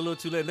rehab, but it's a little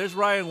too late. And there's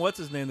Ryan, what's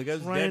his name? The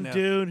guy's Ryan, dead now.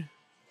 dude.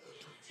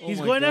 Oh He's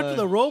my going after God.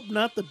 the rope,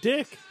 not the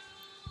dick.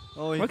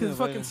 Oh, he Look at the could've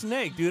fucking been-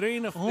 snake, dude. It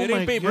ain't, Oh it my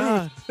ain't Babe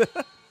Ruth.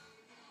 God.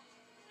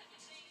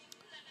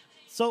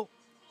 So,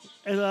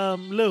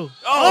 Lou.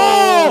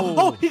 Oh!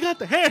 Oh, he got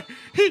the hair.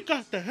 He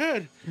got the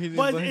head. He didn't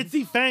But bite. it's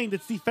defanged.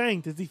 It's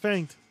defanged. It's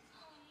defanged.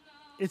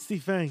 It's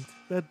defanged.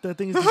 That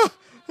thing is.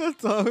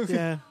 That's all.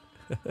 Yeah.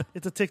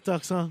 It's a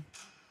TikTok song.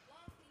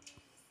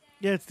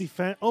 Yeah, it's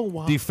defanged. Oh,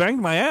 wow. Defanged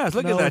my ass.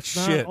 Look No, at that it's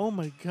not. shit. Oh,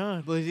 my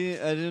God. But I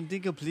didn't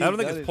think completely. I don't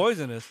think it's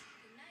poisonous.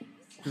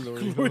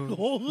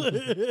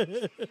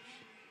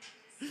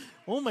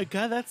 Oh, my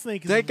God. That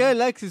snake is. That guy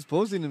likes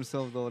exposing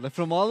himself though. Like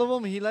from all of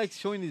them, he likes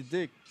showing his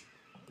dick.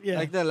 Yeah.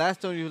 Like that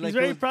last one, you He's like.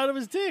 very proud of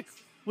his dick.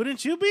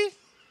 Wouldn't you be?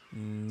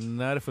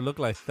 Not if it looked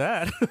like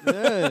that.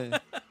 Yeah.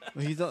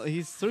 But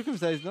he's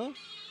circumcised, no?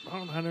 I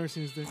don't know. I've never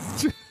seen his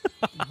dick.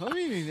 I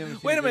mean, he's never seen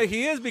Wait a his minute, dick.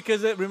 he is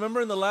because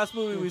remember in the last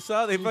movie we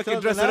saw, they We fucking saw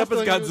the dressed it up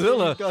last as one, he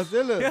was Godzilla.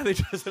 Godzilla. Yeah, they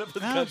dressed it up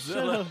as Ah, shut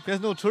Godzilla. up. He has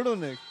no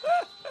turtleneck.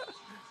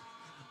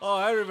 Oh,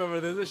 I remember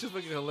this. It's just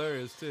fucking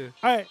hilarious too.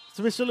 All right,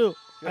 so Mr. Lou,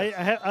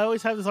 I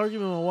always have this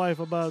argument with my wife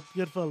about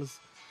Goodfellas.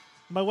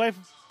 My wife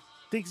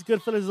thinks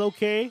Goodfellas is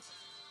okay,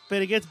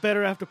 but it gets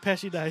better after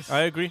Pesci dies.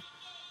 I agree.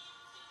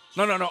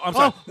 No, I'm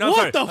sorry. Oh, No,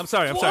 what I'm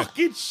sorry. I'm sorry.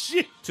 fucking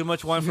shit? Too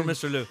much wine for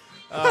Mr. Lou.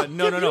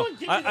 No.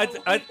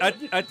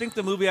 I think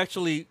the movie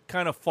actually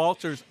kind of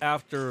falters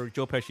after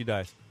Joe Pesci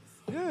dies.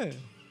 Yeah.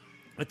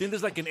 I think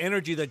there's like an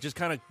energy that just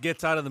kind of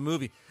gets out of the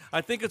movie.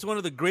 I think it's one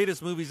of the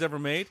greatest movies ever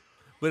made.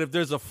 But if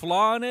there's a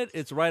flaw in it,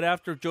 it's right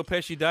after Joe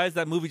Pesci dies.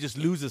 That movie just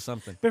loses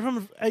something. But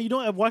from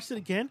I watched it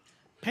again.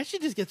 Pesci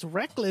just gets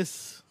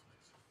reckless.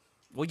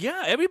 Well,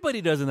 yeah, everybody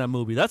does in that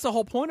movie. That's the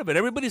whole point of it.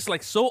 Everybody's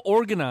like so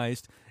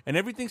organized, and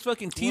everything's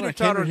fucking Henry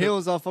teeter-totter.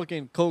 Hill's all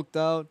fucking coked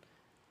out.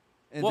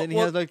 And Well, then he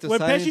well, has like the When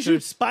Pesci silencer.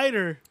 shoots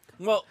Spider,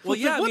 Well, it's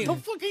yeah. like, I what mean, the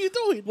fuck are you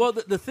doing? well,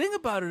 the thing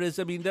about it is,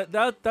 I mean,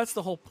 that's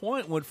the whole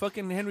point. When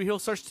fucking Henry Hill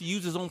starts to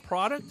use his own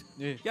product,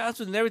 Yeah.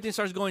 that's when everything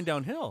starts going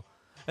downhill.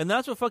 And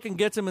that's what fucking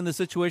gets him in the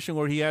situation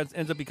where he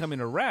ends up becoming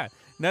a rat.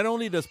 Not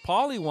only does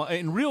Paulie want...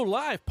 In real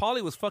life,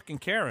 Paulie was fucking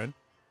Karen,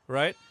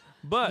 right?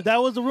 But...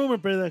 That was a rumor,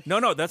 brother.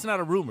 No, that's not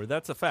a rumor.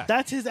 That's a fact.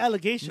 That's his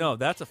allegation. No,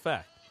 that's a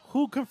fact.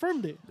 Who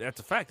confirmed it? That's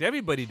a fact.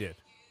 Everybody did.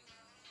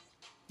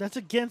 That's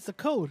against the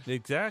code.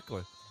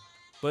 Exactly.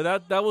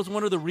 But that was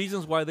one of the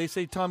reasons why they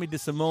say Tommy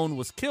DeSimone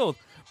was killed.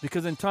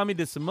 Because then Tommy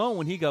DeSimone,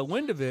 when he got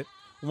wind of it,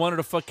 wanted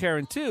to fuck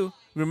Karen too.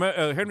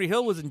 Remember, Henry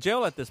Hill was in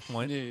jail at this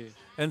point. Yeah.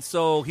 And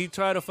so he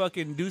tried to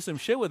fucking do some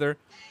shit with her.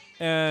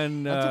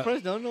 And I'm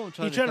surprised no one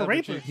he tried to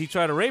rape her. he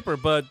tried to rape her.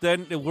 But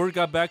then the word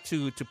got back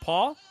to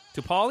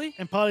Paulie.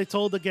 And Paulie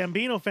told the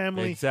Gambino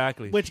family.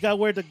 Exactly. Which got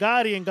word to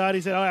Gotti, and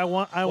Gotti said, I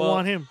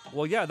want him.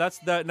 Well, yeah, that's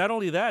that. Not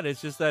only that, it's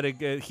just that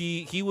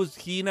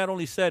he not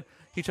only said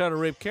he tried to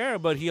rape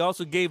Karen, but he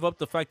also gave up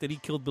the fact that he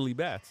killed Billy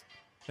Batts.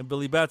 And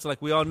Billy Batts,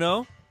 like we all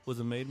know, was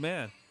a made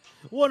man.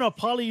 Well, no,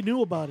 Paulie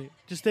knew about it.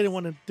 Just didn't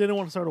want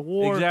to start a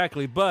war.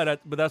 Exactly, but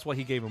that's why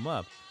he gave him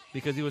up,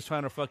 because he was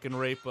trying to fucking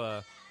rape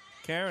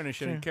Karen and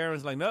shit. And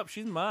Karen's like, nope,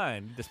 she's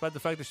mine, despite the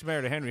fact that she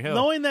married to Henry Hill.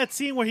 Knowing that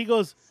scene where he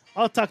goes,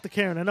 I'll talk to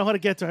Karen. I know how to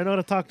get to her. I know how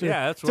to talk to her.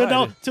 Yeah, that's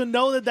right. To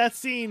know that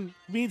scene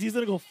means he's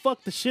gonna go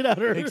fuck the shit out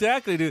of her.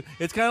 Exactly, dude.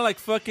 It's kind of like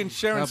fucking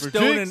Sharon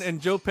Stone and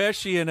Joe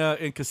Pesci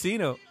in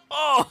Casino.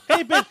 Oh,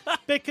 Hey, but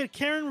could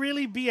Karen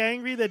really be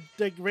angry that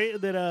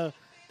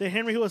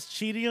Henry was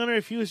cheating on her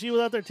if she was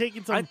out there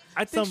taking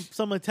I think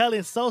some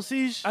Italian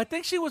sausage? I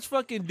think she was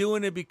fucking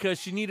doing it because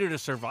she needed to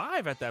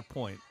survive at that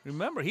point.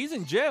 Remember, he's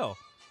in jail.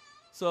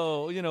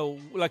 So,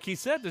 like he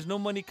said, there's no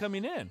money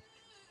coming in.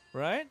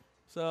 Right?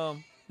 So,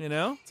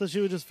 So she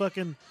was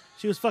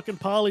fucking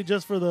Polly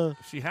just for the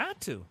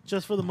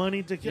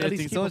money to Yeah, at I least think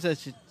keep someone her.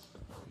 said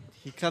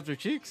he cupped her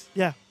cheeks.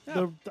 Yeah.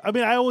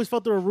 I always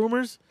felt there were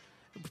rumors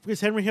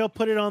because Henry Hill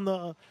put it on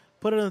the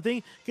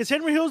thing. Because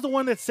Henry Hill's the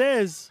one that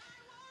says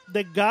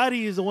that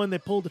Gotti is the one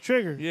that pulled the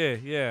trigger.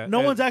 Yeah.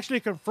 No one's actually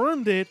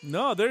confirmed it.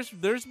 No, there's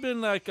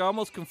been like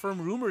almost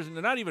confirmed rumors, and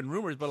they're not even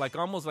rumors, but like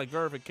almost like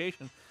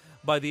verification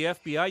by the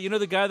FBI. You know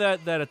the guy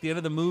that at the end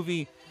of the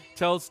movie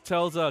tells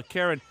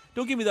Karen,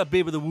 "Don't give me that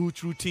Babe of the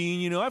Woods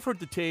routine." I've heard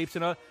the tapes,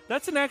 and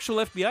that's an actual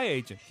FBI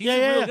agent. He's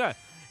a real guy,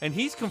 and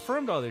he's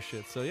confirmed all this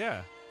shit. So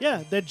yeah.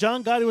 Yeah, that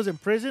John Gotti was in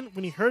prison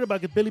when he heard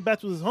about it. Billy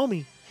Batts was his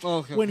homie.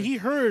 When he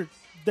heard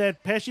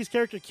that Pesci's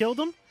character killed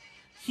him,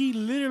 he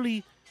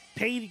literally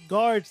paid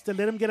guards to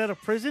let him get out of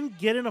prison,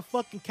 get in a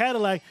fucking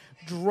Cadillac,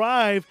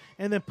 drive,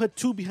 and then put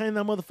two behind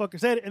that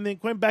motherfucker's head, and then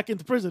went back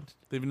into prison.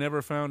 They've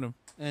never found him.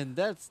 And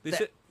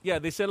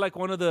they said like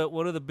one of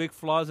the big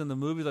flaws in the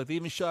movie, like they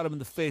even shot him in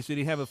the face. Did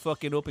he have a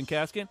fucking open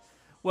casket?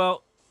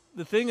 Well,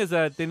 the thing is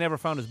that they never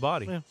found his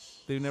body. Yeah.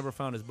 They never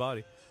found his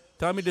body.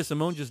 Tommy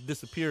DeSimone just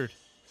disappeared.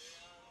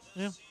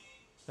 Yeah.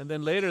 And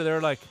then later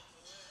they're like,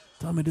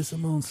 Tommy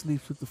DeSimone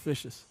sleeps with the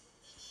fishes.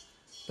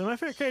 But my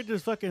favorite character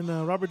is fucking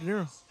Robert De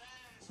Niro.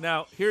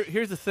 Now,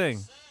 here's the thing.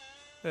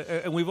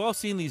 And we've all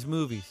seen these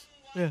movies.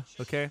 Yeah.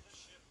 Okay?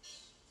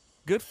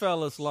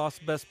 Goodfellas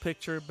lost Best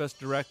Picture, Best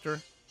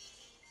Director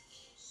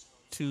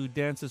to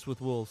Dances with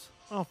Wolves.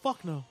 Oh,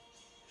 fuck no.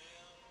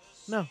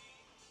 No.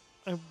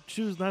 I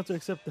choose not to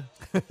accept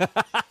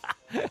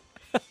that.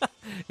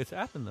 It's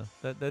happened, though.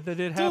 That did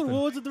Dude, happen.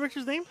 what was the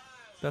director's name?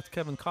 That's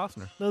Kevin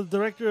Costner. The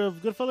director of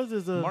Goodfellas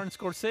is Martin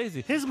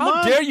Scorsese. His How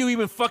mom- dare you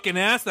even fucking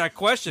ask that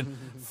question?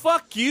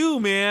 Fuck you,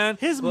 man.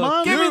 His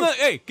mom- Give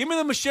me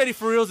the machete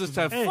for reals this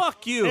time. Hey,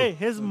 Fuck you. Hey,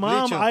 his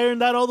mom Bleach 'em.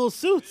 ironed out all those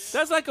suits.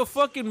 That's like a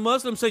fucking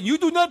Muslim saying, you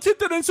do not sit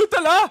there and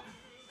sutala.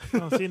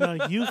 Oh, see,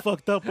 now you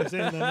fucked up by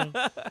saying that.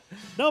 Now.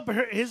 No,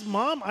 but his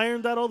mom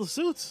ironed out all the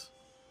suits.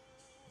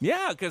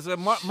 Yeah, because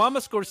Mama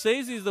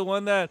Scorsese is the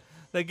one that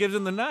gives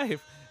him the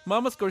knife.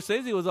 Mama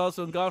Scorsese was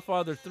also in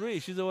Godfather 3.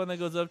 She's the one that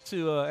goes up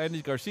to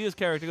Andy Garcia's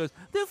character and goes,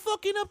 they're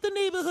fucking up the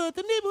neighborhood.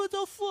 The neighborhood's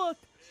all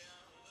fucked.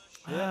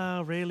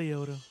 Ah, Ray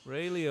Liotta.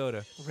 Ray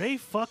Liotta. Ray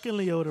fucking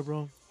Liotta,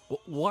 bro.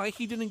 Why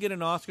he didn't get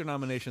an Oscar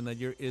nomination that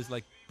year is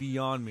like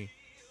beyond me.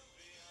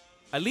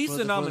 At least For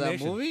a that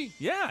nomination. movie?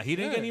 Yeah, he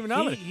didn't Yeah. get even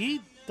nominated. He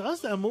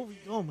does that movie.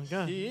 Oh, my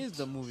God. He is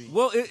the movie.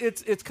 Well,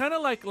 it's kind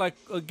of like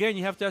again,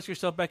 you have to ask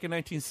yourself back in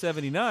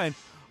 1979,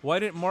 why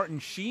didn't Martin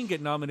Sheen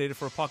get nominated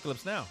for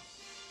Apocalypse Now?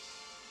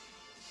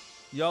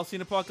 Y'all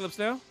seen Apocalypse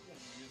Now?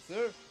 Yes,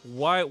 sir.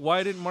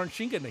 Why didn't Martin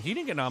Sheen get? He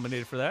didn't get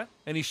nominated for that,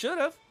 and he should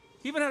have.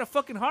 He even had a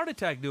fucking heart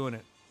attack doing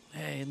it.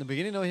 Hey, in the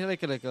beginning, he had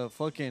like a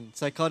fucking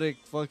psychotic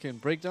fucking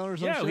breakdown or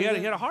something. Yeah,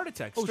 he had a heart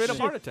attack, Oh, straight up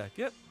shit. heart attack.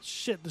 Yep.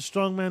 Shit, the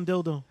strongman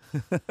dildo.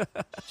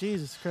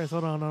 Jesus Christ,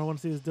 hold on. I want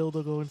to see this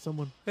dildo go in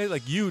someone. Hey,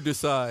 like you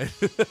decide.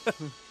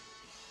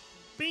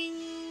 Bing!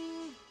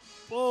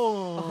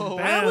 Oh,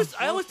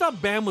 I always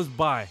thought Bam was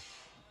bi,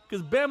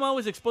 because Bam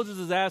always exposes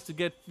his ass to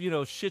get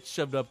shit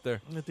shoved up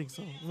there. I think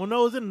so. Well,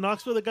 no, was it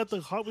Knoxville that got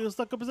the Hot Wheels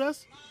stuck up his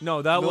ass?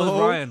 No, that was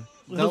No. Ryan.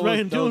 That was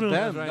Ryan Dune.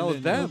 Bam. Ryan That was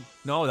didn't. Bam.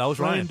 No, that was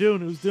Ryan Ryan.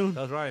 Dune. It was Dune.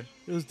 That was Ryan.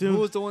 It was Who Dune.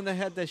 was the one that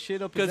had that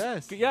shit up his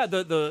ass? Because yeah,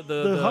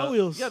 the Hot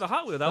Wheels. Yeah, the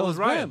Hot Wheel. That That was was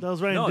Ryan. Bam. That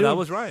was Ryan No, Dune. that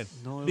was Ryan.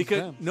 No, it was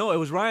because Bam. no, it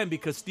was Ryan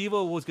because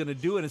Steve-O was gonna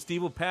do it and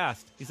Steve-O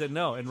passed. He said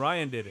no, and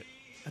Ryan did it.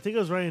 I think it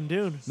was Ryan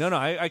Dune. No,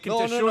 I can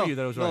just show you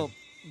that it was Ryan.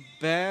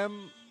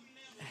 Bam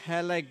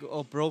had like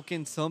a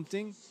broken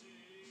something,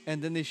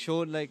 and then they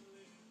showed like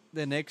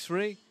an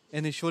X-ray,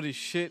 and they showed his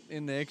shit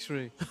in the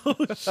X-ray. So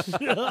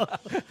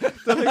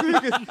like,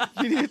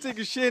 you need to take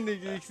a shit, and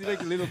you see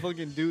like a little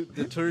fucking dude,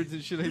 the turds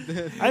and shit like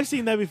that. I've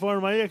seen that before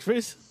in my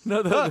X-rays.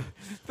 No,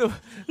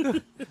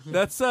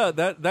 that's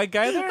that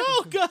guy there.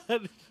 Oh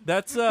God,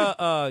 That's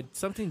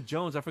something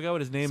Jones. I forgot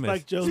what his name Spike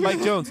is. Jones.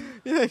 Spike Jones.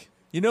 Yeah.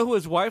 You know who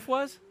his wife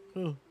was?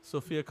 Who?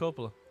 Sofia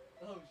Coppola.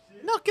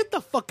 No, get the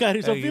fuck out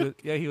of here, Hey,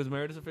 Sophia. he was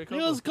married to Sofia He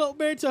Coppola. was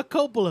married to a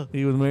Coppola.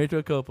 He was married to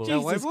a Coppola. That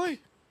white Jesus. boy?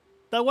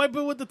 That white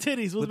boy with the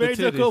titties was With the married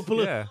to a titties.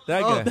 Coppola. Yeah,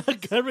 that Oh, guy.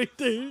 that guy right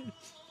there.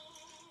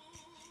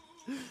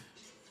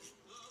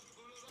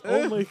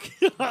 Oh my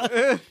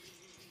God.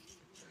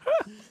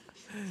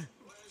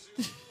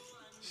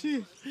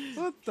 Shit.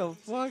 What the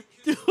fuck?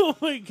 Oh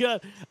my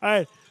God. All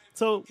right.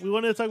 So we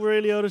wanted to talk about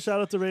Ray Liotta.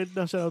 Shout out to Ray.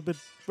 No, shout out, but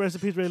rest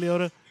in peace, Ray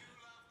Liotta.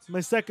 My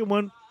second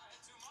one.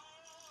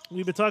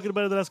 We've been talking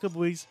about it the last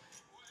couple weeks.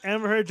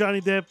 Amber Heard,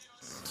 Johnny Depp.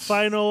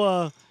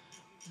 Final.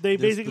 They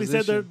basically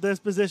said their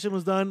disposition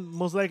was done.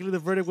 Most likely the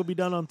verdict will be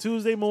done on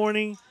Tuesday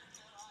morning.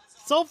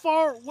 So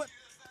far, what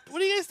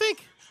do you guys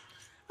think?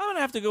 I'm gonna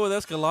have to go with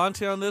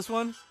Escalante on this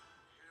one.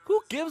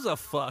 Who gives a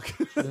fuck?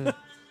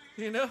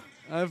 You know,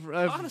 I've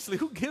honestly,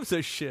 who gives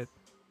a shit?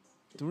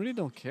 really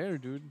don't care,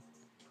 dude.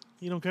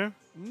 You don't care?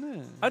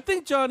 Nah. I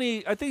think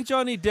Johnny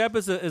Depp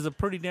is a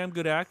pretty damn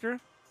good actor.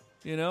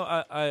 You know,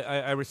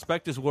 I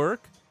respect his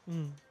work.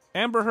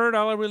 Amber Heard,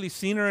 all I really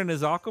seen her in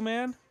is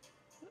Aquaman,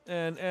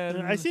 and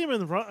I see him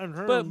in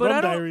her but Rum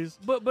I don't, Diaries.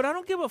 but I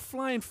don't give a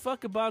flying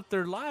fuck about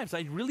their lives.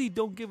 I really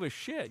don't give a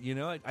shit. You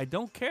know, I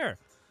don't care.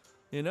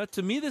 You know,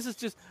 to me, this is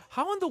just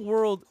how in the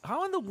world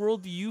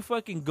do you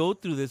fucking go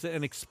through this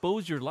and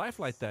expose your life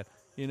like that?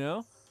 You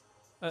know,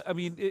 I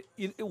mean,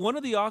 one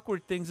of the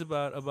awkward things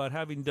about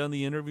having done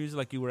the interviews,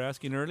 like you were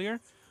asking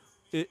earlier,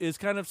 is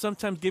kind of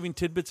sometimes giving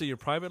tidbits of your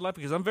private life,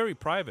 because I'm very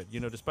private.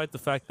 You know, despite the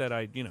fact that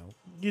I, you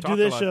Do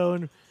this show,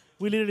 and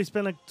we literally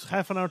spent like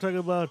half an hour talking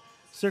about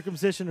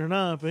circumcision or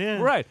not. But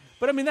yeah, right.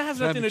 But I mean, that has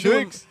nothing to Having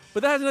do. chicks.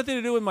 But that has nothing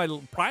to do with my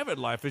private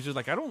life. It's just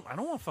like I don't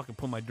want to fucking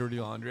put my dirty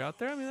laundry out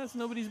there. I mean, that's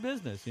nobody's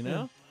business, you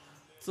know.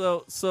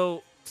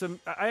 So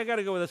I got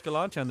to go with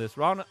Escalante on this.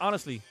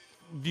 Honestly,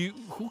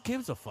 who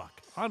gives a fuck?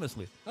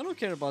 Honestly, I don't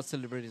care about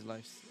celebrities'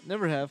 lives.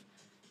 Never have.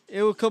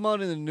 It will come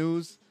out in the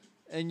news,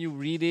 and you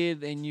read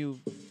it, and you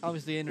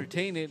obviously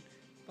entertain it.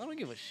 I don't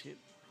give a shit.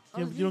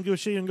 You don't give a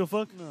shit. You don't go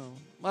fuck. No.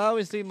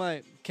 Obviously,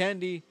 my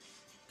Candy,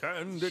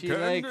 she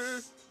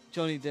likes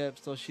Johnny Depp,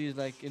 so she's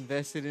like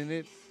invested in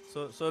it.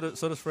 So does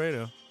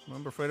Fredo.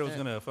 Remember, Fredo was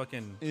gonna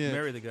fucking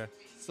marry the guy.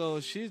 So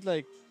she's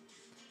like,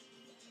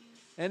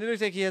 and it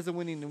looks like he has a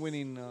winning.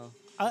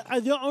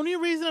 The only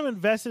reason I'm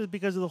invested is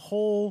because of the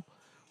whole.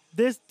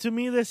 This to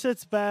me, this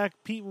sits back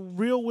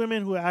real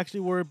women who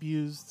actually were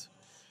abused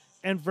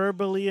and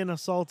verbally and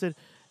assaulted,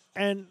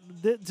 and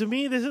to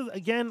me, this is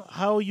again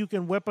how you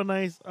can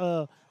weaponize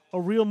a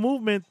real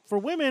movement for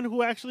women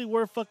who actually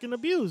were fucking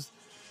abused.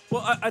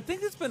 Well, I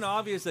think it's been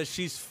obvious that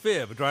she's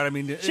fibbed, right? I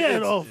mean,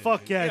 Shit! Oh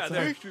fuck yeah! Yeah, it's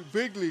they're- like-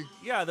 Bigly.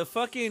 Yeah, the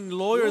fucking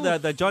lawyer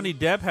that Johnny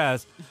Depp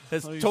has Are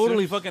you totally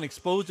serious? fucking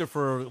exposed her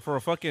for a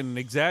fucking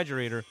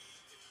exaggerator.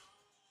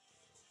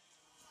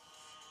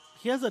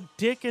 he has a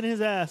dick in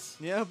his ass.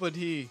 Yeah, but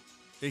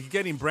He's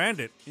getting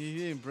branded.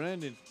 he ain't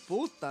branded.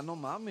 Puta, no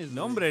mames.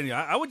 No, güey. hombre,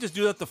 I would just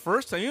do that the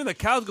first time. Even the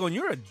cow's going,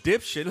 "You're a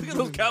dipshit." Look at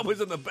those cowboys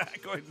in the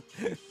back going.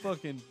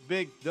 Fucking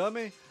big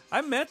dummy.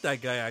 I met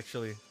that guy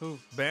actually. Who?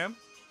 Bam?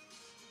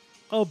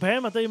 Oh,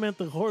 Bam! I thought you meant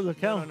the whore, the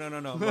cow.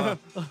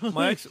 No.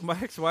 My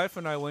ex-wife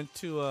and I went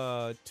to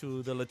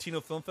the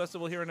Latino Film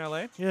Festival here in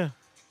LA, Yeah.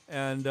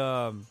 and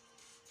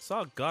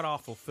saw a god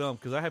awful film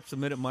because I had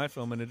submitted my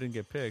film and it didn't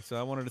get picked. So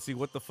I wanted to see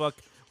what the fuck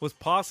was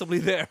possibly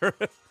there.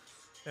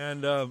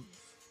 And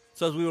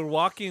so as we were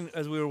walking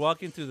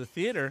through the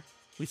theater,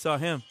 we saw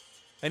him,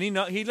 and he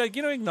like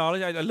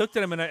acknowledged. I looked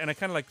at him and I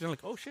kind of like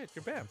oh shit,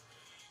 you're Bam.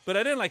 But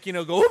I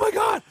didn't go, oh my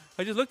god.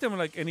 I just looked at him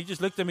and he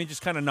just looked at me and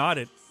just kind of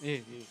nodded. Yeah.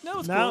 No,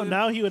 it's Now, cool.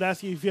 now he would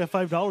ask you if you have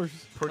 $5.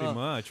 Pretty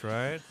much,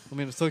 right? I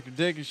mean, to suck your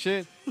dick and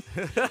shit.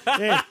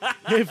 Hey,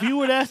 if you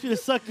would ask me to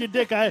suck your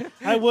dick, I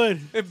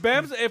would. If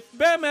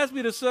Bam asked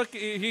me to suck,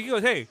 he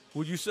goes, "Hey,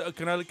 would you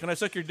can I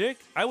suck your dick?"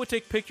 I would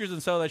take pictures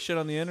and sell that shit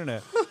on the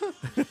internet.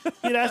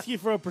 He'd ask you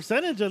for a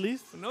percentage at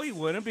least. No, he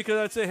wouldn't, because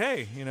I'd say,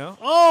 "Hey,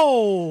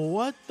 Oh,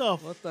 what the?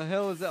 What the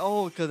hell is that?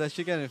 Oh, because that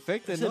shit got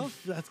infected, no?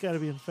 That's got to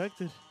be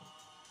infected.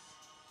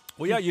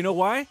 well, yeah, you know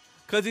why?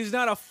 Because he's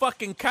not a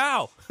fucking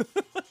cow."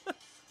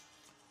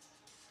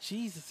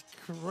 Jesus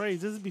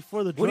Christ! This is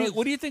before the What drugs.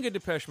 do you think of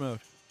Depeche Mode?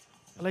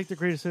 I like the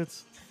greatest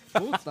hits.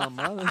 Puta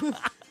madre.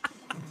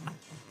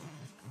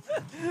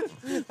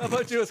 How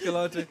about you,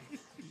 Escalante?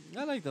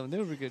 I like them. They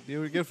were good. They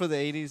were good for the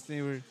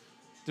 80s.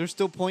 They're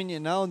still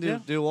poignant now, and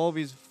they'll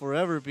always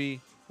forever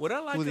be What I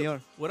like who they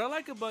are. What I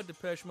like about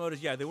Depeche Mode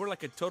is, they were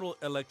like a total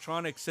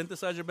electronic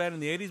synthesizer band in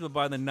the 80s, but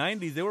by the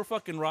 90s they were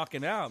fucking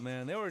rocking out,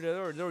 man. They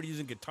were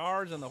using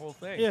guitars and the whole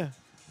thing. Yeah.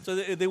 So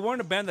they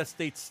weren't a band that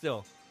stayed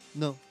still.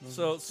 No.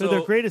 So So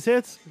their greatest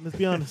hits. Let's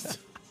be honest.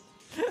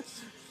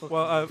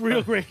 Well,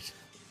 Real great.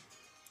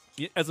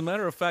 as a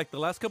matter of fact, the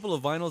last couple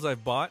of vinyls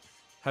I've bought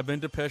have been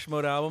Depeche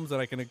Mode albums,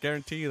 and I can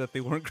guarantee you that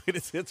they weren't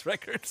greatest hits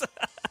records.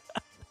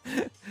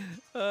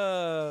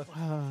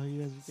 Wow,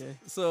 you guys are gay.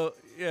 So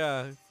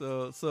yeah,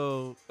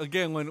 so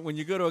again, when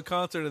you go to a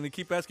concert and they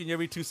keep asking you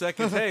every 2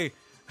 seconds, hey,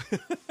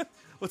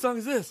 what song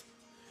is this?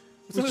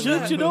 What song is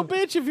Shouldn't that? you know,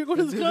 bitch, if you're going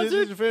to this This is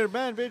concert? your favorite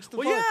band, bitch. The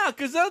Well, fuck? yeah,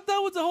 because that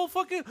was the whole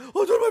fucking.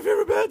 Oh, it's one of my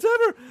favorite bands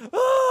ever.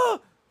 Ah,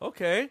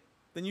 okay,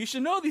 then you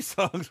should know these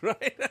songs,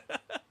 right?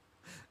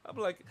 I'm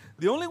like,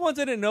 the only ones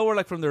I didn't know were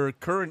like from their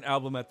current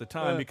album at the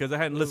time because I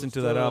hadn't listened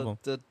to that album.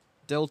 The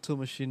Delta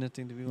Machine, I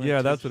think. To be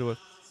Yeah, that's what it was.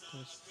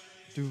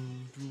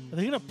 Are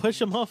they going to push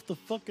him off the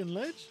fucking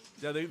ledge?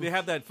 Yeah, they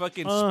have that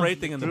fucking spray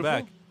thing in the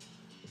back.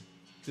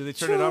 Do they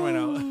turn it on right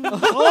now?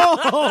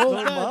 Oh,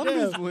 No, goddamn.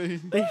 Mama's way.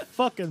 They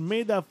fucking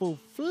made that fool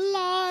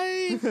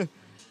fly.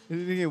 He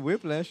didn't get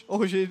whiplash.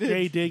 Oh, shit, he Yeah,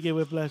 he did. did get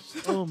whiplash.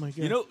 Oh, my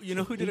God. You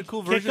know who did a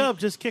cool Kick version? up,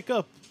 just kick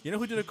up. You know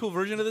who did a cool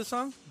version of this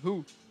song?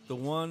 Who? The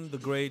one, the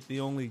great, the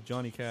only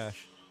Johnny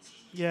Cash.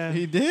 Yeah.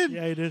 He did?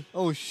 Yeah, he did.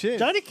 Oh, shit.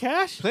 Johnny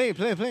Cash? Play it.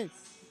 You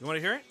want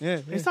to hear it? Yeah.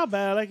 It's not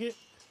bad. I like it.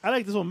 I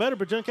like this one better,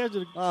 but Johnny Cash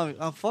did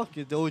Fuck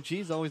it. The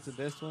OG's always the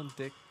best one,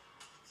 dick.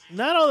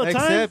 not all the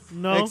time.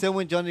 No. Except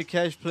when Johnny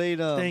Cash played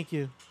Thank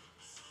you.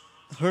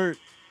 Hurt.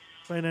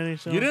 By Nine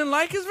Inch Nails. You didn't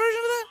like his version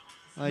of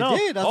that? I No.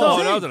 did. I Oh,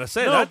 thought I was gonna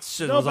say that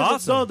shit was but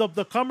awesome. No,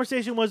 the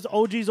conversation was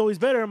OG's always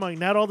better. I'm like,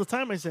 not all the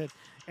time, I said.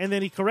 And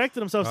then he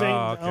corrected himself saying,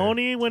 okay.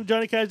 only when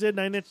Johnny Cash did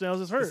 9 Inch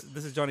Nails is hurt.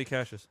 This is Johnny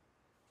Cash's.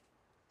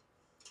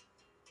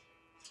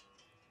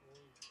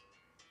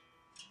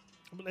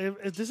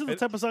 If this is the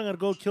type of song I'd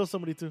go kill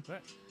somebody to.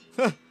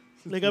 Right.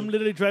 Like, I'm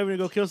literally driving to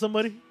go kill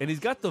somebody. And he's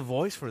got the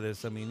voice for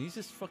this. I mean, he's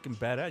just fucking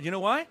badass. You know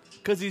why?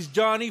 Because he's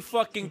Johnny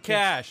fucking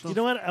Cash. You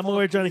know what? I'm gonna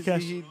wear Johnny What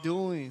Cash. is he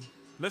doing?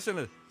 Listen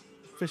to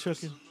Fish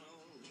hooking.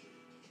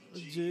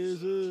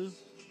 Jesus.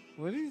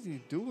 What is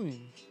he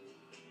doing?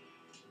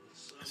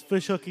 It's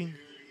fish hooking.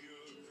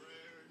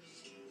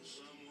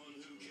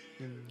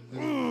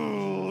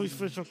 Oh, he's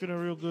fish hooking it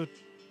real good.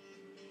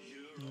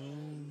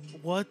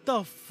 What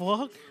the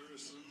fuck?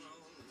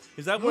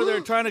 Is that where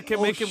they're trying to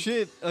make him?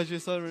 Shit. I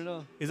just saw it right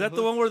now. Is that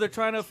the one where they're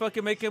trying to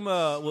fucking make him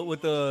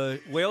with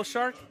the whale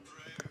shark?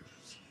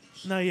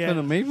 Not yet. Kind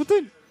of made with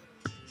it?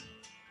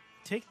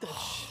 Take that.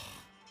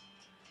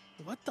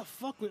 What the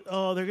fuck?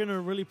 Oh, they're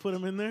gonna really put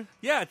him in there?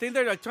 Yeah, I think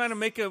they're like trying to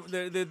make him.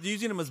 They're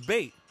using him as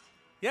bait.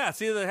 Yeah,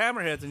 see the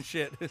hammerheads and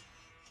shit.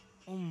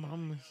 Oh,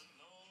 mama.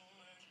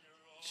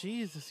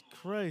 Jesus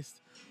Christ.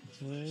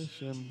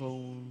 Flesh and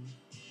bone.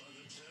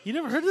 You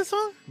never heard this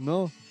song?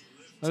 No.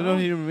 I don't know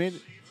he made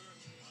it.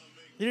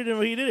 You didn't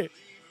know he did it.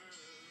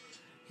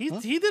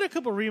 He did a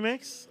couple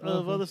remakes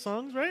of other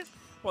songs, right?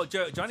 Well,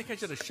 Johnny Cash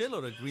did a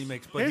shitload of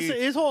remakes, but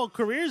His whole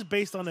career is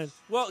based on it.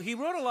 well, he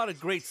wrote a lot of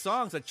great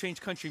songs that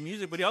changed country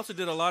music, but he also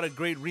did a lot of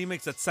great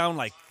remakes that sound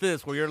like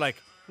this, where you're like,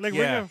 Like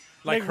yeah,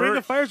 Ring Hurt.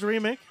 of Fire's a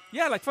remake.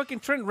 Yeah, like fucking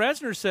Trent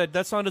Reznor said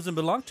that song doesn't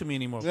belong to me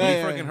anymore. Yeah, when he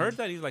yeah, fucking yeah. heard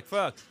that, he's like,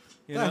 fuck.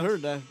 You I know?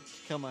 heard that.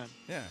 Come on.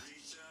 Yeah.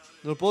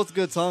 They're both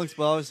good songs,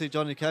 but obviously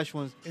Johnny Cash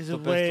one's Is the it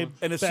best way one.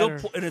 And it's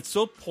better?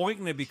 so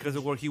poignant because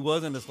of where he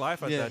was in his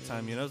life at Yeah. that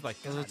time. You know, it's like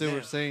That's what God they were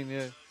damn, saying,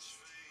 yeah.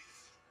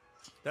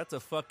 that's a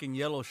fucking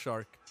yellow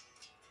shark,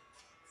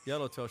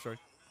 yellowtail shark.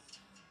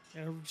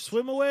 And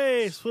swim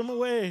away, swim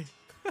away.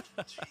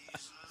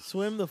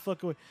 Swim the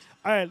fuck away.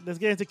 All right, let's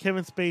get into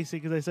Kevin Spacey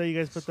because I saw you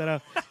guys put that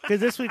out. Because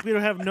this week we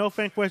don't have no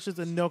fan questions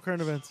and no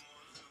current events.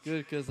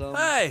 Good, because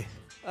Hey,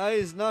 I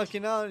is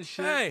knocking out and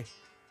shit. hey,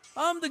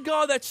 I'm the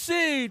guy that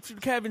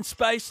sued Kevin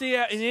Spacey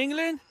out in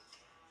England.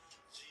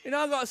 And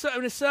I got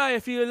something to say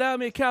if you allow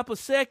me a couple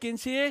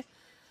seconds here.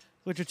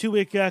 With your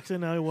 2-week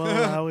accent, I will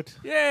allow it.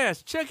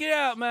 Yes, check it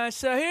out, man.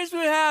 So here's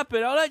what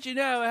happened. I'll let you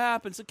know what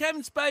happened. So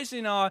Kevin Spacey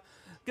and I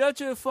go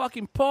to a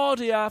fucking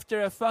party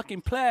after a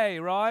fucking play,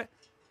 right?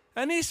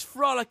 And he's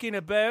frolicking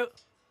about.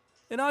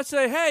 And I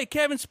say, hey,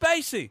 Kevin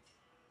Spacey,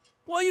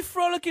 what are you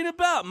frolicking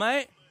about,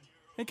 mate?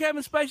 And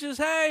Kevin Spacey says,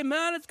 hey,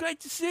 man, it's great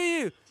to see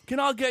you. Can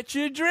I get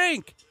you a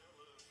drink?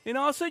 And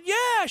I said,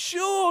 yeah,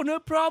 sure, no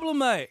problem,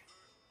 mate.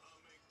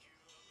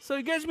 So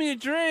he gets me a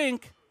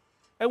drink.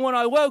 And when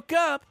I woke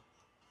up,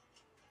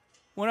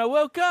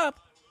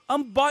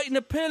 I'm biting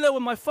the pillow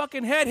with my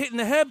fucking head hitting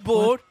the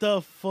headboard. What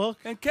the fuck?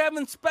 And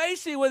Kevin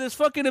Spacey with his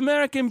fucking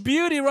American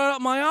Beauty right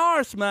up my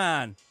arse,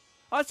 man.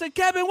 I said,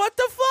 Kevin, what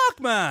the fuck,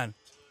 man?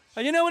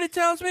 And you know what he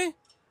tells me?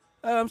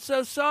 I'm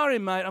so sorry,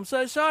 mate. I'm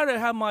so sorry to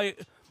have my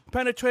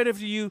penetrative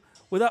to you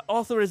without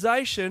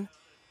authorization.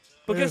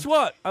 But guess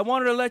what? I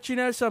wanted to let you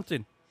know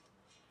something.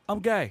 I'm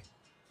gay.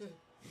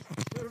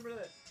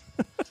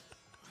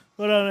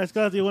 Hold on,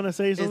 Scott, do you want to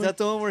say Is something? that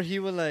the one where he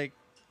was like,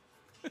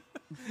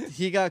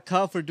 he got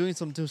caught for doing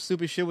some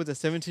stupid shit with a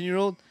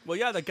 17-year-old? Well,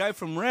 yeah, the guy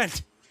from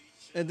Rent.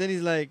 And then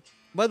he's like,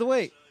 by the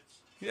way,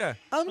 Yeah.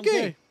 I'm I'm gay.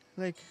 gay.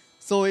 Like,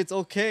 so it's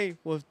okay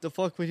with the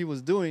fuck what he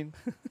was doing.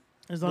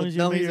 As long But as you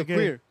now admit he's you're a gay.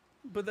 queer.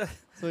 But that,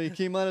 So he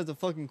came out as a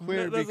fucking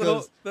queer That's the because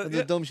whole- of yeah.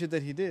 the dumb shit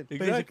that he did.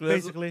 exactly.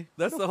 Basically.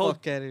 That's the whole.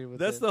 Fuck outta here with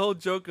That's that. the whole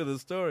joke of the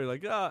story.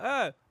 Like,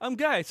 I'm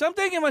gay. So I'm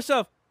thinking to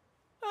myself,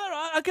 All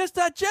right, I guess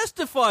that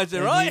justifies it,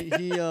 And right?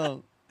 He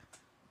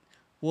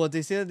well,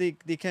 they said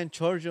they can't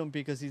charge him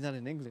because he's not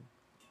in England.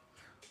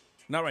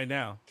 Not right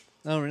now.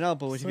 Not right now,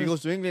 but if he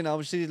goes to England,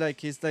 obviously, like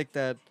he's like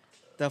that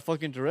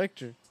fucking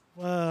director,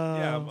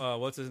 Yeah,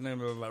 what's his name?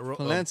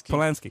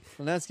 Polanski.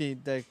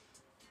 Polanski. That.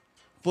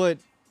 But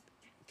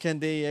can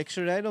they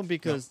extradite him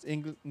because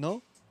England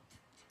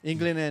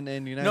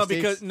and United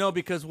States?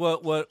 Because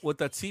what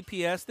that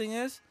CPS thing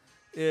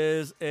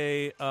is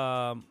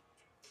a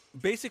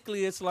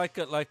basically it's like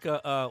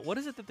a what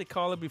is it that they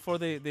call it before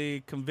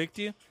they convict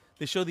you?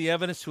 They show the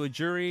evidence to a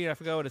jury. I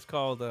forgot what it's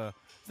called.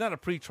 It's not a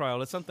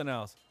pretrial. It's something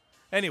else.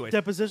 Anyway,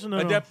 Deposition?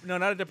 no,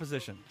 not a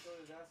deposition.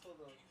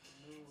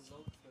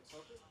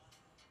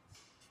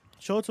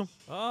 Show it to him.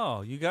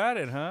 Oh, you got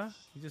it, huh?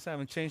 You just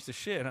haven't changed the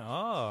shit. Huh?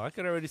 Oh, I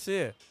could already see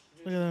it.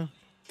 Look at that.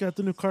 Got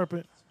the new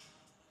carpet.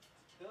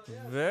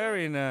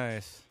 Very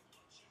nice.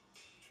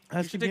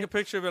 You should take a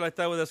picture of it like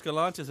that with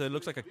Escalante so it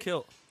looks like a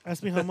kilt.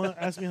 Ask me how much.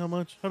 Ask me how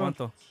much. Hold on.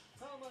 ¿Cuánto?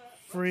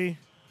 Free.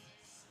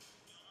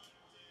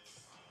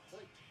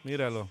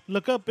 Míralo.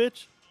 Look up,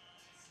 bitch.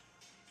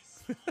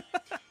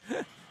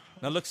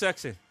 Now look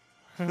sexy.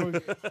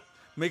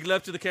 Make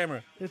love to the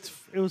camera. It's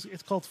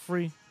called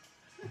free.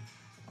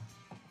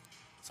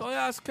 So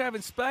yeah, it's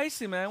Kevin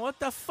Spacey, man. What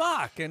the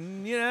fuck?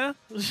 And you know,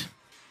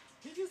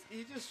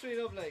 He just straight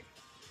up like,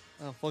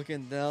 oh,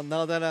 fucking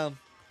now that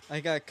I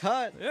got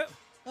caught, yeah.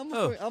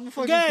 I'm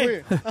fucking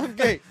Gay. queer. I'm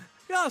gay.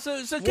 Yeah, so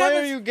Why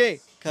Kevin, are you gay?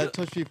 Cause I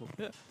touch people.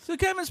 Yeah. So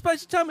Kevin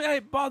Spacey told me, hey,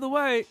 by the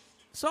way,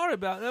 sorry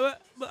about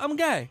that, but I'm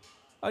gay.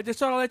 I just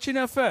thought I'd let you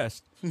know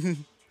first.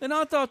 And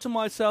I thought to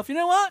myself, you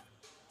know what?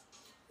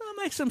 That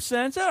makes some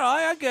sense. All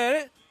right, I get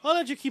it. I'll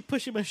let you keep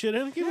pushing my shit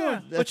in. Keep Yeah.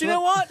 going. But you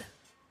know what?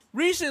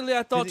 Recently,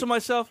 I thought to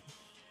myself,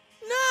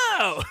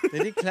 no.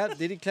 Did he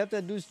clap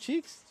that dude's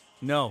cheeks?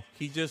 No,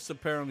 he just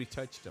apparently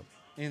touched him.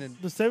 In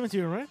The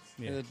 17, right?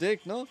 the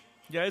dick, no?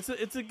 Yeah,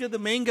 it's a good. The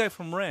main guy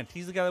from Rent.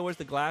 He's the guy that wears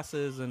the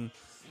glasses, and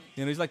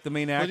he's like the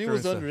main actor. But he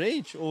was and stuff.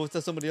 underage, or was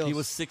that somebody else? He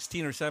was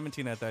 16 or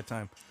 17 at that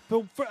time.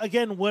 But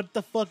again, what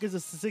the fuck is a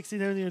 16,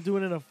 17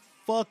 doing at a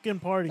fucking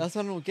party? That's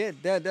what I don't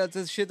get. That's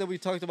the shit that we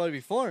talked about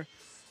before.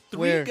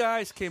 Three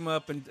guys came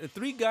up, and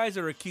three guys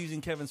are accusing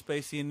Kevin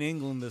Spacey in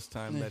England this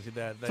time.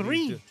 That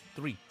Three?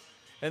 Three.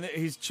 And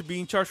he's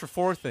being charged for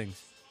 4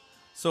 things.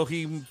 So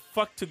he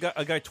fucked a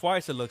guy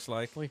twice, it looks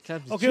like. Well, he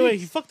clapped his Okay, cheeks. wait,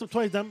 he fucked up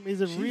twice.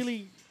 Is it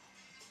really?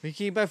 He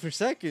came back for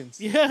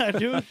seconds. Yeah,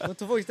 dude. What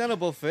the fuck? It's not a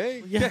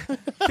buffet. Yeah.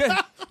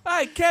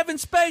 Hey, Kevin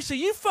Spacey,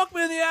 you fucked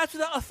me in the ass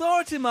without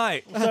authority,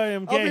 mate. Sorry,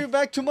 I'm I'll gay. be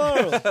back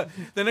tomorrow.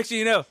 The next thing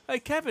you know, hey,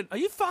 Kevin, are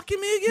you fucking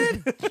me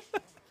again?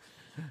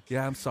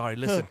 Yeah, I'm sorry.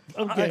 Listen.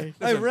 I'm gay.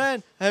 I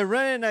ran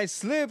and I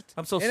slipped.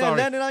 I'm so and sorry.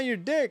 I landed on your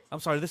dick.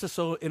 I'm sorry. This is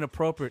so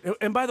inappropriate.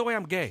 And by the way,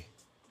 I'm gay.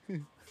 I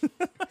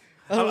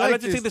I'd don't like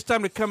like to take this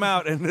time to come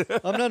out and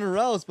I'm not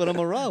aroused, but I'm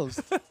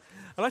aroused.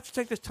 I'd like to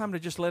take this time to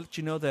just let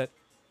you know that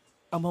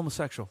I'm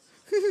homosexual.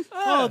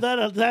 Oh,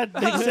 that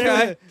makes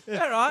sense. Okay.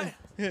 All right.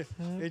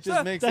 It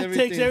just makes That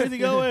everything. takes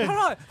everything away.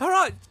 All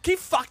right. Keep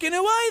fucking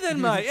away then,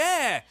 mate.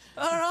 Yeah.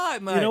 All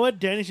right, mate. You know what?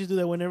 Danny should do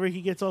that whenever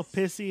he gets all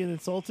pissy and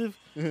insultive.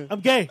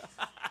 I'm gay.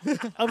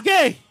 I'm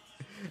gay.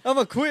 I'm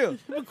a queer.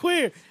 I'm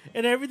queer.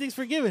 And everything's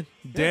forgiven.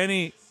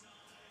 Danny,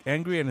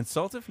 angry and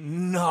insultive?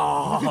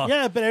 No.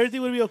 Yeah, but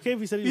everything would be okay if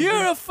he said he was You're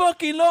gay. a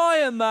fucking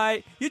liar,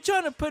 mate. You're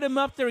trying to put him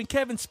up there in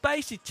Kevin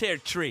Spacey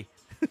territory.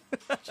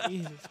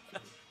 Jesus.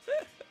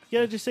 You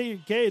gotta just say you're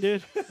gay,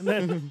 dude. And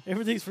then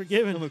everything's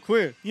forgiven. I'm a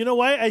queer. You know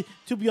why?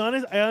 To be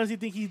honest, I honestly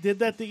think he did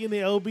that thing in the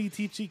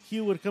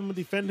LBGTQ would come and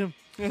defend him.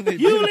 You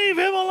leave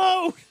him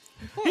alone.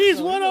 He's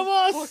one of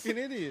us. Fucking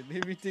idiot. He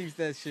thinks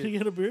that Can you shit.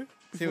 get a beer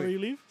before wait. you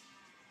leave?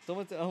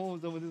 Give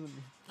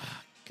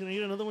Can I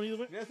get another one either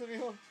way?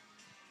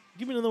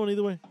 Give me another one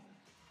either way.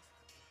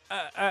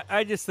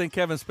 I just think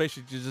Kevin Spacey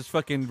should just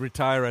fucking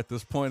retire at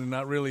this point and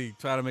not really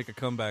try to make a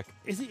comeback.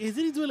 Isn't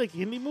he doing like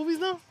indie movies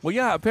now? Well,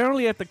 yeah,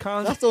 apparently at the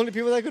Cannes, That's the only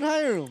people that could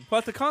hire him. well,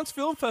 at the Cannes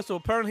Film Festival,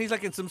 apparently he's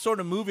like in some sort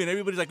of movie and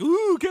everybody's like,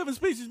 ooh, Kevin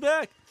Spacey's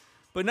back.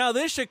 But now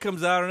this shit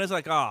comes out and it's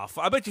like, oh,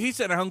 I bet you he's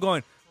sitting at home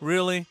going,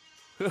 really?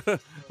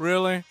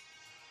 Really?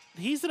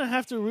 He's gonna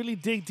have to really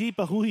dig deep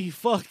at who he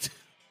fucked.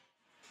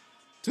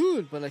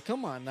 Dude, but like,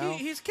 come on now.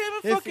 He's Kevin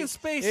If fucking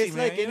Spacey, It's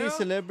man. like you any know?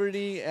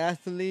 celebrity,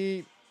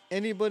 athlete,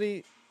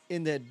 anybody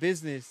in that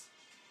business.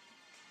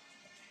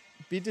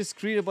 Be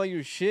discreet about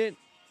your shit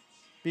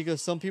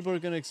because some people are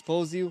going to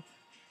expose you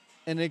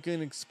and it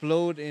can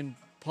explode in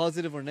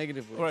positive or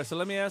negative ways. All right, so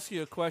let me ask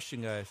you a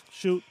question, guys.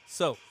 Shoot.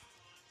 So,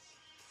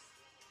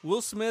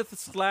 Will Smith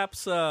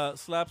slaps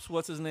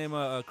what's his name,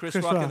 Chris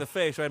Chris Rock in Rock. the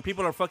face, right? And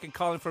people are fucking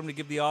calling for him to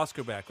give the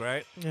Oscar back,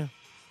 right? Yeah.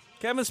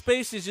 Kevin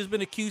Spacey has just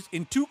been accused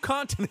in 2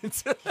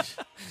 continents,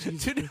 2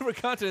 different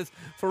continents,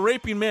 for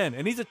raping men,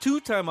 and he's a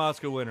 2-time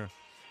Oscar winner.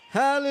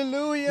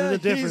 Hallelujah.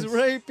 There's a He's difference.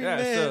 raping Yeah,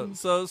 men.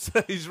 so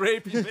he's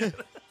raping men.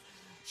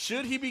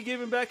 Should he be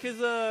giving back his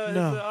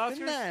Oscars?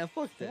 Nah,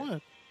 fuck that.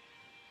 What?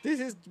 This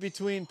is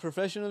between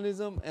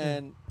professionalism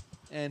and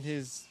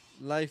his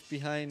life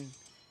behind.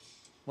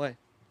 What?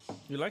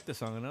 You like the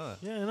song, I know that.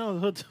 Yeah, I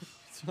know.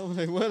 I'm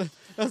like, what?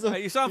 That's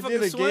You saw him he did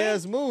fucking a swing? gay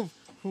ass move.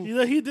 He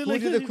did Who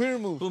like did this. the queer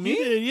move? Who, He me?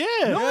 did,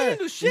 yeah. No, I didn't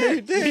do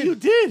shit. Yeah, You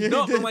did.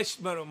 No, but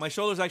my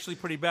shoulder's actually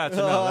pretty bad.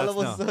 So Oh, no, all that's of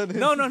a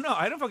no. sudden. No.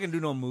 I don't fucking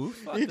do no moves.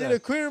 Fuck He that. did a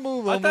queer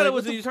move. I I'm thought like, it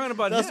was what you're talking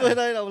about. That's yeah. what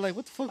I was like,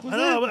 what the fuck was I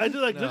know, that? but I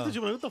did like No. looked at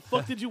you. Like, what the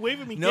fuck did you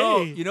wave at me?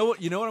 No, gay. you know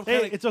what? You know what I'm Hey,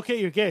 kind of. it's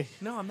okay. You're gay.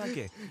 No, I'm not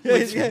gay. Yeah,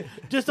 he's gay.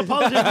 Just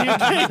apologize to you're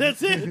gay.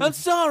 That's it. I'm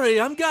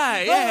sorry. I'm gay.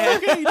 Oh, Yeah.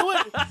 okay, you know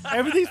what?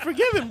 Everything's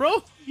forgiven,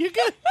 bro. You're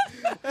good.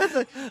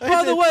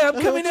 By the way,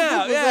 I'm coming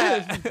out.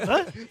 Yeah.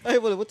 Huh? Hey,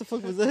 what the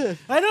fuck was that?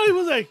 I know he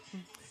was like,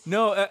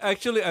 No,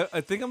 actually,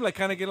 I think I'm like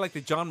kind of getting like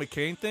the John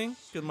McCain thing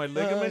because my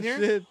ligament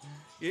here.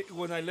 Shit.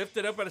 When I lift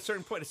it up at a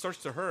certain point, it starts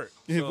to hurt.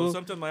 Yeah, So bro.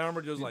 sometimes my arm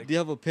are just like. Do you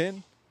have a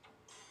pen?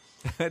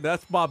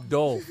 That's Bob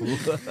Dole. fool.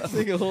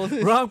 Take a hold of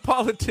it. Wrong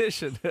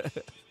politician.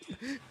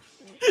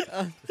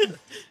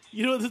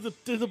 you know,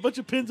 there's a bunch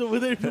of pins over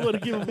there if you want to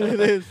give him It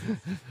one. is.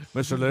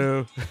 Mr.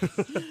 Lou.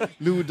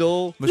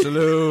 Ludo. Mr.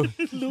 Lou.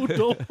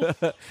 Ludo.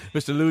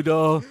 Mr.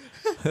 Ludo.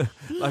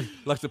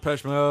 like the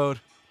Depeche Mode.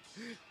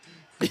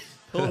 I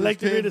like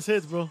the pen. greatest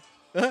hits, bro.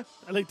 Huh?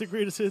 I like the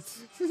greatest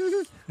hits.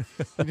 You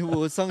know,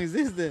 what song is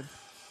this then?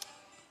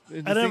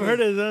 I never heard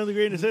it. It's one of the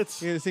greatest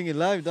hits. You gotta sing it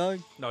live, dog.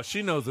 No,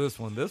 she knows this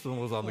one. This one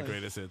was on the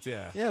greatest hits.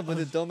 Yeah. Yeah, but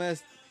the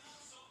dumbass.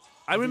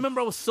 I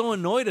remember I was so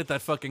annoyed at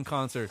that fucking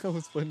concert. That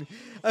was funny.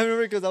 I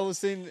remember because I was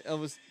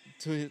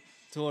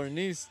to our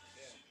niece,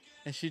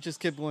 and she just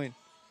kept going.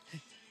 Hey,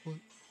 what?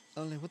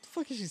 I'm like, what the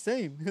fuck is she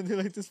saying? And they're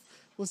like, this,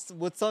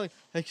 what song?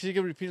 Like she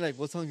kept repeating, like,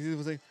 what song is this?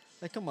 Was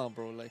like, come on,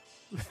 bro, like,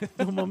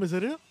 No mom is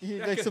it?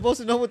 you're like supposed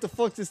to know what the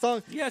fuck this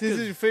song. Yeah, this 'cause-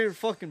 is your favorite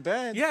fucking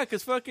band. Yeah,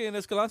 because fucking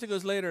Escalante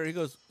goes later. He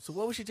goes, so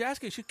what was she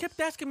asking? She kept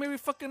asking me every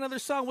fucking other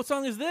song. What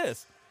song is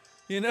this?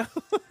 You know?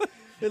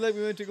 And like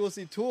we went to go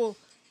see Tool,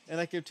 and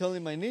I kept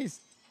telling my niece,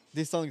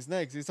 this song's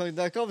next. This song's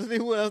next. Obviously,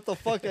 who else the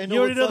fuck I know?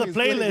 You already what know song the is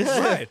playing.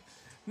 playlist. Right.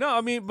 No,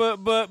 I mean,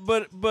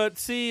 but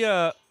see,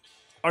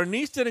 our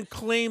niece didn't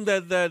claim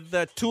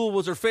that Tool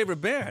was her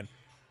favorite band.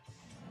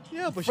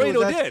 Yeah, but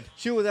Fredo did.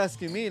 She was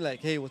asking me like,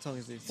 "Hey, what song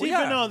is this?" Well,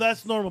 Even yeah. though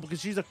that's normal because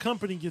she's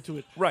accompanying you to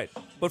it. Right.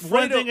 But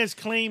One thing Fredo. is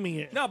claiming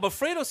it. No, but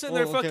Fredo's sitting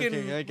there Oh, okay, fucking.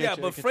 okay, I get Yeah,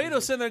 you, but I get you.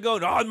 Fredo's sitting there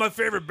going, oh, it's my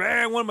favorite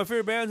band, one of my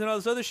favorite bands, and all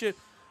this other shit.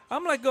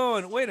 I'm like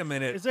going, wait a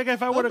minute. It's like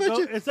if I were to bet go.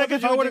 you- It's I like bet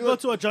if you I were would to do go it.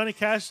 to a Johnny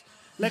Cash.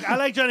 Like I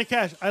like Johnny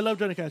Cash. I love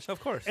Johnny Cash.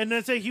 Of course. And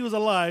then say he was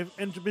alive,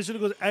 and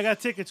Bishop goes, "I got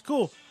tickets,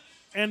 cool."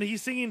 And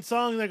he's singing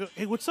songs. And I go,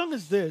 "Hey, what song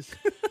is this?"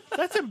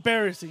 That's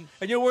embarrassing.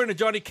 And you're wearing a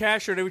Johnny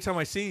Cash shirt every time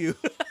I see you.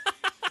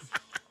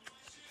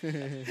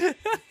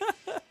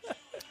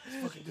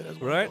 Fucking good as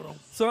well, Right? bro.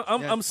 So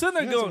I'm Yeah. sitting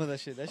there You know some of going, that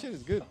shit. That shit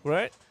is good.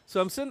 right? So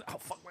I'm sitting. Oh,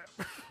 fuck,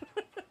 man.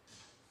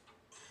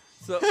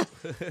 So,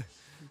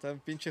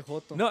 Tan pinche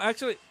joto. no,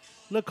 actually,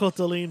 Look,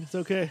 Cotoline, it's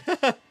okay.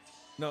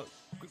 no.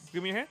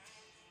 Give me your hand.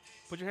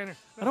 Put your hand here.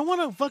 I don't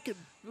want to fucking.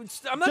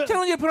 I'm not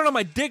telling you to put it on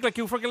my dick like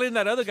you fucking letting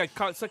that other guy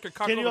suck your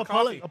cock Can you over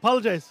coffee.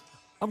 apologize?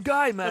 I'm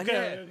guy, man. Okay, Yeah.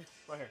 okay, okay.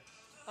 Right here.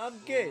 I'm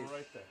gay.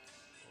 Right there.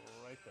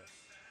 Right there.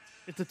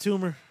 It's a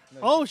tumor.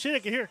 Oh shit! I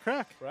can hear it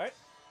crack. Right?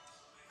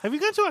 Have you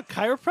gone to a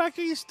chiropractor,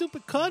 you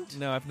stupid cunt?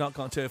 No, I've not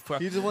gone to a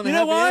You just want You to know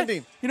have an why?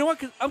 ending. You know what?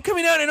 'Cause I'm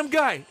coming out and I'm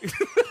guy.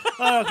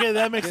 Oh, okay,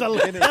 that makes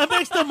that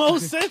makes the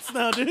most sense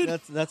now, dude.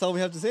 That's all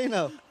we have to say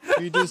now.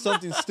 If you do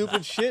something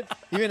stupid shit,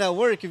 even at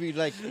work, if you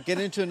like get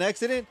into an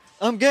accident,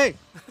 I'm gay.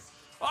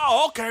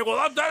 Oh, okay.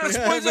 Well, that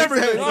explains makes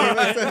everything. sense. All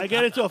right. I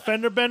get into a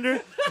fender bender.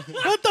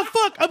 What the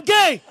fuck? I'm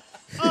gay.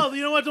 Oh,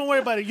 you know what? Don't worry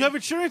about it. You have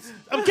insurance?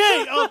 I'm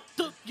gay. Oh,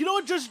 you know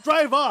what? Just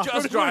drive off.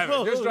 Just drive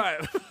it. Just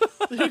drive.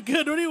 You're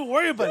good. Don't even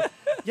worry about it.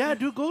 Yeah,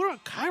 dude, go to a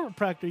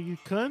chiropractor, you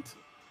cunt.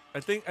 I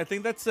think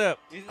that's Isn't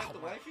that the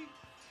wifey?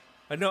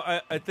 I know.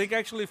 I think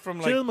actually from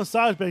She does like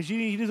massage, but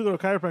he needs to go to a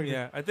chiropractor.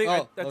 yeah. I think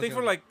Oh, I think okay.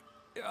 for like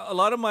a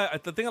lot of my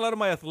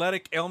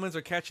athletic ailments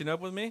are catching up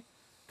with me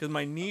because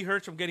my knee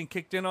hurts from getting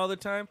kicked in all the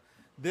time.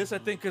 This I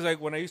think because like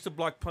when I used to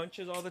block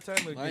punches all the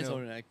time. Like, Mine's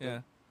holding act,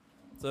 yeah.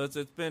 So it's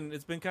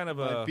been kind of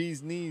My a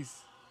bee's knees.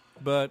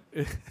 but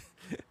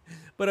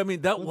but I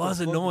mean that What the was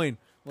fuck? annoying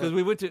because What?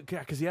 we went to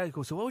because I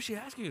go, so what was she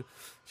asking you?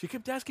 She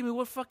kept asking me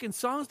what fucking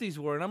songs these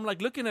were, and I'm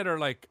like looking at her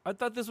like I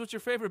thought this was your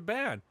favorite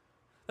band.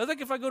 That's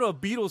like if I go to a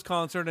Beatles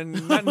concert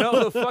and not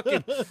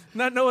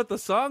know what the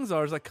songs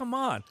are. It's like, come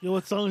on. Yo,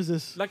 what song is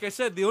this? Like I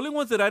said, the only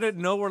ones that I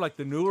didn't know were like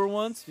the newer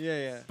ones.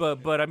 Yeah.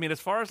 But I mean, as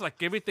far as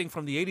like everything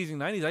from the 80s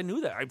and 90s, I knew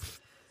that.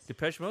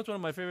 Depeche Mode's one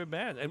of my favorite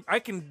bands, and I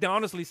can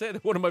honestly say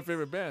they're one of my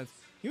favorite bands.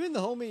 You and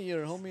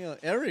your homie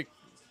Eric.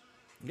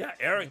 Yeah,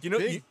 Eric. You know,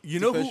 Big you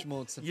know Depeche who?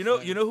 Mode You know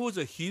fan. who was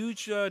a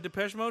huge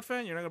Depeche Mode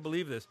fan? You're not gonna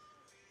believe this.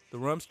 The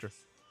Rumster.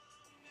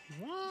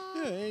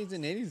 Yeah, he's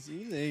an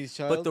 80s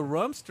child. But the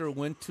Rumster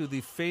went to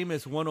the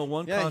famous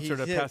 101 concert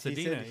at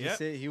Pasadena.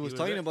 He was was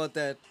talking there. about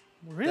that.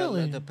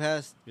 Really? The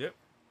past Yep.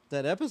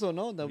 that episode,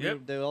 no,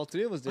 Yep. that all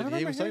three of us I did. He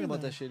remember was talking hearing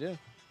about that. that shit. Yeah.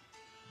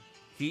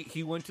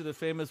 He went to the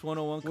famous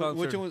 101 concert.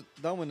 Which one was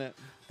that one at?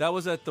 That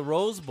was at the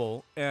Rose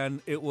Bowl,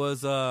 and it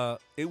was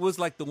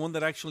like the one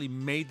that actually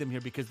made them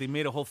here because they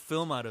made a whole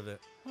film out of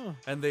it, Huh.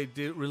 and they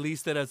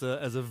released it as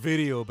a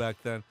video back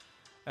then.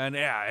 And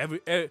yeah,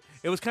 it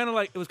was kind of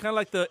like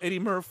the Eddie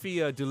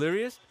Murphy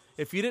Delirious.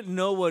 If you didn't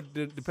know what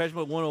Depeche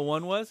Mode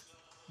 101 was,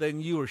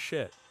 then you were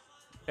shit.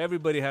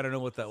 Everybody had to know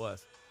what that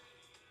was.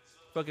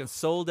 Fucking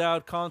sold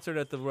out concert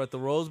at the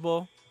Rose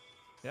Bowl.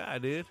 Yeah,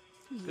 dude.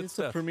 Good It's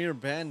stuff. a premier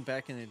band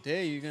back in the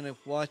day. You're gonna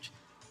watch.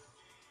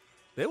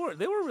 They were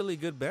a really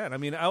good band. I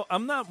mean,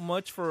 I'm not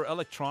much for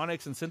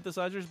electronics and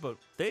synthesizers, but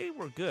they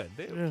were good.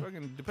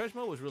 Fucking Depeche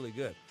Mode was really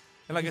good.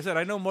 And like I said,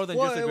 I know more than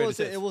just the greatest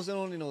hits. It wasn't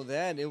only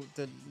that.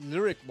 The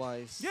lyric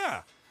wise.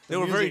 Yeah, The they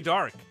were very music.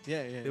 dark.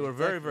 Yeah. They were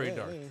very, exactly. very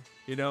dark. Yeah.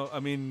 You know, I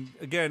mean,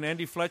 again,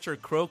 Andy Fletcher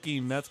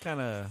croaking. That's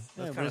kind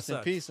of Rest in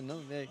peace. And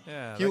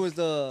Yeah, he was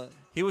the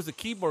he was the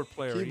keyboard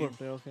player. keyboard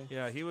player. Okay.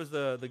 Yeah, he was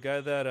the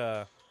guy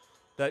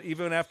that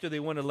even after they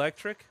went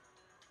electric,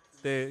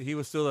 he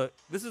was still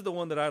this is the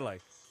one that I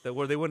like,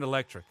 where they went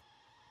electric.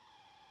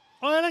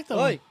 Oh, I like that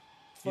one.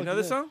 You know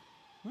this song?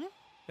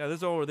 Yeah, this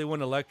is one where they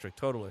went electric,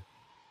 totally.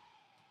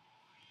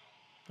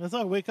 That's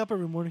how I wake up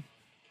every morning.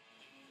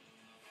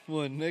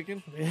 What,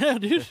 naked? Yeah,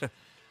 dude.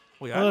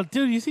 Well,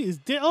 Dude, you see his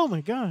dick. Oh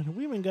my god,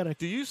 we even got a.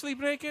 do you sleep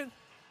naked?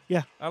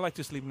 Yeah, I like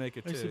to sleep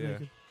naked I too. sleep Yeah,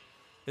 naked.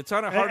 it's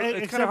kind of hard.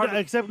 It's kind of hard.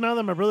 Except now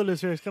that my brother lives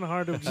here, it's kind of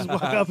hard to just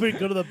walk up and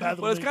go to the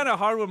bathroom. Well, it's kind of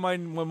hard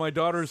when my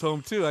daughter's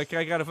home too. I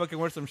gotta fucking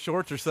wear some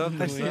shorts or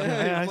something.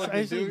 Yeah, you I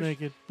fucking sleep douche.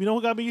 naked. You know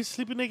what got me used to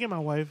sleeping naked? My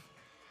wife.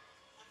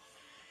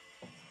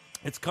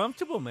 It's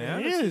comfortable,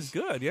 man. It It's is.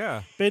 good.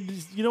 Yeah. But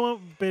you know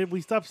what? Babe,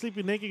 we stopped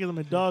sleeping naked because of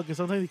my dog. And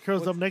sometimes he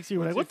curls up next to you.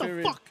 We're like, what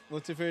the fuck?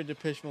 What's your favorite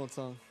Depeche Mode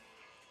song?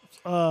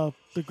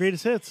 The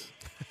greatest hits.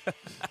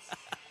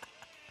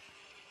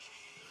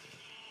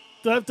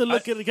 Do I have to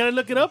look it? Can I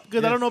look it up?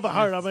 Because I don't know about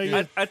heart. I'm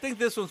like, I think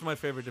this one's my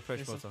favorite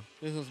Depeche Mode song.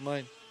 This one's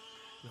mine.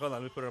 Hold on,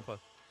 let me put it on pause.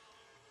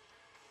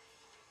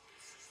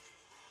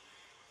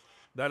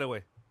 That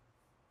away.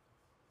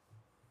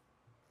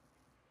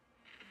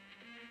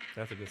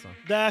 That's a good song.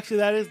 that's no,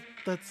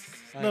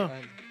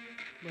 I-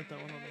 not that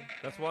one. Hold on.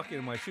 That's Walking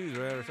in My Shoes,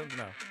 right? Or something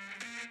now.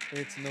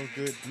 it's no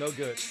good. No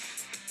good.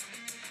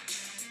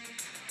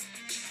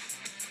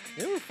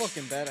 They were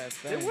fucking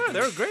badass They band. were.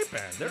 They're a great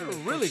band. They're a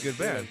really good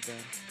band.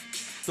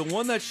 The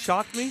one that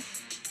shocked me,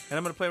 and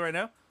I'm going to play right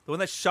now, the one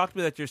that shocked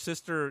me that the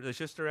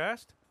sister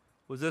asked,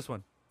 was this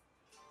one.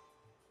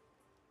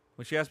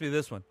 When she asked me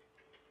this one.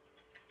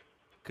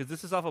 Because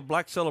this is off of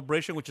Black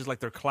Celebration, which is like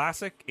their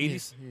classic,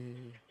 80s.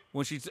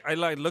 When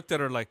I looked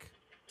at her like,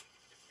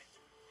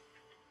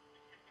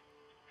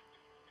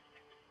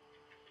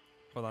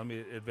 hold on, let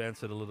me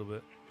advance it a little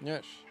bit.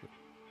 Yes.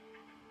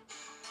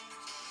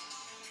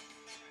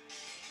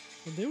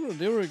 They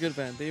were a good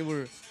band. They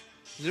were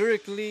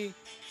lyrically,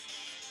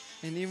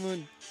 and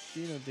even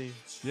they.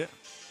 Yeah.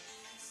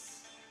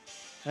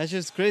 That's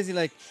just crazy.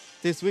 Like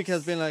this week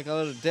has been like a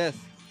lot of death.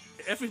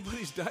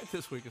 Everybody's died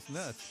this week. It's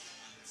nuts.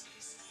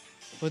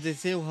 But they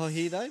say how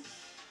he died.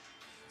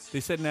 They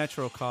said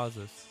natural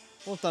causes.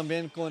 Well,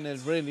 también con el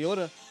Ray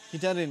Liotta, he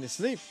died in his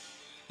sleep.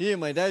 He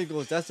and my dad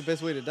goes, that's the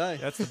best way to die.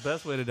 That's the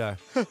best way to die.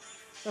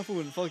 That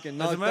fool fucking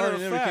As a knocked matter out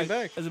of and never came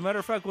fact,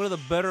 back. one of the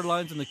better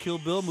lines in the Kill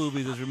Bill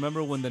movies is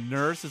remember when the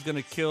nurse is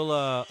gonna kill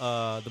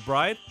the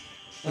bride,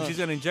 when she's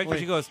gonna inject her, wait.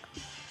 she goes,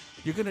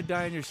 "You're gonna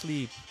die in your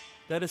sleep.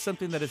 That is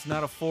something that is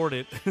not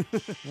afforded.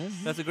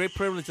 That's a great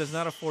privilege that's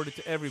not afforded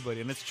to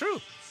everybody." And it's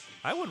true.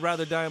 I would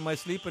rather die in my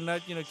sleep and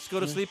not, just go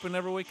to sleep and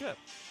never wake up.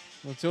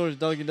 What's yours,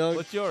 doggy dog?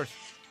 What's yours?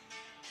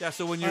 Yeah.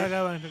 So when I you're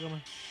got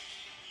one.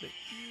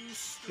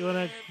 You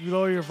want to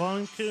lower your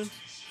volume, kid?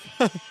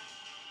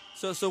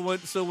 so when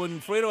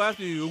Fredo asked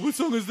me, "What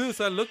song is this?"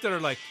 I looked at her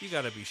like, "You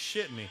gotta be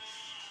shitting me.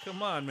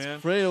 Come on,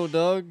 man. Fredo,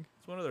 dog.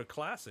 It's one of their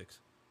classics."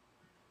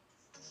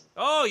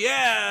 Oh,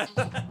 yeah.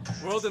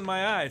 World in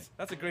My Eyes.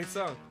 That's a great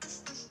song.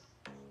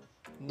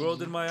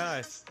 World in My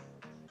Eyes.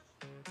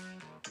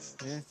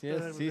 Yes.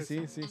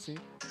 See.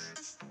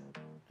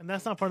 And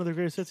that's not part of the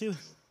greatest hits either.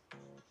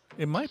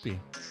 It might be. I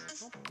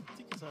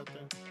think it's out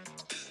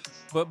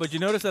there. But you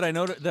notice that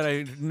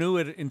I knew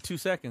it in 2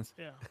 seconds.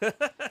 Yeah. That's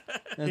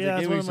Yeah,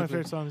 that's one of my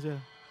favorite songs, yeah.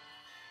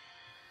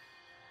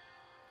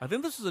 I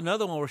think this is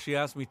another one where she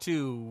asked me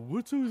too,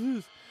 "What song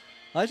is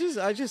this?"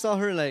 I just saw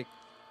her like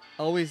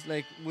always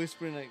like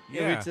whispering like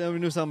Yeah. every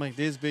new song like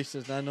this bitch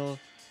does not know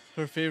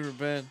her favorite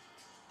band.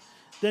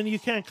 Then you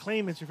can't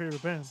claim it's your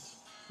favorite band.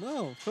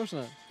 No, of course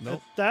not.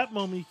 Nope. At that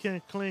moment, you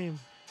can't claim.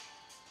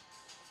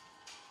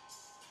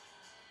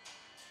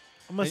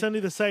 I'm going to send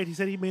you the site. He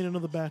said he made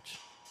another batch.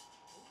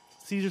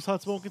 Caesar's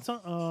Hot Smoking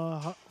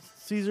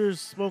Caesar's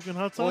Smoking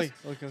Hot Sauce.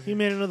 Okay. He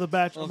made another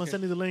batch. I'm going Okay. to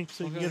send you the link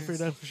so you can get it for your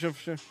dad. For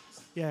sure.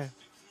 Yeah.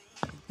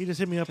 He just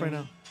hit me up right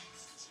now.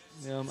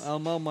 Yeah,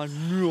 I'm on my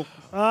milk.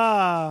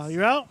 Ah,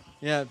 you're out?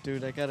 Yeah,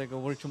 dude, I gotta go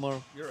work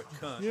tomorrow. You're a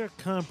cunt. You're a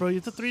cunt, bro.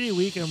 It's a 3-day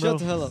weekend, bro. Shut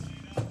the hell up.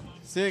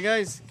 See you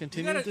guys.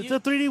 Continue. gotta- It's a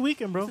 3-day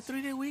weekend, bro. It's a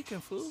 3-day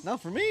weekend, fool.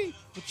 Not for me.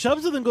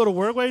 Chubbs doesn't go to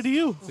work. Why do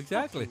you?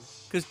 Exactly.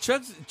 Because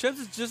Chubbs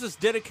is just as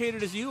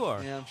dedicated as you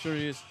are. Yeah, I'm sure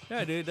he is.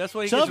 Yeah, dude. That's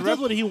why he Chubbs gets does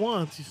what he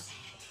wants.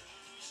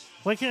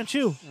 Why can't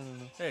you? I don't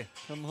know. Hey,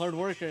 I'm a hard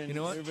worker, and You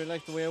know what? everybody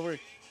likes the way I work.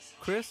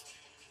 Chris,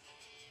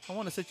 I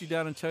want to sit you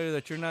down and tell you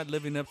that you're not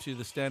living up to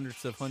the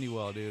standards of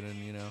Honeywell, dude.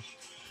 And you know.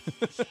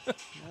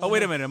 Oh,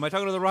 wait a minute. Am I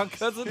talking to the wrong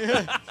cousin?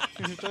 Yeah.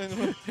 You're trying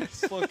to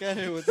fuck out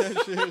here with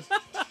that shit.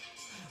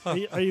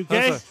 Are you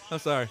gay? I'm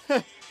sorry.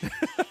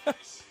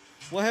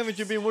 Why haven't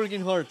you been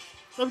working hard?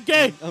 I'm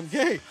gay. I'm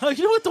gay. Oh,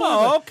 you know what?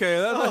 Oh, okay.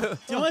 You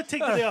know what?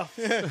 Take the day off.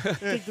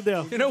 Take the day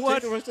off. You know what?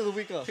 Take the rest of the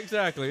week off.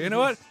 Exactly. You know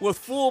what? With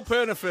full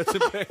benefits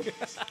and pay.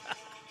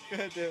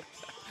 Goddamn.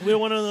 We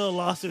don't want another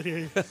lawsuit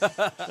here. All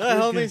right,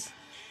 homies.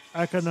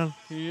 I cut down.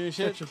 You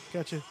shit.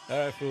 Catch you.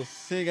 All right, fool.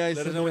 See you guys.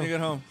 Let us know when you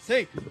get home.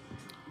 See.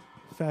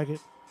 Faggot.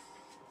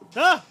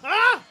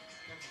 Ah!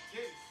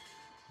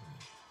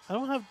 I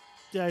don't have.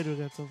 Yeah, I do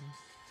got something.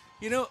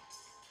 You know,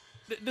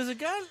 does a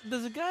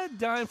guy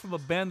dying from a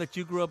band that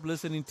you grew up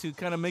listening to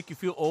kind of make you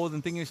feel old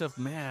and thinking to yourself,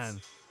 man,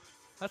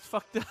 that's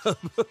fucked up.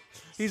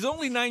 He's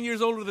only 9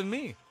 years older than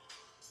me.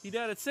 He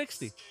died at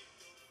 60.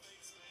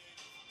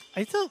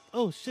 I thought.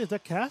 Oh shit! Is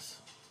that Cass?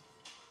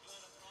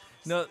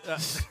 No.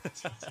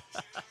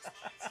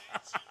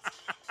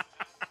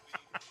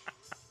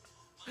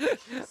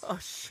 Oh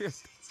shit.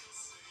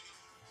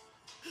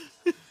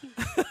 I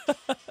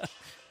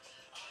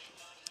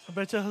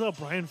bet you that's how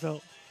Brian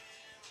felt.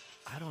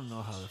 I don't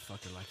know how the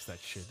fucker likes that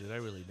shit, dude. I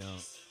really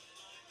don't.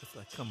 It's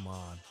like, come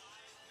on.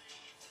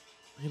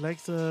 He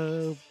likes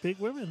big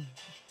women,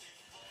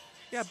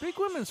 Yeah, big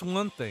women's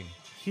one thing.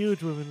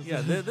 huge women.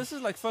 Yeah, this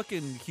is like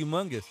fucking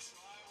humongous.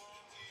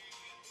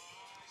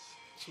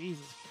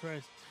 Jesus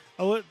Christ.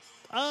 Oh, what?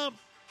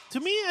 To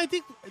me, I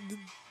think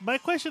my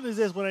question is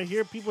this: when I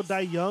hear people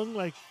die young,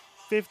 like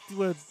 50,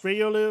 what Ray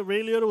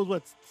Liotta was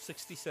what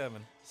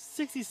 67.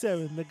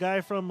 67. The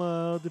guy from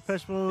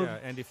Depeche Mode Yeah,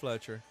 Andy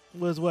Fletcher.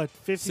 was what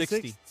 56,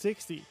 60.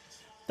 60.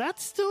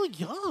 That's still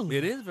young.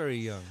 It is very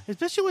young.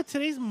 Especially with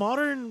today's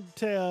modern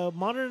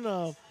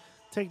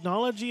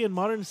technology and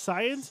modern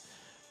science.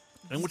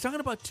 And we're talking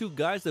about two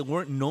guys that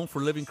weren't known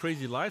for living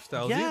crazy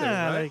lifestyles Yeah, either,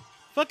 right? like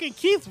fucking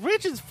Keith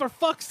Richards, for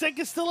fuck's sake,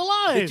 is still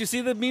alive. Did you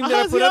see the meme that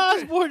I Ozzy put up?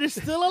 Osbourne is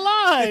still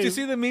alive. Did you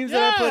see the memes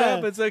that I put Yeah.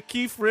 up? It's like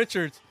Keith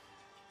Richards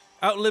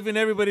outliving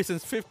everybody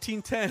since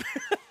 1510.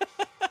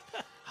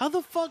 How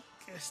the fuck?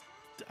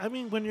 I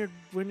mean, when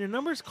your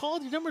number's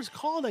called, your number's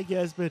called, I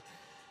guess. But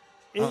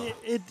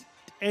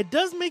it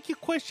does make you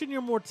question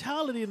your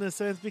mortality in a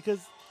sense, because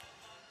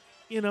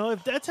you know,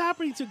 if that's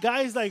happening to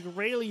guys like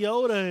Ray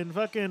Liotta and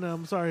fucking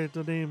I'm sorry,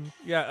 the name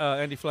Yeah,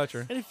 Andy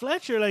Fletcher. Eddie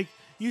Fletcher, like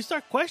you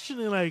start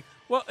questioning, like,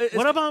 Well,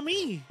 what about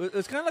me?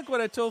 It's kind of like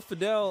what I told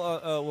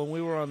Fidel when we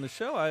were on the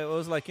show. I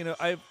was like, you know,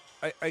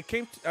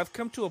 I've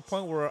come to a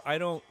point where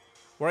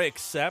I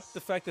accept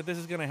the fact that this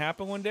is going to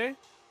happen one day.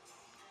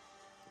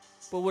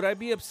 But would I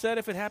be upset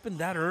if it happened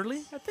that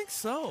early? I think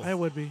so. I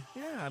would be.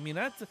 Yeah, I mean,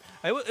 it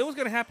was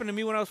going to happen to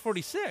me when I was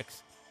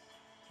 46.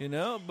 You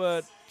know,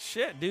 but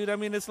shit, dude. I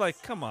mean, it's like,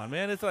 come on,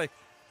 man. It's like,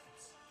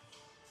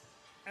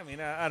 I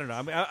mean, I don't know.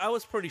 I mean, I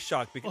was pretty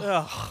shocked because.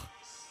 Ugh.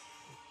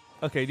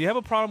 Okay, do you have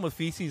a problem with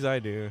feces? I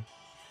do.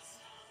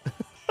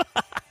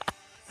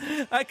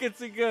 I can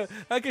see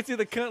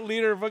the cunt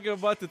leader fucking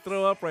about to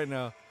throw up right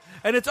now,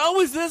 and it's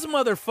always this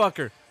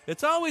motherfucker.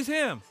 It's always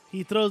him.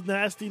 He throws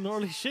nasty,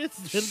 gnarly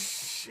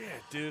shits.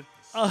 Shit, dude.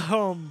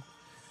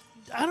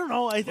 I don't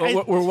know.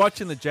 We're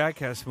watching the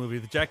Jackass movie,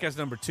 the Jackass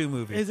 #2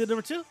 movie. Is it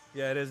number 2?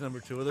 Yeah, it is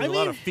 #2. There's a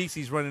lot of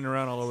feces running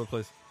around all over the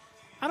place.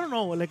 I don't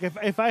know. Like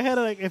if I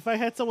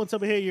had someone tell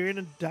me, "Hey, you're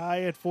gonna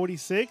die at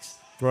 46,"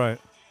 Right.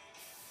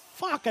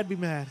 fuck, I'd be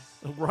mad.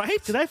 Right?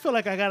 Because I feel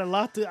like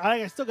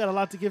I still got a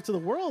lot to give to the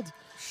world.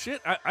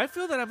 Shit, I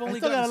feel that I've I only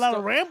still got a lot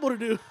of ramble to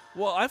do.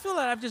 Well, I feel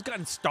that I've just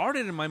gotten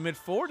started in my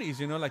mid-40s,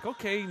 you know? Like,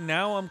 okay,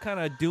 now I'm kind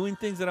of doing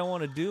things that I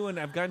want to do, and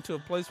I've gotten to a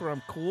place where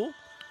I'm cool.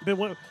 But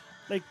what,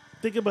 like,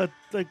 think about,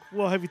 like,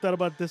 well, have you thought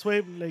about it this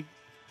way? Like,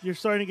 you're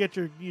starting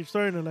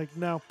to, like,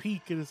 now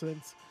peak in a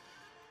sense.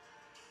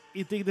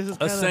 You think this is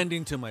kind of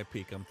Ascending to my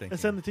peak, I'm thinking.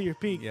 ascending to your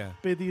peak? Yeah.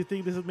 But do you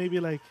think this is maybe,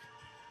 like,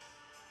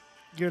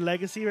 your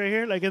legacy right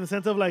here? Like, in the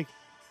sense of, like,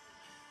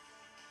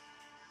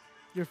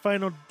 your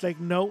final, like,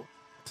 note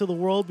to the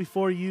world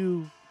before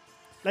you,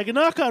 like, a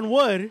knock on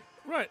wood.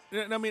 Right.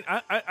 I mean,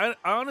 I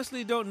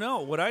honestly don't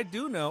know. What I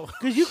do know...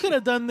 Because you could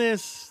have done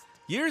this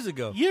years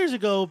ago,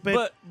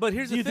 but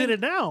here's the you thing. did it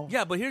now.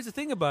 Yeah, but here's the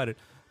thing about it,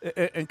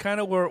 and kind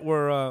of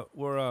where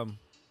I'm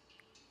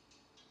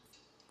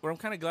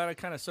kind of glad I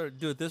kind of started to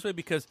do it this way,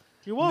 because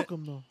You're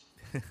welcome, though.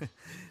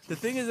 the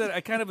thing is that I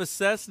kind of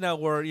assess now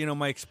where, you know,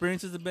 my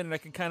experiences have been, and I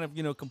can kind of,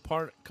 you know,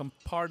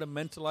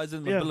 compartmentalize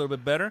them a little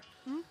bit better.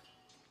 Mm-hmm.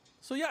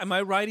 So yeah, am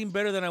I writing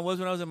better than I was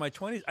when I was in my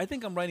 20s? I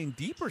think I'm writing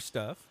deeper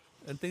stuff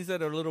and things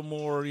that are a little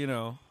more, you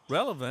know,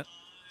 relevant.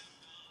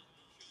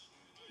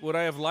 Would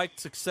I have liked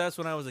success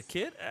when I was a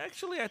kid?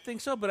 Actually, I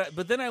think so.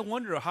 But then I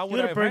wonder how would You'd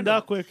I have have burned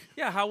handled out quick.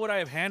 Yeah, how would I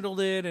have handled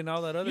it and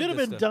all that other You'd have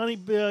good been stuff?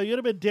 You'd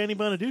have been Danny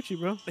Bonaducci,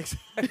 bro.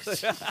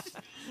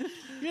 Exactly.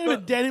 You'd have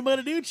been Danny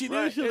Bonaducci, dude,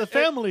 Right. to the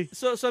family.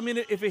 So I mean,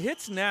 if it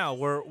hits now,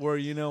 where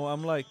you know,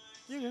 I'm like,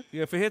 You're good.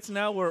 if it hits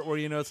now, where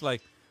you know, it's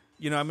like,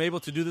 you know, I'm able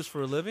to do this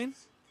for a living.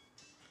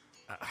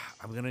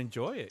 I'm gonna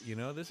enjoy it. You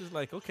know, this is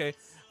like, okay,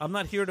 I'm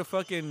not here to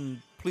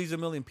fucking please a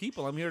million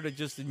people. I'm here to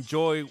just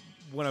enjoy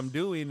what I'm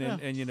doing,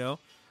 and you know,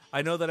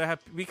 I know that I have,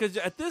 because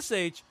at this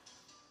age,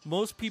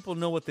 most people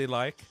know what they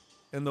like,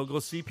 and they'll go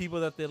see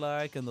people that they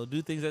like, and they'll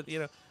do things that, you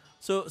know.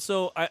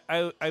 So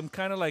I'm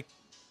kind of like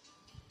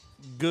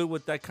good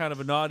with that kind of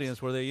an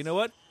audience where they, you know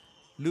what,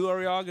 Lou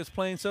Arriaga's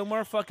playing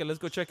somewhere, fuck it, let's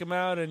go check him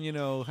out and, you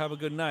know, have a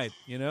good night,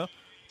 you know.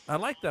 I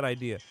like that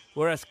idea.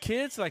 Whereas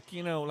kids, like,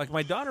 you know, like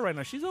my daughter right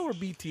now, she's over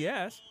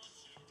BTS.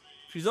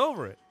 She's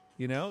over it,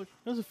 you know. It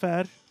was a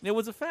fad. It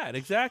was a fad,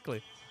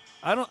 exactly.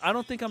 I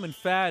don't think I'm in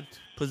fad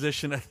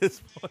position at this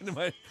point in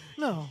my.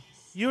 No,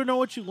 you know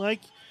what you like.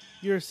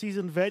 You're a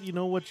seasoned vet. You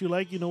know what you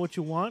like. You know what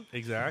you want.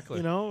 Exactly.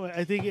 You know,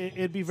 I think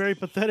it'd be very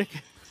pathetic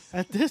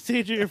at this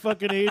stage of your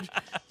fucking age.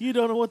 You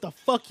don't know what the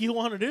fuck you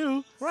want to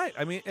do. Right.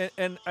 I mean,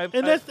 and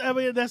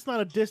that's not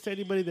a diss to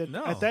anybody that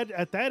No.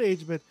 at that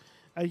age, but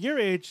at your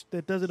age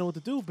that doesn't know what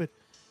to do. But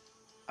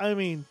I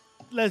mean,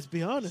 let's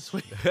be honest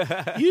with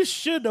you. You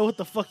should know what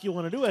the fuck you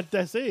want to do at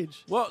this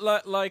age. Well,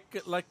 like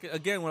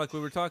again, like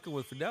we were talking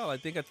with Fidel, I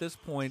think at this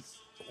point,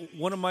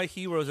 one of my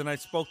heroes, and I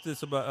spoke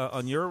this about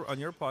on your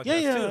podcast.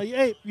 Yeah. too.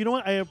 Hey, you know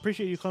what? I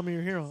appreciate you calling me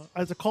your hero.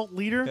 As a cult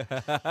leader,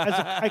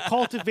 I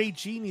cultivate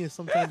genius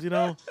sometimes, you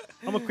know.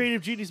 I'm a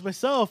creative genius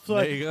myself, so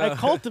There you go. I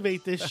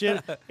cultivate this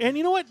shit. And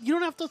you know what? You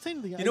don't have to say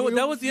anything. You know what?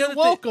 That was the You're other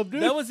welcome, thing.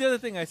 dude. That was the other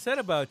thing I said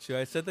about you.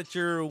 I said that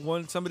you're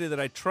somebody that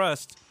I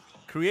trust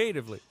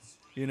creatively.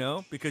 You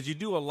know, because you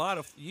do a lot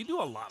of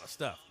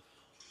stuff.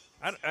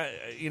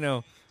 You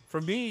know, for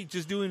me,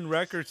 just doing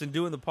records and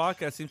doing the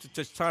podcast seems to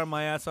just tire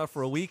my ass off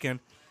for a weekend.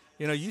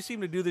 You know, you seem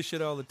to do this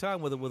shit all the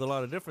time with a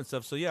lot of different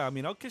stuff. So yeah, I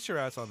mean, I'll kiss your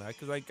ass on that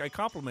because I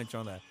compliment you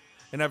on that,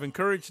 and I've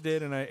encouraged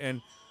it,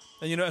 and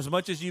you know, as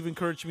much as you've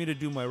encouraged me to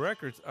do my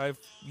records, I've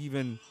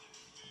even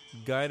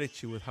guided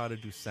you with how to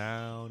do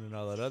sound and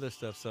all that other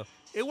stuff. So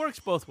it works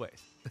both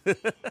ways.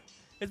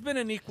 It's been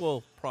an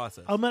equal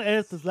process. I'm gonna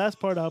edit this last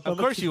part out. Of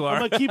course you are.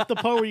 I'm gonna keep the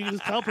part where you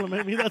just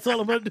compliment me. That's all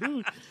I'm gonna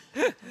do.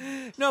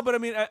 No, but I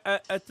mean,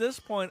 at this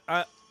point,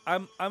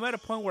 I'm at a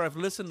point where I've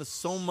listened to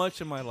so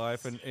much in my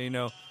life, and you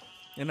know,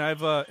 and I've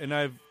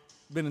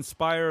been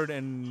inspired,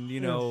 and you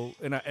know,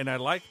 and I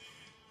like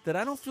that.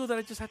 I don't feel that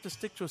I just have to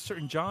stick to a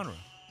certain genre.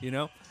 You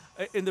know,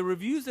 in the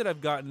reviews that I've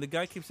gotten, the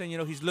guy keeps saying, you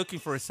know, he's looking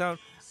for a sound.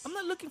 I'm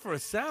not looking for a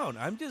sound.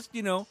 I'm just,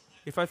 you know,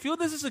 if I feel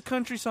this is a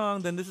country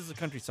song, then this is a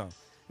country song.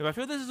 If I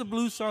feel this is a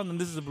blues song, then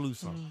this is a blues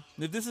song.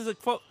 If this is a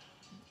folk,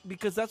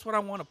 because that's what I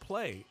want to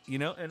play, you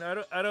know. And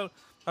I don't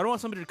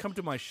want somebody to come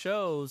to my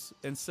shows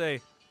and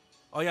say,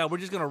 "Oh yeah, we're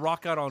just gonna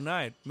rock out all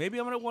night." Maybe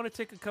I'm gonna want to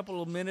take a couple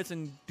of minutes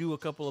and do a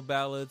couple of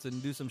ballads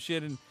and do some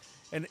shit,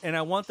 and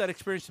I want that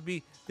experience to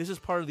be. This is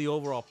part of the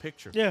overall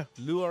picture. Yeah.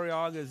 Lou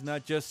Arriaga is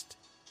not just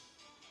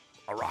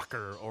a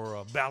rocker or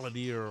a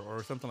balladeer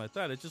or something like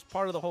that. It's just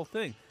part of the whole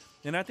thing,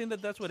 and I think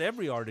that that's what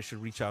every artist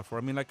should reach out for.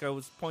 I mean, like I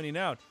was pointing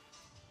out.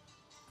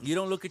 You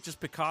don't look at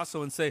just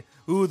Picasso and say,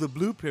 "Ooh, the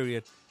blue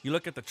period." You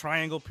look at the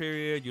triangle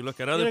period. You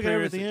look at other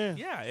periods.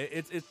 Yeah.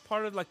 It's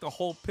part of like the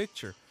whole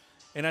picture.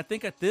 And I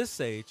think at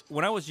this age,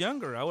 when I was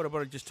younger, I would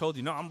have just told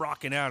you, "No, I'm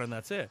rocking out," and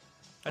that's it.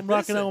 I'm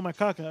rocking out with my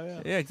cock out.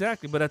 Yeah. Yeah,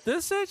 exactly. But at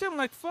this age, I'm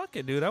like, "Fuck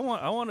it, dude. I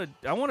want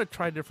to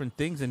try different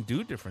things and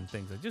do different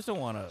things. I just don't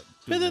want to do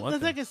But one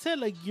that's thing." like I said,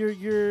 like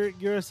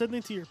you're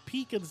ascending to your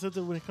peak in the sense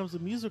that when it comes to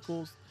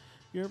musicals,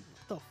 you're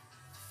what the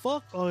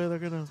fuck. Oh yeah, they're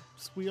gonna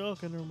squeak.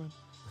 Okay, never mind.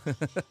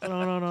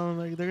 No.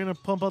 Like, they're gonna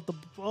pump out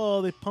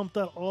they pumped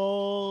out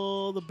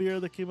all the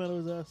beer that came out of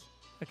his ass.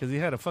 Because he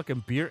had a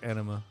fucking beer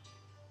enema.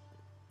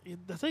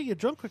 That's how you get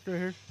drunk quick right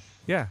here.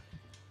 Yeah,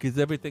 because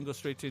everything goes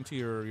straight into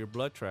your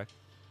blood track.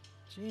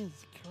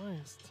 Jesus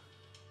Christ.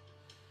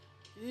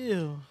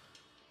 Ew.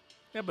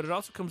 Yeah, but it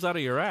also comes out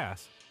of your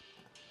ass.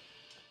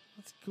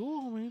 That's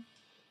cool, man.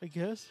 I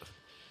guess.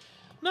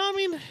 No, I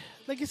mean,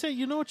 like I said,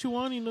 you know what you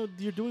want. You know,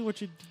 you're doing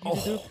what you need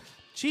to do.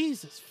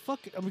 Jesus,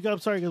 fuck it. I'm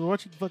sorry, guys. We're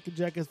watching fucking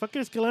Jackass.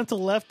 Fucking Escalante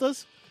left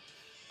us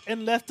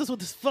with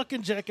this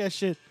fucking Jackass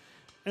shit.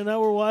 And now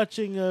we're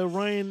watching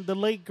Ryan, the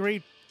late,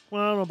 great,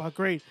 well, I don't know about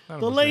great,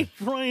 the late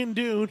Ryan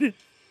Dune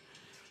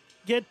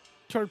get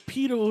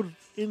torpedoed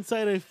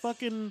inside a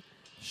fucking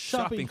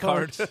shopping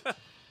cart.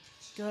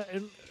 God,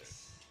 and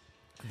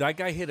that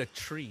guy hit a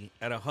tree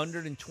at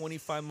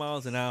 125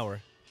 miles an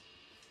hour,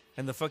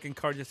 and the fucking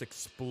car just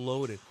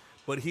exploded.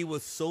 But he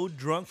was so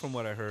drunk, from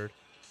what I heard,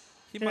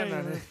 he might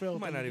not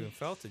even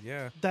felt it.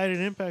 Yeah, died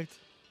in impact.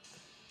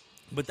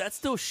 But that's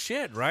still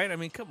shit, right? I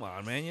mean, come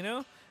on, man. You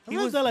know, I'd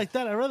rather die like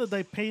that. I'd rather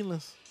die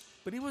painless.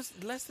 But he was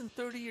less than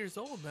 30 years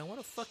old, man. What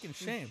a fucking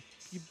shame.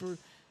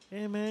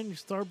 Hey, man, your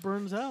star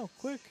burns out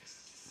quick.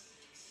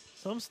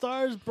 Some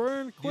stars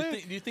burn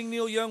quick. Do you think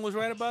Neil Young was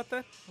right about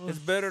that? It's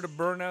better to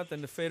burn out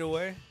than to fade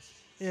away?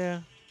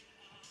 Yeah.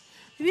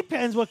 It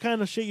depends what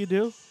kind of shit you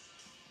do.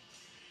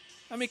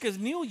 I mean, because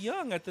Neil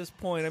Young at this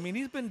point, I mean,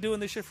 he's been doing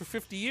this shit for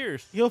 50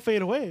 years. He'll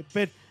fade away.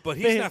 But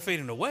he's not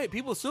fading away.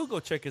 People still go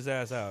check his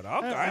ass out.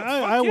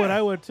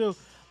 I would too.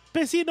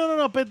 But see,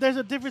 no. But there's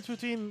a difference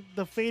between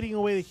the fading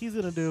away that he's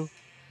going to do,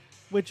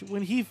 which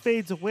when he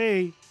fades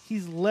away,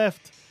 he's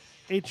left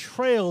a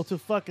trail to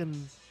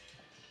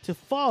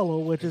follow,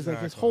 which is like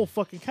his Exactly. whole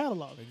fucking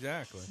catalog.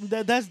 Exactly.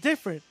 That's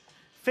different.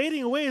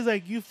 Fading away is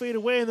like you fade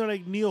away and they're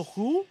like, Neil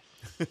who?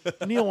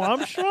 Neil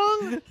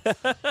Armstrong?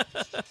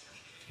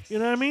 You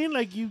know what I mean?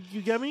 Like you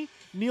get me?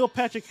 Neil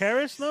Patrick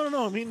Harris?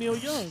 No. I mean Neil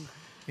Young.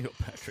 Neil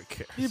Patrick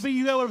Harris. Yeah, but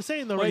you got what I'm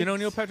saying though, Well, right? you know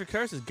Neil Patrick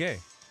Harris is gay.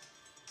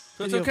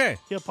 So it's He- okay.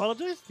 He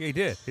apologized? Yeah, he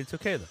did. It's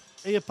okay, though.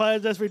 He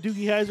apologized for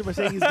Doogie Howser by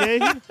saying he's gay?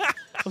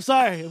 I'm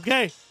sorry, I'm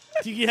gay.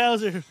 Doogie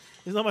Howser.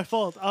 It's not my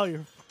fault. Oh,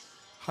 you're...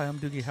 Hi, I'm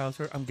Doogie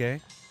Howser. I'm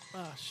gay.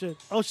 Ah, shit.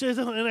 Oh, shit, it's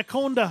an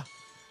anaconda.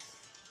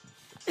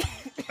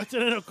 It's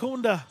an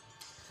anaconda.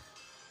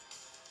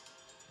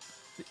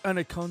 The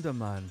Anaconda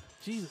Man.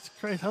 Jesus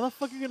Christ. How the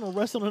fuck are you going to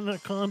wrestle an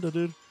anaconda,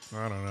 dude?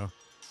 I don't know.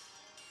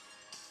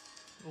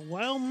 A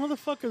wild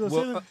motherfucker. That's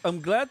Well, I'm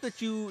glad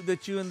that you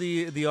and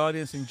the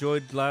audience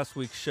enjoyed last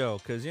week's show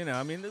because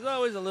I mean, there's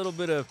always a little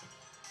bit of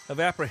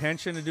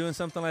apprehension to doing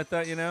something like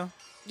that,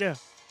 yeah.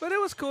 But it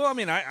was cool. I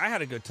mean, I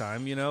had a good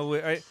time.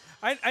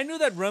 I knew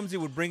that Rumsey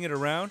would bring it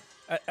around.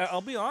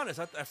 I'll be honest.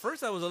 At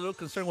first, I was a little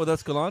concerned with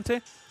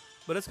Escalante,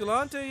 but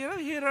Escalante, he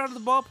hit it out of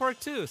the ballpark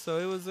too. So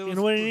it was. You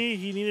know what he needed?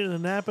 He needed a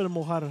nap and a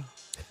mojada.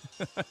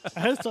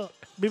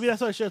 Maybe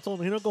that's what I should have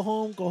told him. Go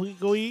home,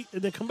 go eat,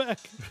 and then come back.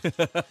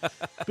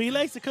 But he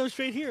likes to come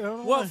straight here. I don't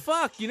know Well, why.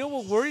 fuck. You know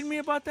what worried me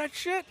about that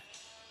shit?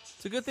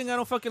 It's a good thing I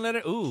don't fucking let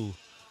it. Ooh.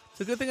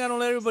 It's a good thing I don't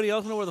let everybody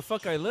else know where the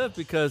fuck I live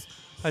because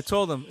I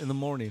told them in the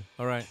morning.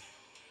 All right.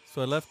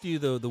 So I left you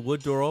the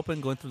wood door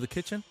open going through the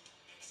kitchen.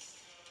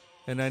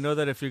 And I know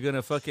that if you're going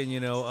to fucking,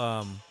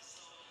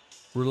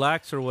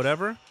 relax or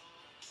whatever,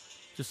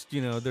 just, I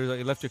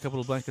left you a couple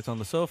of blankets on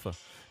the sofa.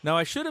 Now,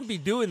 I shouldn't be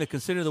doing it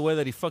considering the way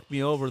that he fucked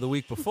me over the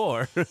week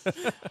before.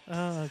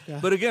 Oh,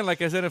 God. But again,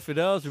 like I said at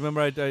Fidel's,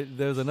 remember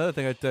there was another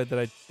thing that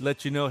I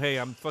let you know, hey,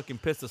 I'm fucking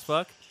pissed as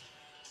fuck.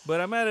 But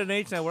I'm at an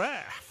age now where,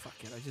 fuck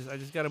it, I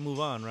just got to move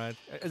on, right?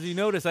 As you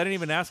notice, I didn't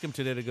even ask him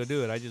today to go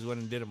do it. I just went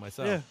and did it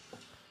myself. Yeah.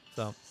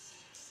 So.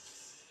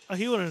 Oh,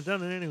 he wouldn't have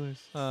done it anyways.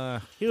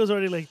 He He was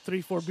already like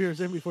 3-4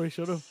 beers in before he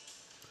showed up.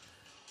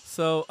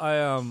 So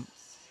I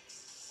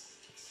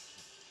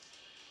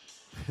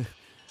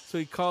So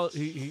he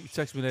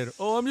texted me later.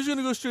 Oh, I'm just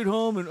gonna go straight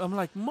home, and I'm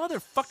like,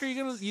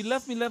 motherfucker, you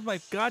left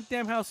my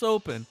goddamn house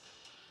open,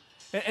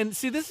 and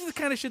see, this is the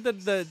kind of shit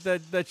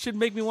that should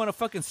make me want to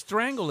fucking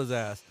strangle his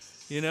ass.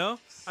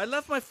 I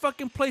left my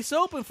fucking place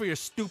open for your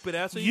stupid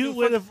ass. So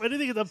If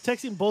anything, I'm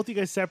texting both you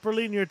guys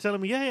separately, and you're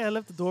telling me, yeah, I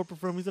left the door open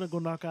for him. He's gonna go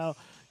knock out.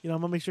 I'm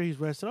gonna make sure he's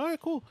rested. All right,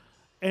 cool.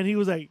 And he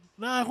was like,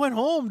 nah, I went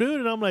home, dude.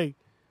 And I'm like,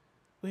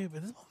 wait,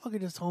 but this motherfucker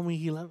just told me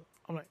he left.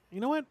 I'm like, you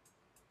know what?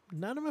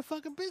 None of my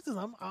fucking business.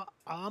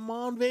 I'm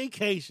on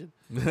vacation.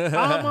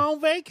 I'm on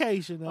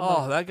vacation.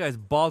 That guy's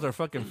balls are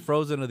fucking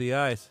frozen to the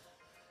ice.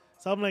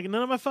 So I'm like,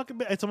 none of my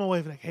fucking. I told my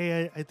wife, like,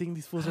 hey, I think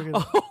these fools are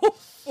gonna. Oh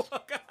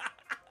fuck!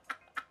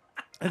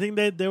 I think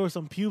that there were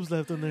some pubes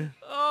left in there.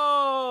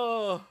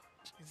 Oh,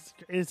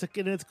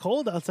 It's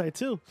cold outside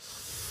too.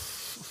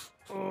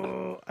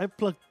 Oh, I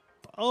plucked.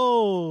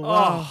 Oh,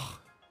 wow.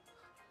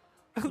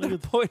 they're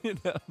pointing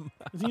at him.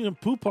 There's even a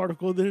poop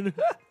particle there. These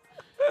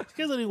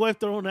guys only wipe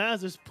their own ass.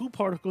 There's poop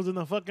particles in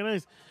the fucking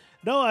ice.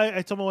 No,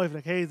 I told my wife,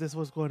 like, hey, is this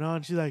what's going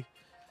on? She's like,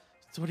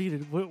 so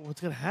what's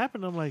going to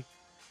happen? I'm like,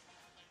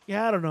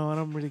 yeah, I don't know. I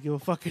don't really give a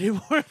fuck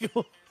anymore.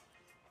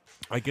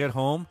 I get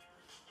home.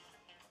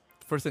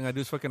 First thing I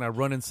do is I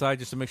run inside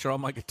just to make sure all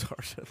my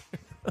guitars are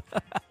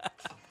there.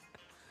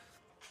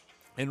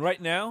 And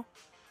right now,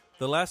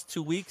 the last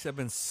 2 weeks, I've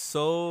been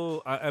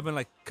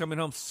like coming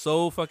home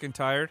so fucking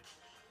tired.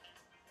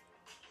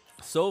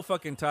 So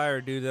fucking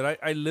tired, dude, that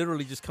I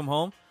literally just come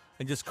home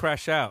and just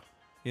crash out,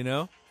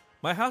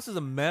 My house is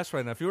a mess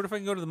right now. If you were to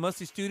fucking go to the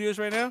Musty Studios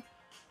right now,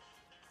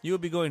 you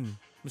would be going,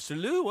 Mr.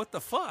 Lou, what the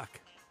fuck?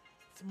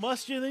 It's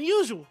mustier than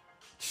usual.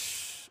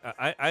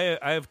 I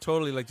have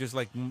totally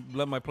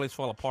let my place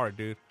fall apart,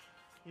 dude.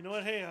 You know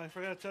what? Hey, I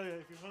forgot to tell you,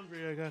 if you're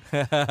hungry, I got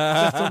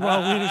some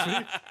raw wieners for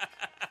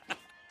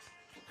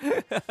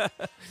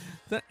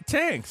you.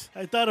 Thanks.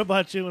 I thought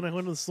about you when I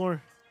went to the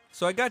store.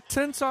 So I got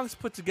 10 songs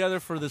put together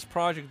for this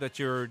project that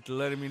you're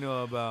letting me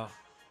know about.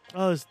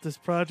 Oh, this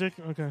project?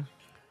 Okay.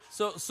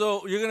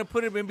 So you're gonna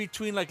put it in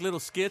between like little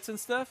skits and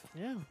stuff?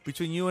 Yeah.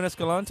 Between you and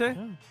Escalante?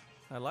 Yeah.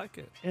 I like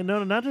it. And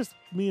no, not just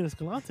me and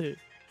Escalante.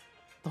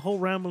 The whole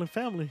Rambling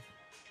family.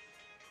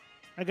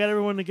 I got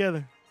everyone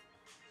together.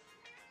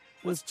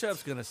 What's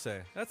Chubb's gonna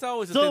say? That's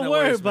always the Don't thing that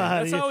worry worries about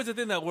me. it. That's always the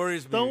thing that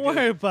worries me. Don't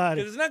worry about it.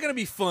 Because it's not gonna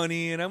be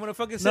funny, and I'm gonna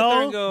fucking sit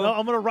there and go, No,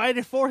 I'm gonna write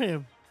it for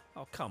him.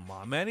 "Oh come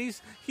on, man!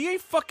 He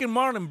ain't fucking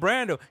Marlon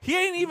Brando. He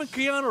ain't even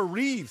Keanu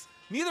Reeves.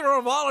 Neither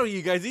are all of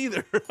you guys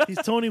either." He's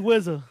Tony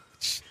Wizza.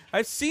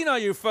 I've seen all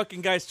you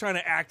fucking guys trying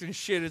to act and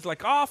shit. It's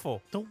like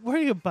awful. Don't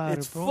worry about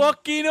It's it, bro.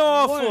 fucking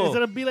Don't worry. It's awful.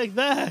 gonna be like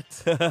that.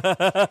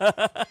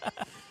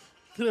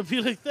 It's gonna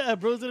be like that,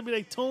 bro. It's gonna be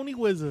like Tony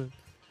Wizza.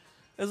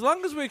 As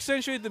long as we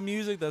accentuate the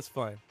music, that's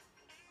fine.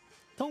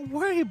 Don't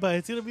worry about it.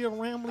 It's gonna be a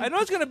rambling. I know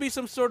it's gonna be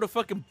some sort of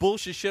fucking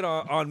bullshit shit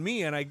on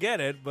me, and I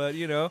get it, but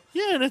Yeah,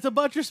 and it's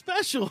about your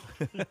special.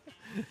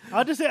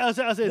 I'll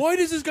say. Why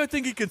does this guy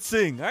think he can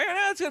sing?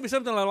 It's gonna be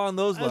something along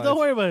those lines. Don't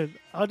worry about it.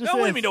 I'll just No, say.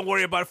 what do you mean? Don't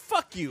worry about it.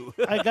 Fuck you.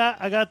 I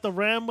got the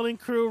Rambling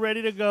crew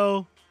ready to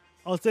go.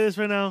 I'll say this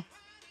right now.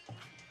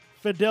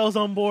 Fidel's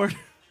on board.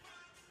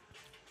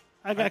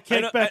 I got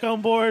Kickback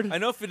on board. I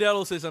know Fidel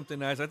will say something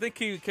nice. I think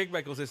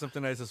Kickback will say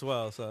something nice as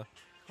well. So,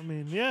 I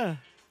mean, yeah.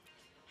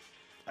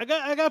 I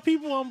got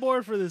people on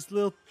board for this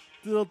little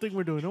thing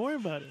we're doing. Don't worry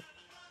about it.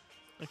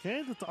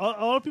 Okay? That's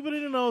all people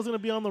need to know is going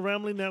to be on the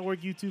Rambling Network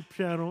YouTube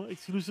channel,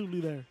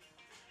 exclusively there.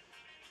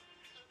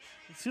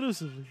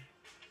 Exclusively.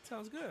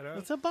 sounds good.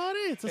 That's about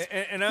it.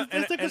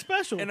 It's like a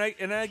special. And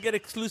I get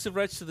exclusive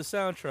rights to the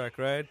soundtrack,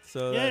 right?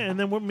 So yeah, and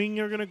then me and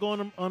you're gonna go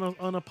on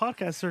a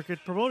podcast circuit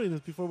promoting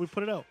this before we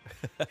put it out.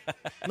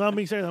 No, I'm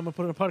being serious. I'm gonna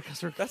put it on a podcast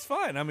circuit. That's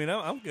fine. I mean,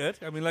 I'm good.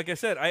 I mean, like I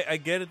said, I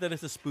get it that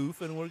it's a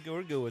spoof, and we're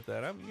good with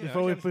that.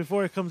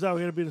 Before it comes out,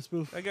 we gotta be the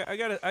spoof. I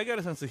got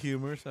a sense of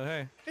humor, so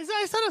hey.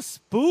 It's not a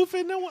spoof,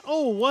 and no one.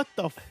 Oh, what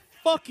the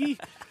fuck?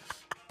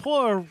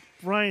 Poor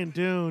Ryan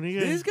Dune.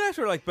 These guys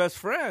were like best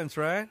friends,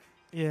 right?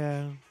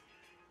 Yeah.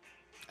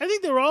 I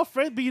think they were all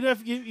friends, but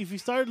if you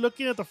start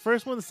looking at the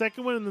first one, the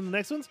second one, and then the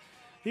next ones,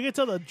 you can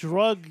tell the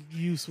drug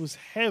use was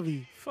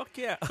heavy. Fuck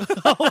yeah.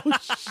 Oh,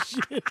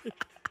 shit.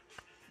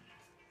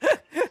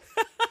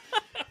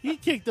 He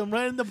kicked him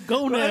right in the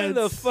gonads. Right in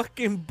the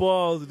fucking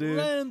balls, dude.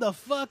 Right in the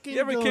fucking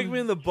You ever kick me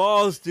in the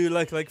balls, dude?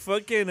 Like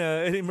fucking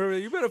Eddie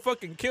Murphy. You better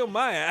fucking kill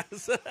my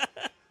ass. What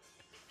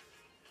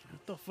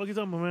the fuck is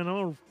talking about,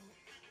 man?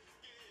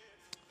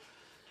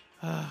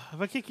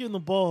 If I kick you in the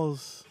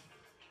balls,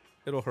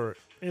 it'll hurt.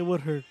 It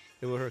would hurt.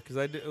 It would hurt because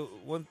I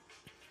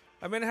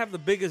may not have the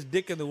biggest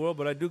dick in the world,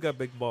 but I do got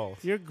big balls.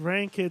 Your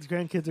grandkids are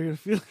gonna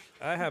feel it.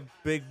 I have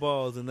big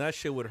balls, and that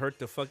shit would hurt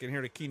to fucking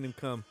hear the kingdom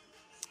come.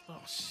 Oh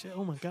shit!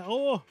 Oh my god!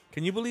 Oh,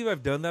 can you believe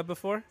I've done that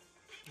before?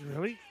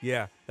 Really?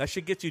 Yeah, that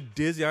shit gets you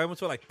dizzy. I almost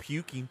felt like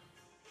puking.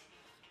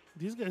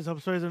 These guys, I'm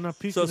sorry, they're not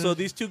puking. So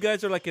these two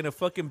guys are like in a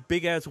fucking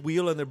big ass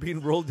wheel, and they're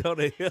being rolled down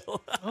a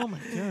hill. Oh my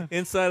god!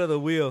 Inside of the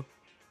wheel,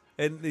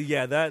 and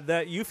yeah,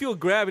 that you feel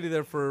gravity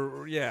there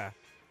for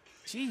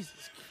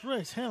Jesus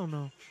Christ, hell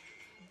no.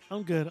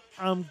 I'm good.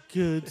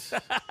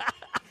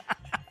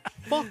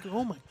 Fuck,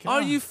 oh my god.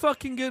 Are you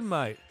fucking good,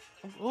 mate?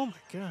 Oh my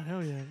god,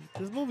 hell yeah.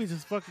 This movie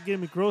just fucking getting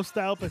me grossed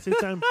out, but at the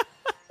same time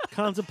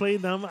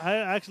contemplating them. I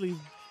actually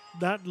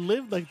not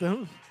lived like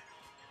them.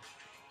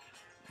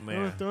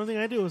 Man. The only thing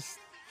I do is...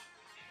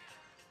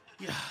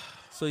 Yeah.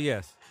 So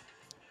yes.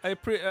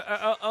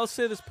 I'll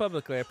say this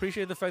publicly. I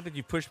appreciate the fact that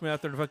you pushed me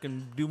out there to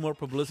fucking do more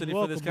publicity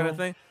for this kind of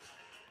thing.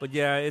 But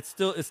yeah, it's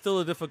still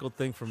a difficult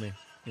thing for me,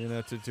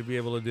 to be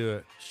able to do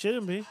it.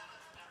 Shouldn't be.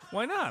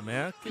 Why not,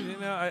 man?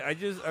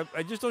 'Cause,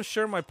 I just don't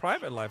share my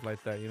private life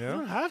like that, You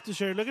don't have to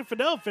share. Look at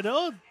Fidel.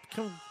 Fidel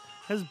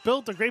has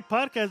built a great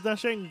podcast, not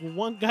sharing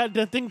one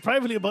goddamn thing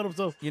privately about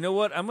himself. You know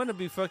what? I'm gonna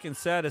be fucking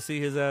sad to see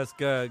his ass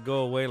go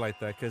away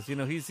like that because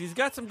he's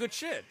got some good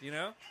shit.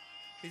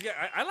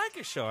 I like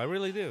his show. I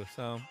really do.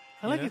 So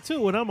I like it too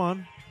when I'm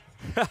on.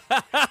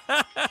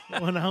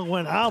 when I'm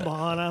on,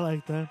 I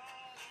like that.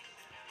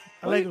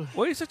 Why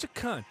are you such a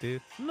cunt,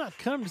 dude? I'm not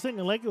cunt. I'm just saying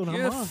I like it when I'm on.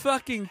 You're a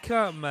fucking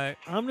cunt, mate.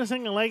 I'm just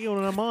saying I like it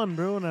when I'm on,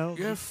 bro.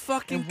 You're a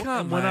fucking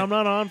cunt, and when I'm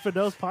not on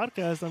Fidel's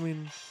podcast, I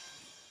mean,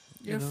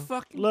 you're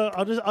fucking. Look,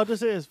 I'll just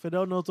say this.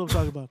 Fidel knows what I'm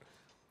talking about.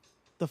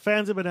 The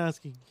fans have been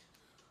asking.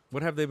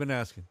 What have they been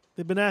asking?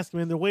 They've been asking,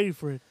 man. They're waiting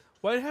for it.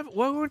 Why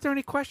weren't there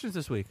any questions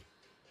this week?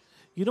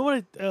 You know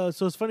what?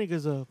 So it's funny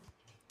because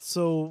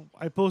so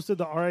I posted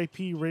the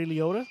R.I.P. Ray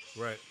Liotta.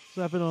 Right.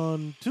 So happened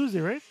on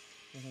Tuesday, right?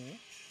 Mm-hmm.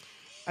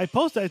 I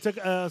posted. I took.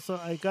 So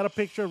I got a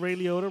picture of Ray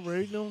Liotta,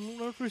 very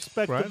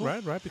respectable.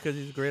 Right. Because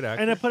he's a great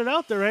actor. And I put it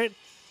out there, right?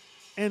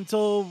 And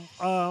so,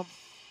 the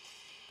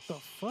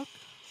fuck?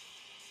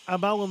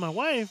 I'm out with my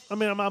wife. I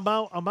mean, I'm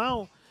out.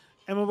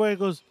 And my wife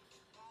goes,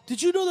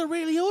 "Did you know that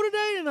Ray Liotta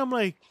died?" And I'm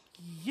like,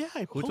 "Yeah,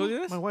 I posted." Who told you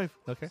this? My wife.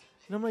 Okay.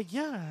 And I'm like,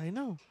 "Yeah, I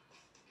know.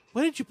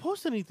 Why didn't you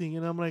post anything?"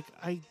 And I'm like,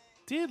 "I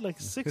did like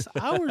 6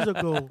 hours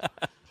ago."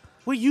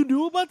 Wait, you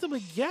knew about them?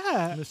 Like,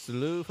 yeah. Mr.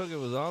 Lou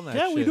fucking was on that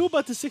Yeah, shit. we knew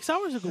about this 6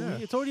 hours ago. Yeah.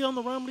 It's already on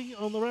the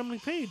Rambling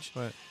page.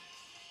 Right.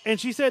 And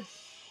she said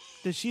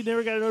that she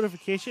never got a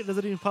notification. It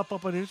doesn't even pop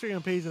up on the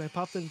Instagram page that I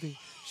popped anything.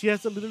 She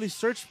has to literally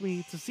search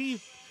me to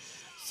see.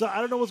 So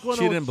I don't know what's going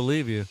on. She didn't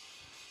believe you.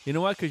 You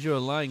know why? Because you're a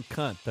lying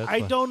cunt. That's I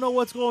why. don't know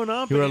what's going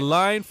on. You're a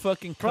lying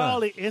fucking cunt.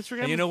 Probably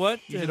Instagram. And you know what?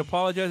 You Yeah. should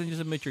apologize and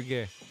just admit you're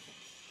gay.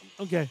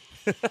 Okay.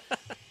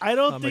 I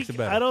don't makes think it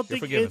better. You're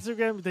forgiven.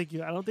 Instagram. Thank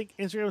you. I don't think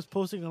Instagram is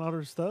posting a lot of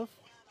her stuff.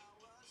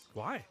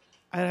 Why?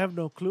 I have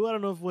no clue. I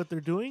don't know what they're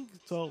doing.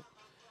 So,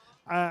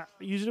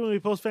 usually when we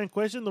post fan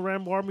questions, the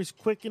Rambo Army's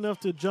quick enough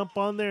to jump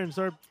on there and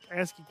start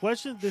asking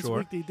questions. This Sure.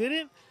 week they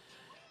didn't.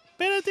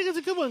 But I think it's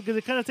a good one because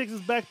it kind of takes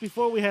us back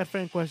before we had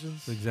fan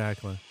questions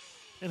Exactly.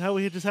 and how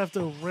we just have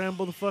to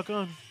ramble the fuck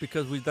on.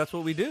 Because that's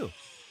what we do.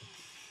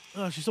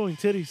 Oh, she's showing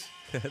titties.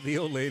 The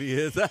old lady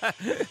is.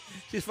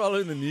 She's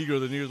following the Negro.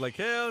 The Negro's like,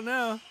 hell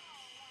no.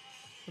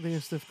 I think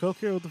it's Stiff Coke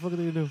here. What the fuck are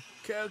they gonna do?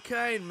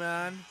 Cocaine,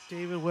 man.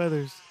 David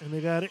Weathers, and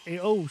they got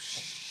oh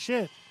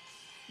shit.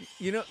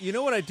 You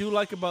know what I do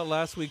like about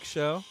last week's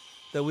show?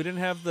 That we didn't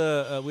have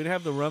the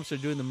Rumster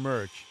doing the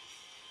merch.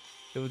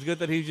 It was good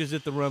that he just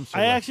did the Rumster.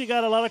 I actually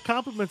got a lot of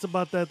compliments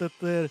about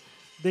that.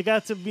 They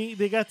got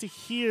to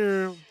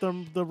hear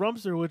the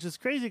Rumster, which is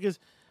crazy because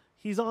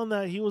he was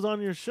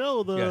on your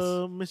show, the Yes.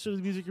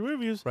 Mr. Music and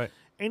Reviews, Right.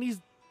 And he's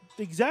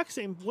the exact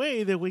same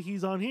way the way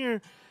he's on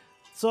here.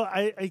 So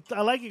I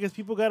like it because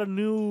people got a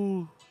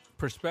new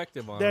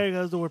perspective on there him.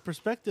 goes the word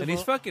perspective. And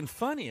he's fucking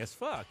funny as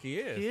fuck. He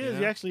is. He you is. know?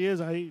 He actually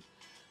is.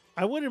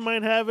 I wouldn't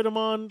mind having him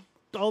on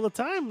all the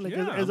time, like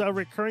Yeah. as a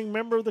recurring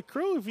member of the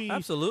crew. If he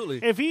Absolutely.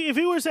 if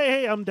he were to say,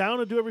 "Hey, I'm down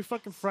to do every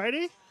fucking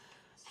Friday,"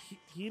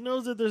 he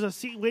knows that there's a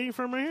seat waiting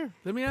for him right here.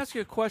 Let me ask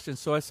you a question.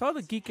 So I saw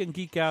the Geek and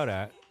Geek Out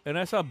and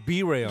I saw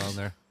B-Ray on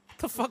there. What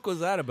the fuck was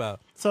that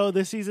about? So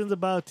this season's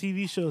about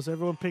TV shows.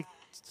 Everyone picked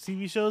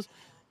TV shows,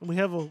 and we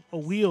have a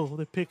wheel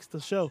that picks the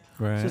show.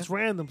 Right. So it's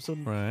random. So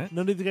Right.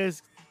 none of the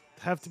guys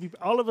have to be.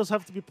 All of us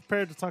have to be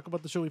prepared to talk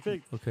about the show we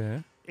picked.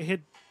 Okay. It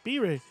hit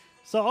B-Ray.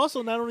 So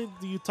also, not only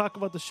do you talk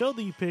about the show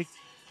that you picked,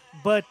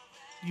 but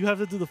you have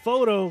to do the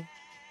photo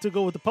to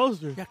go with the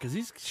poster. Yeah, because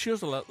he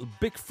shows a lot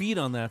big feet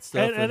on that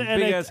stuff and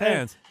big ass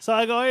hands. So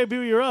I go, "Hey,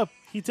 B-Ray, you're up."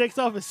 He takes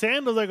off his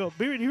sandals. I go,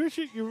 "B-Ray, you really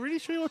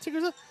sure you want to take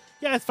yours off?"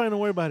 "Yeah, it's fine. Don't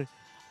worry about it."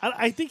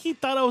 I think he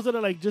thought I was gonna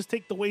like just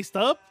take the waist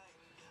up.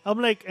 I'm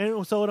like,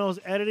 and so when I was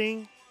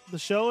editing the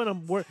show and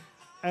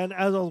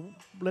as I was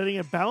letting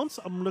it bounce,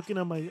 I'm looking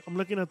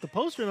at the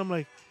poster and I'm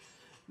like,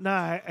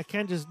 nah, I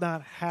can't just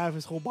not have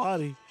his whole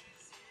body.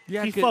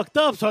 Yeah, He fucked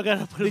up, so I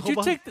gotta put his Did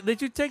whole you body.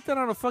 did you take that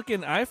on a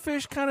fucking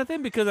eyefish kind of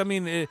thing? Because I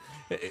mean,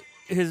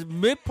 his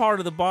mid part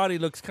of the body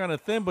looks kind of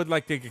thin, but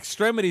like the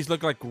extremities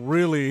look like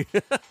really.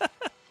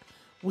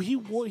 Well,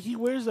 he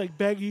wears like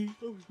baggy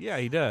Yeah,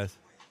 he does.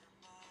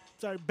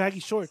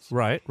 shorts,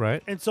 Right.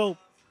 and so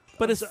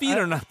But his feet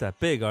are not that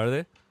big, are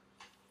they?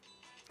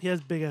 he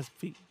has big ass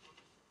feet.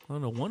 Oh,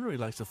 no wonder he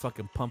likes to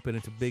fucking pump it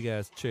into big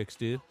ass chicks,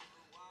 dude.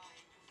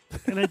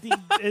 And I think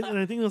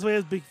that's why he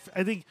has big.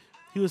 I think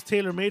he was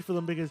tailor made for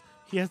them because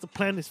he has to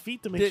plant his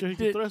feet to make sure he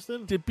can thrust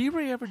in. Did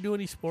B-Ray ever do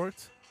any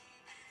sports?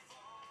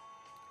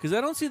 Because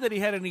I don't see that he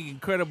had any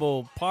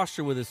incredible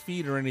posture with his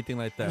feet or anything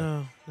like that.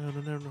 No.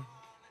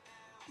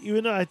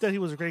 Even though I thought he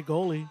was a great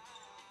goalie,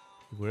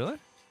 Really?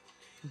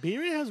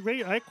 B-Ray has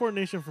great eye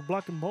coordination for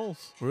blocking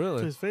balls to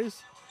Really? his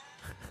face.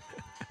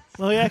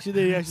 Well, he actually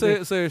did. He actually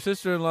did. So your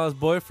sister-in-law's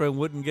boyfriend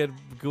wouldn't get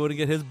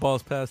his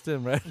balls past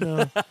him, right?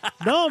 No,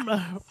 I'm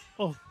not.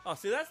 Oh, Oh,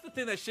 see, that's the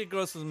thing that shit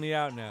grosses me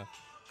out now.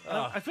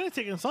 Oh. I feel like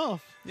taking this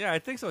off. Yeah, I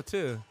think so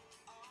too.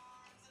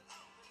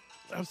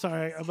 I'm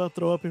sorry. I'm about to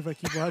throw up if I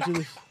keep watching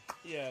this.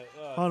 Yeah.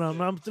 Hold on.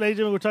 Ladies and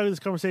gentlemen, we're talking this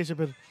conversation,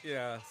 but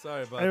Yeah,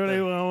 sorry about I really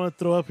that. want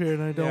to throw up here,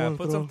 and I don't Yeah, want to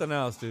put throw something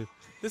else, dude.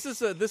 This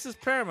is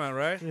Paramount,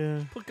 right?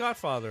 Yeah. Put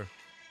Godfather.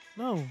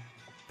 No.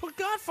 Put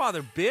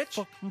Godfather, bitch.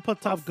 Fuck, I'm going to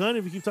put Top Gun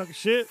if you keep talking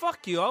shit.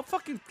 Fuck you. I'll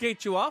fucking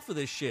get you off of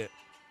this shit.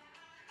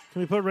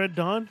 Can we put Red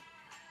Dawn?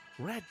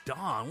 Red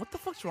Dawn. What the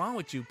fuck's wrong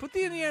with you? Put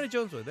the Indiana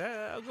Jones one.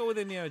 I'll go with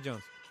Indiana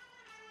Jones.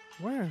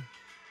 Where?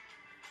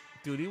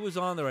 Dude, he was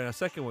on there right now.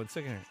 Second one.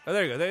 Oh,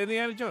 there you go. The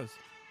Indiana Jones.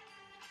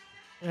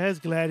 It has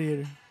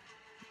Gladiator.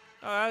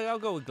 I'll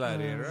go with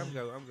Gladiator. I'm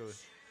good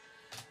with.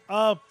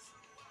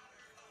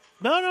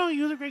 No,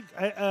 he was a great.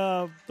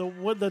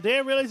 The day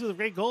I realized he was a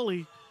great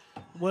goalie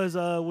was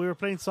we were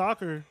playing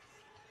soccer,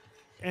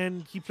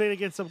 and he played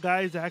against some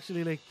guys that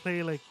actually like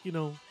play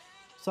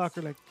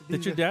soccer. Like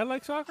Did your dad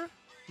like soccer?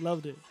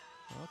 loved it,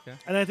 Okay.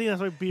 and I think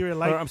that's why B-Ray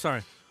liked. Or, I'm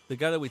sorry. The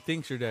guy that we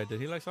think's your dad, did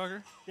he like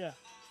soccer? Yeah,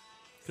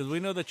 Because we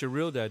know that your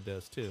real dad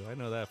does too. I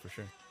know that for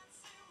sure.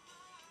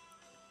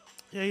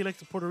 yeah, he likes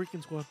the Puerto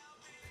Rican squad.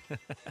 I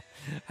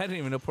didn't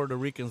even know Puerto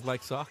Ricans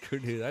like soccer,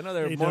 dude. I know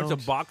they're They more into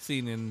don't.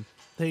 boxing and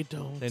They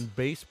don't.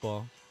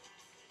 baseball.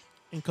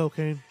 And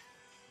cocaine,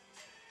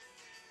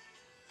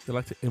 They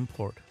like to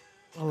import.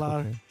 a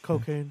lot of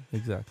cocaine.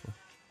 Exactly.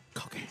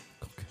 Cocaine.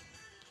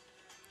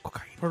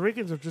 Cocaine. Puerto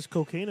Ricans are just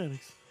cocaine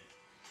addicts.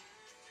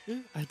 Yeah,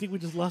 I think we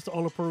just lost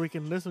all the Puerto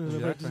Rican listeners.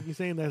 If I Exactly. just be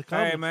saying that.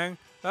 Hey, man.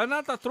 That's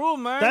not the truth,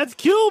 man. That's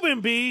Cuban,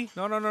 B.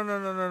 No.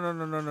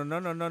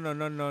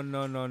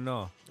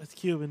 That's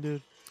Cuban,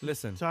 dude.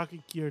 Listen.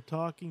 You're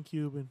talking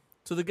Cuban.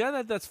 So the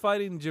guy that's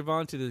fighting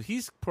Javante,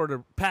 he's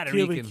Puerto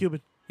Rican.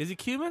 Cuban. Is he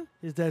Cuban?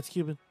 His dad's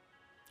Cuban.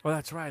 Oh,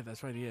 that's right.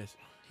 He is.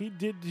 He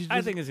did.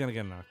 I think he's gonna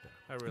get knocked out.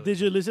 I really. Did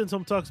you listen to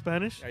him talk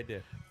Spanish? I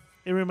did.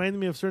 It reminded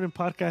me of certain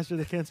podcasters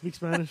that can't speak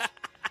Spanish.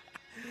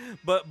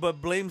 But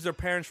blames their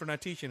parents for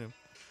not teaching him.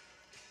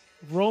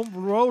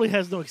 Rolly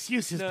has no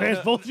excuse. His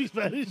parents both speak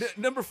Spanish.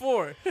 Number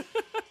 4.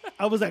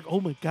 I was like, oh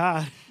my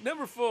god.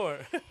 Number 4.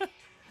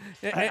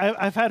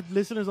 I've had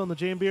listeners on the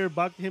JMB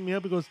Bach hit me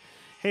up. He goes,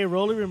 "Hey,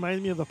 Rolly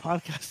reminds me of a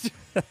podcaster,"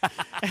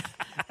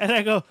 and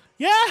I go,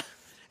 "Yeah,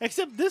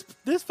 except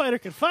this fighter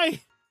can fight."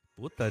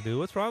 What the dude?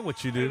 What's wrong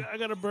with you, dude? I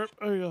got a burp.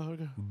 There you go.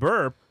 Okay.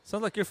 Burp?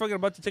 Sounds like you're fucking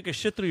about to take a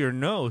shit through your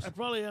nose. I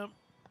probably am.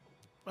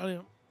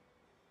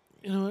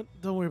 You know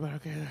what? Don't worry about it.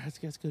 Okay,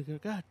 that's good.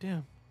 God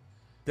damn.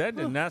 That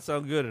did not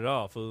sound good at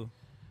all, fool.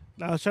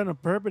 I was trying to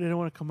burp, it didn't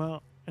want to come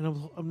out, and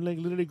I'm like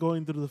literally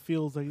going through the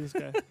fields like this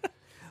guy.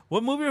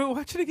 What movie are we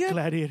watching again?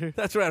 Gladiator.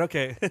 That's right.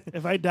 Okay.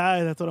 If I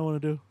die, that's what I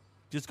want to do.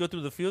 Just go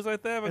through the fields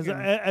like that.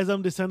 As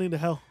I'm descending to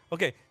hell,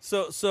 Okay.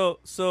 So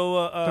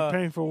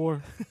preparing for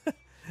war.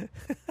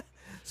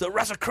 so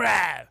Russell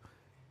Crowe,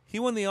 he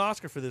won the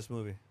Oscar for this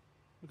movie.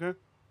 Okay.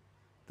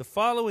 The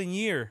following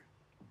year,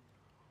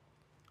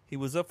 he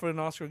was up for an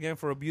Oscar again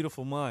for A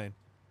Beautiful Mind,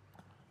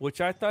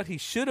 which I thought he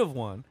should have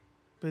won,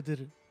 But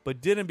didn't. but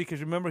didn't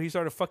because remember he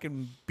started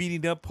fucking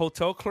beating up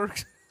hotel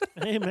clerks.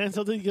 Hey man,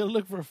 sometimes you gotta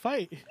look for a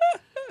fight.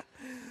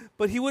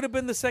 But he would have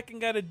been the second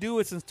guy to do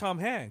it since Tom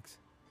Hanks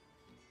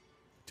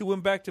to win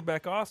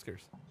back-to-back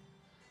Oscars.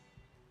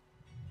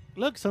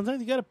 Look,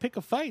 sometimes you gotta pick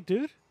a fight,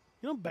 dude.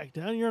 You don't back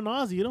down. You're an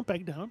Aussie. You don't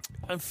back down.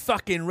 I'm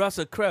fucking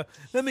Russell Crowe.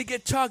 Let me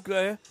get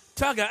Tugga.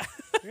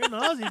 You're an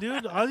Aussie,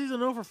 dude. Aussies are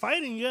known for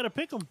fighting. You gotta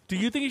pick them. Do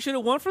you think he should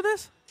have won for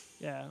this?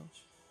 Yeah.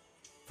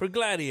 For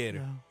Gladiator?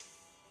 No.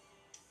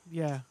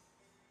 Yeah.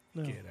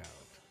 No. Get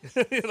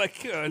out. You're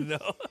like, oh, no.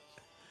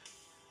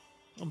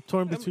 I'm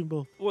torn between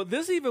both. Well,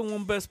 this even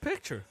won Best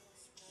Picture.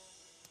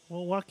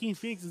 Well, Joaquin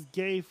Phoenix's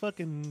gay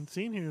fucking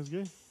scene here is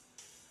good.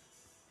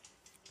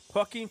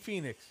 Joaquin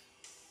Phoenix.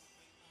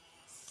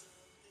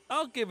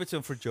 I'll give it to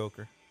him for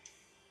Joker.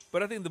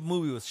 But I think the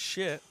movie was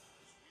shit.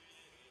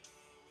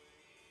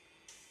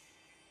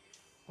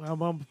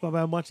 Well,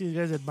 I'm watching you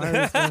guys admire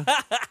this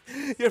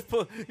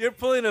man. You're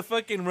pulling a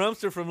fucking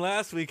rumster from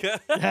last week, huh?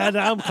 Yeah,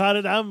 I'm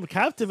caught. I'm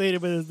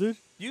captivated by this, dude.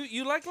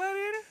 You like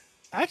Gladiator?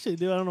 Actually,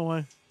 dude, I don't know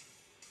why.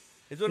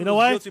 It's one You of know those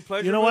why? guilty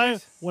pleasure You know why?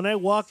 movies? When I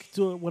walk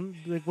to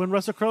when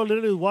Russell Crowe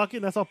literally was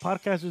walking, that's how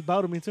podcasters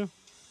bow to me too.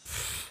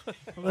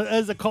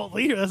 As a cult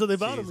leader, that's how they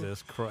bow to me.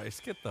 Jesus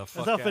Christ, get the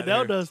fuck That's how out Fidel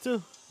here. does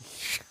too.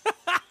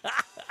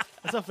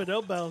 That's how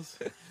Fidel bows.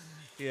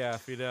 Yeah,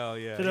 Fidel,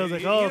 yeah. Fidel's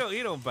like, you, oh,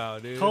 you don't bow,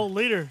 dude. Cult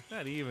leader.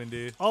 Not even,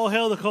 dude. All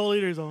hail the cult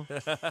leaders, all.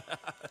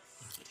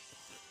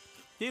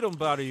 He don't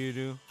bow to you,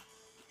 dude.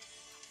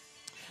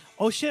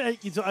 Oh shit!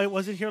 I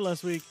wasn't here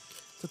last week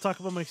to talk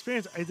about my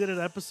experience. I did an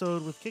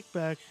episode with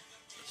Kickback.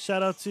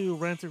 Shout out to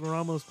Ranting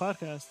Ramos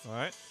podcast. All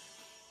right.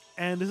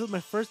 And this is my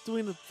first time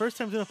doing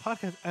a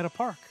podcast at a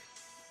park.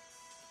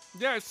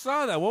 Yeah, I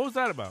saw that. What was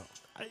that about?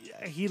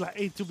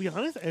 To be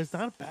honest, it's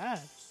not bad.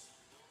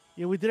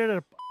 Yeah, we did it at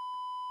a park.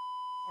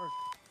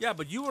 Yeah,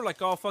 but you were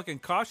like all fucking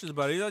cautious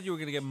about it. You thought you were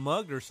gonna get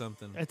mugged or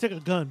something. I took a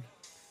gun.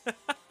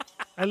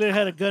 I literally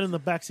had a gun in the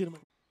backseat of my.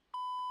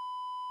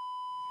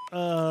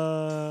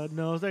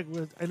 No, it's like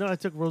I know I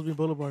took Rosebean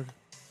Boulevard.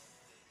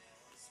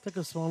 It's like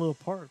a small little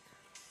park.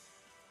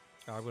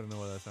 Oh, I wouldn't know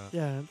what that's at.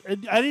 Yeah,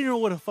 and I didn't know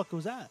what the fuck it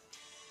was at.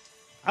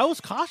 I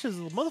was cautious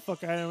of the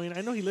motherfucker. I mean,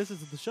 I know he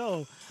listens to the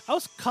show. I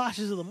was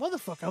cautious of the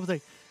motherfucker. I was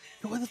like,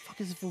 where the fuck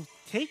is this fool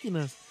taking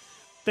us?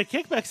 But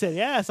Kickback said,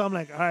 yeah. So I'm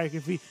like, all right,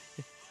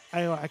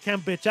 I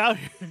can't bitch out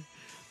here.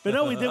 But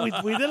no, we did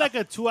like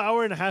a 2.5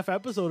 hour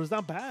episode. It's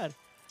not bad.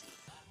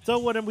 So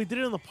when we did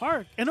it in the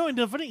park, and no, and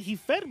the funny, he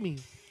fed me.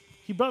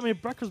 He brought me a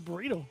breakfast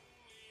burrito.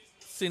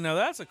 See, now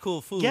that's a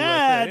cool food.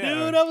 Yeah, right there.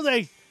 dude. I was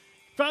like,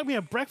 brought me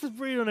a breakfast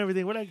burrito and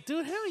everything. We're like,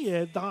 dude, hell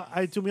yeah.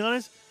 To be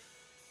honest,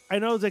 I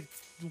know it's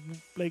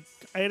like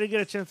I didn't get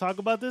a chance to talk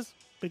about this,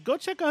 but go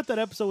check out that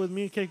episode with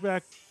me and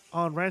Kickback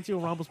on Ranty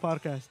and Ramble's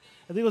podcast.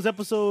 I think it was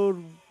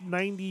episode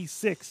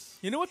 96.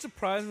 You know what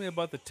surprised me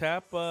about the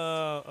Tap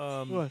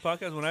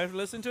podcast when I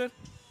listened to it?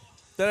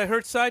 That I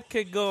heard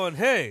Sidekick going,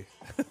 hey,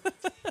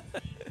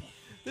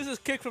 this is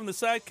Kick from the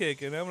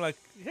Sidekick. And I'm like,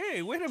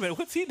 hey, wait a minute,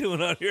 what's he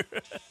doing out here?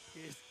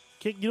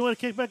 You know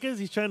what a Kickback is?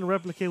 He's trying to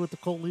replicate what the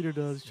cult leader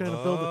does. He's trying to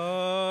build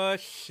Oh,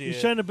 shit. He's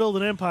trying to build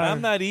an empire.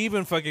 I'm not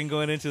even fucking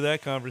going into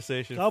that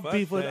conversation. I'll Fuck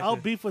beef with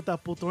that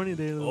that putorni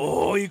day.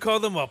 Oh, you call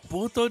them a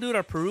puto, dude?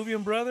 Our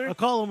Peruvian brother? I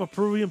call him a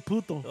Peruvian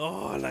puto.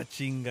 Oh, la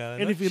chinga.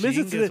 And No if you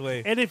listen to chingas, it,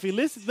 way. and if you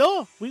listen,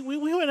 no, we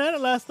went at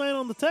it last night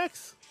on the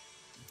text.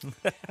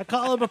 I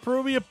call him a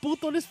Peruvian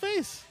puto in his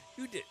face.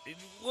 You did.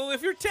 Well,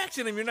 if you're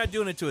texting him, you're not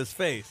doing it to his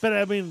face. But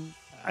I mean,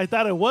 I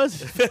thought it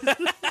was.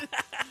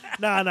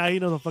 Nah, he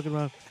knows I'm fucking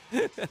around. He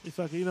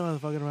knows I'm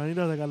fucking around. He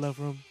knows I got love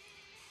for him.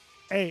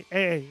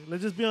 Hey,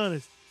 let's just be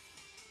honest.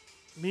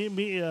 Me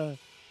and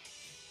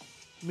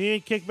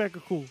Kickback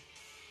are cool.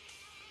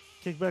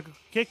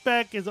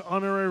 Kickback is an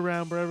honorary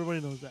round, but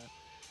everybody knows that.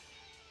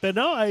 But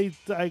no,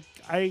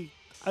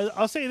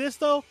 I'll say this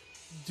though,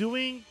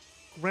 doing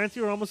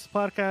Ranty Ramos'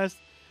 podcast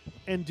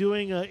and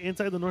doing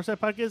Inside the Northside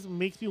podcast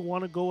makes me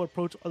want to go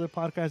approach other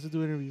podcasts to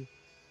do interview.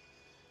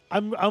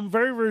 I'm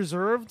very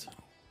reserved.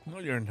 No,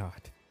 you're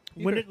not.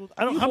 When You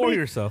how whore many,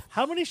 yourself.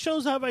 How many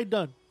shows have I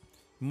done?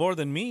 More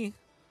than me.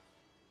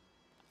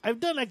 I've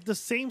done like the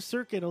same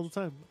circuit all the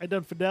time. I've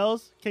done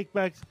Fidel's,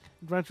 Kickbacks,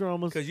 Rancho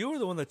Ramos. Because you were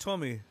the one that told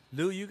me,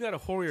 Lou, you got to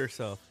whore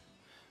yourself.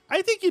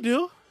 I think you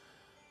do.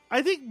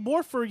 I think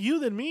more for you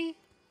than me.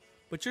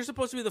 But you're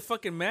supposed to be the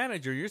fucking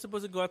manager. You're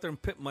supposed to go out there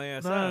and pimp my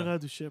ass No, I out. don't gotta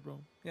do shit, bro.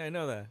 Yeah, I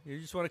know that. You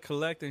just want to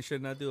collect and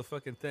shit, not do a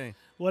fucking thing.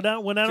 When I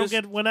Just-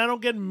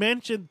 don't get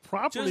mentioned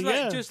properly,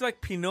 Just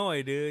like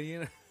Pinoy, dude. You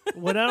know,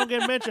 when I don't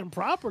get mentioned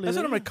properly, that's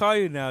what then I'm gonna call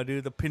you now,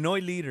 dude. The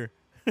Pinoy leader.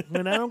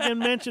 When I don't get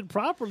mentioned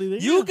properly, then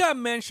You yeah. got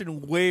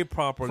mentioned way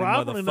properly,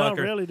 Probably motherfucker. not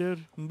really,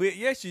 dude. But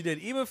yes, you did.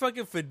 Even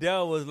fucking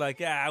Fidel was like,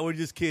 we're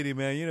just kidding,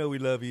 man. You know we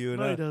love you.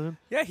 No, he doesn't.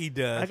 Yeah, he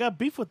does. I got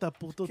beef with that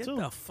puto, Get too.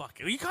 the fuck.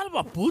 You call him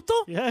a puto?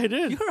 Yeah, I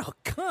did. You're a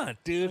cunt, I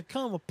dude.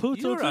 call him a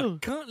puto, You're a too.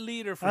 cunt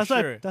leader for That's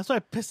sure. why, that's why I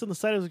pissed on the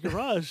side of the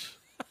garage.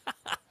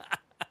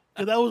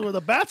 'Cause that was where the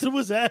bathroom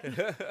was at.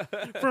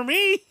 For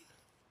me.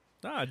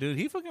 Nah, dude,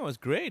 he fucking was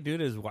great,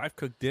 dude. His wife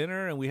cooked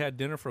dinner, and we had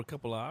dinner for a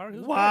couple of hours. It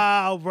was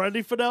Wow,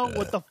 Randy Fidel?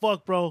 What the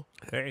fuck, bro?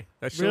 great. Hey,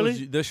 that shows Really?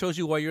 you, that shows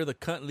you why you're the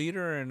cunt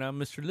leader, and I'm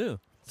Mr. Lou.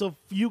 So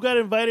you got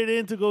invited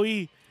in to go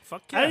eat.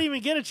 Fuck yeah. I didn't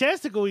even get a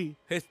chance to go eat.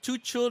 His 2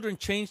 children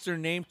changed their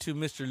name to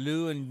Mr.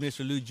 Lou and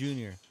Mr. Lou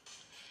Jr.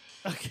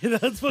 Okay,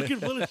 that's fucking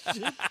full of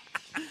shit.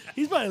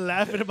 He's probably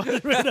laughing about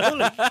it right now.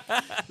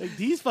 Like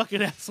these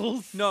fucking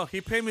assholes. No, he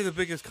paid me the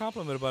biggest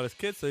compliment about his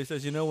kids. So he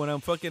says, when I'm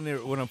fucking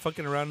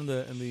around in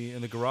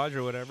the garage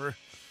or whatever,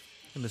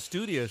 in the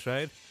studios,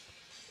 right,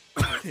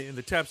 in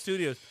the Tap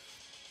Studios,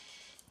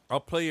 I'll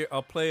play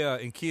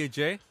in Kia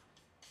J,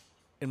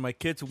 and my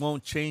kids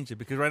won't change it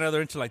because right now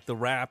they're into like the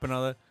rap and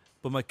all that.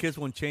 But my kids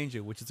won't change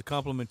it, which is a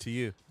compliment to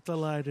you. It's a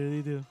lie,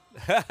 dude. They do.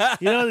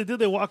 You know what they do?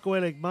 They walk away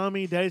like,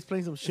 "Mommy, Daddy's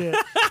playing some shit."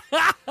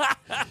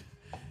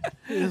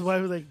 His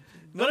wife was like,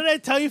 "What did I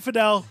tell you,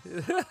 Fidel?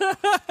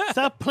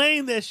 Stop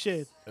playing this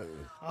shit." Oh,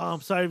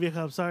 I'm sorry,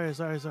 vieja. I'm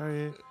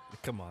sorry.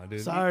 Come on, dude.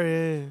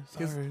 Sorry.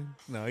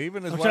 No,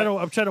 even his I'm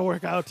wife. trying to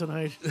work out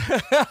tonight.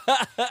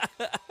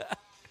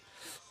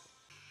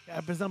 Yeah,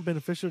 but it's not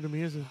beneficial to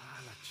me, is it?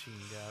 La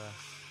chingada.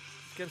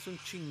 Que eres un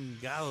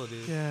chingado,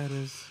 dude. Yeah, it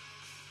is.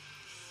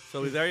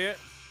 So we there yet?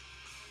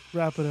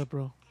 Wrap it up,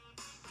 bro.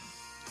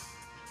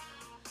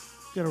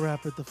 Gotta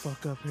wrap it the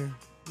fuck up here.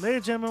 Ladies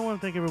and gentlemen, I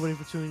want to thank everybody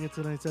for tuning in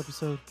to tonight's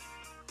episode.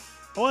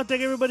 I want to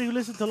thank everybody who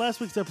listened to last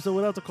week's episode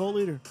without the cult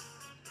leader.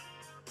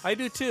 I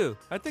do too.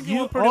 I think it You,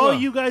 went pretty all well.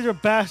 you guys are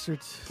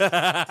bastards.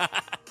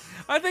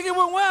 I think it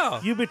went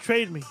well. You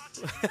betrayed me.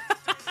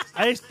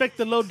 I expect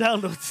the low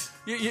downloads.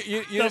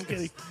 You No, I'm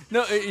kidding.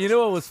 No, you know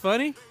what was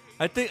funny?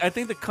 I think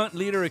the cunt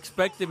leader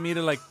expected me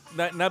to like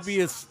not be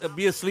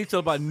asleep till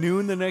about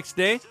noon the next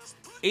day.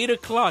 8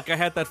 o'clock, I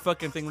had that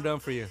fucking thing done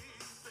for you.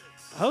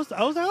 I was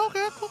like,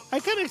 okay, cool. I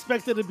kind of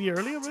expected it to be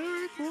earlier, but all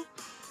right, cool.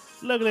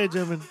 Look, ladies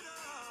and gentlemen.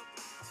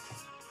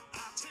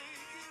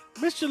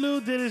 Mr.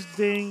 Lou did his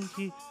thing.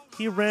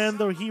 He ran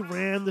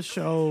the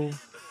show.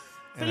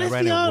 But And I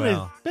ran it honest.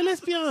 well. But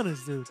let's be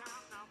honest, dude.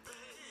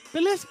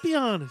 But let's be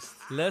honest.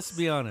 Let's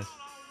be honest.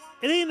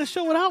 It ain't a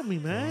show without me,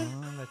 man.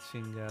 Oh, la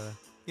chingada.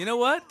 You know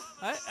what?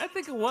 I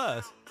think it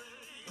was.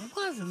 It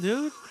wasn't,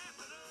 dude.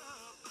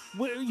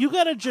 You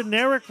got a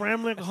generic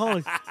rambling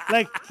alcoholic.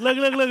 Like,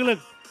 look.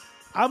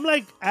 I'm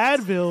like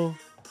Advil,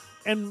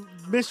 and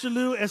Mr.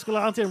 Lou,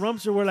 Escalante, and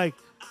Rumster were like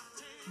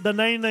the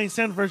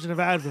 99-cent version of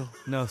Advil.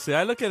 No, see,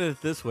 I look at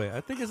it this way.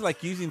 I think it's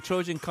like using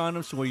Trojan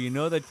condoms where you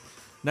know that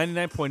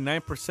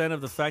 99.9%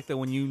 of the fact that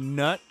when you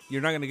nut,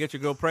 you're not going to get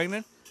your girl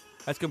pregnant,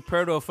 as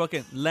compared to a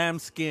fucking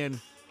lambskin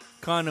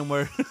condom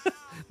where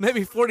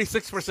maybe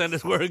 46%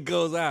 is where it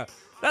goes out.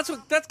 That's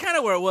kind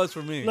of where it was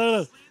for me.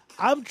 Look.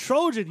 I'm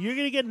Trojan. You're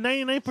going to get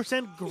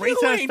 99% great You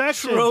ain't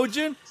satisfaction.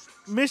 Trojan.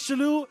 Mr.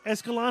 Lou,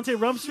 Escalante,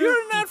 Rumster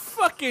You're not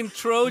fucking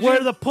Trojan.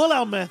 were the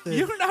pull-out method.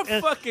 You're not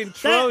And fucking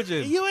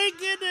Trojan. you ain't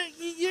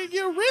getting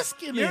You're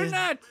risking it. You're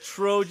not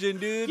Trojan,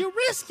 dude. You're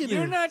risking it.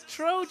 You're not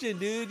Trojan,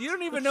 dude. You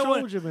don't even You're know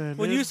Trojan, man,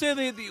 when dude. you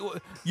say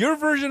your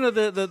version of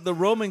the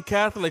Roman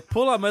Catholic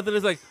pull-out method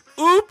is like,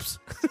 oops.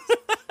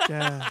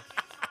 Yeah.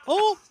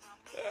 Oh,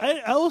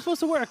 I was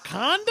supposed to wear a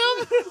condom?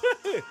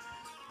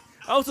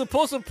 I was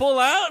supposed to pull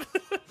out?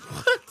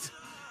 What?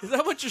 Is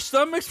that what your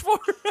stomach's for?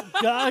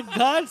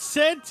 God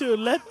said to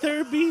let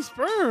there be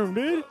sperm,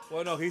 dude.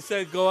 Well, no, he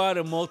said go out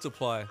and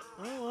multiply.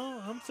 Oh,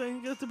 well, I'm saying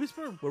you got to be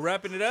sperm. We're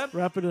wrapping it up?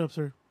 Wrap it up,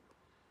 sir.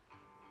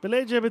 But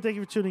ladies and gentlemen, thank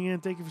you for tuning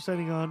in. Thank you for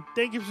signing on.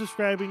 Thank you for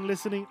subscribing,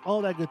 listening,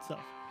 all that good stuff.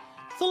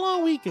 It's a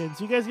long weekend,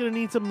 so you guys are going to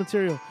need some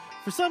material.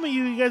 For some of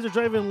you guys are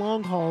driving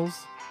long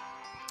hauls.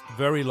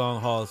 Very long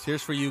hauls.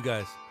 Here's for you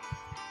guys.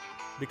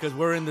 Because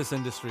we're in this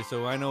industry,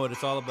 so I know what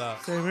it's all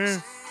about. Same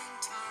here.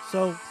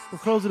 So, we're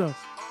closing up.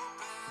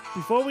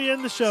 Before we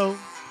end the show,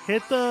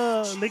 hit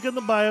the link in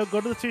the bio,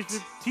 go to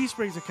the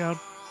Teesprings account.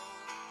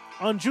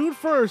 On June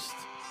 1st,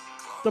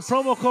 the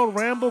promo code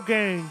Rambo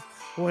Gang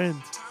will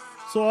end.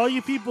 So all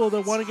you people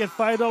that want to get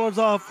 $5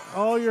 off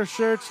all your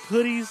shirts,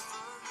 hoodies,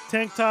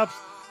 tank tops,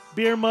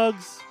 beer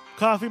mugs,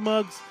 coffee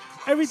mugs,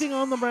 everything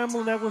on the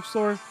Rambo Network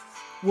store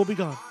will be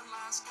gone.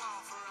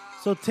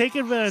 So take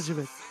advantage of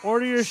it.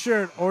 Order your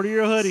shirt, order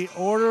your hoodie,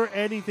 order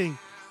anything.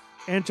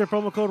 Enter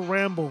promo code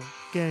Rambo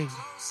Gang.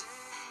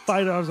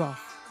 $5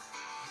 off.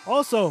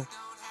 Also,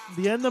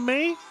 the end of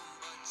May,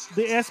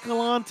 the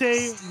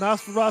Escalante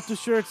Nosferatu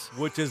shirts,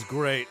 Which is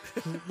great.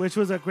 which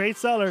was a great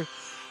seller,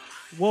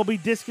 will be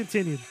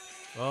discontinued.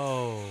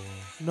 Oh.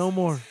 No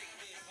more.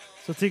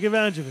 So take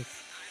advantage of it.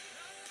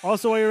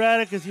 Also, while you're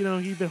at it, because,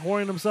 he's been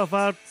whoring himself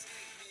out,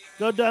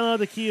 go download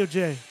the Kia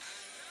J.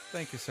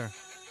 Thank you, sir.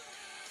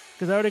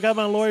 Because I already got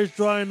my lawyers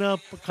drawing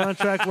up a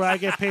contract where I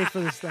get paid for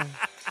this thing.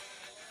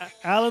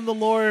 Alan the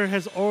lawyer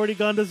has already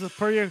gone to the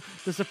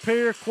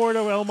Superior Court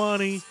of El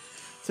Monte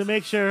to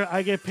make sure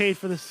I get paid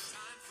for this.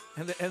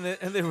 And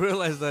they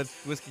realize that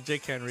Whiskey J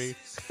can't read.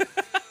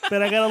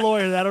 But I got a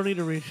lawyer that I don't need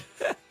to read.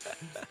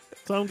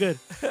 So I'm good.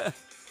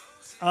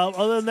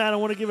 Other than that, I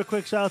want to give a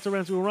quick shout out to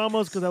Rancho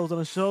Ramos because I was on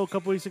a show a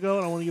couple weeks ago,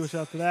 and I want to give a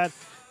shout out to that.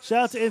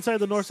 Shout out to Inside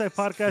the Northside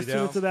Podcast,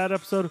 tune into that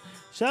episode.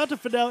 Shout out to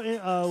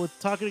Fidel with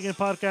Talking Again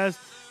Podcast.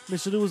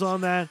 Mr. Lou was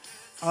on that.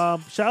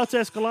 Shout out to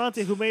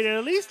Escalante, who made it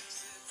at least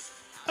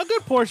a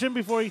good portion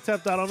before he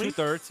tapped out on me.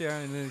 2/3, yeah.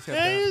 And then he tapped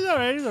Yeah,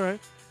 out. he's all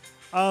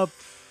right.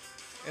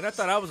 And I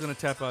thought I was going to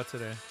tap out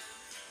today.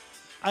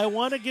 I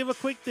want to give a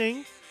quick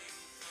thing.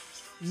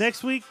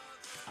 Next week,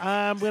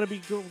 I'm going to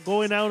be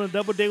going out on a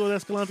double date with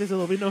Escalante, so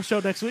there'll be no show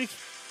next week.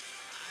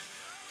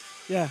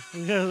 Yeah,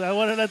 because I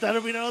want to let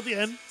that be known at the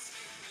end.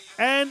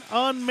 And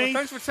on May... Well,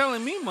 thanks for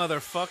telling me,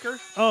 motherfucker.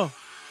 Oh.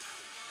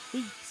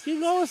 You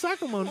go with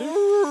Sacramento,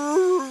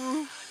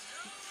 dude.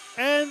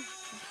 And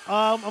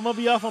I'm going to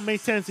be off on May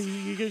 10th, so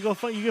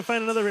you can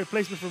find another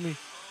replacement for me.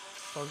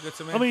 Sounds good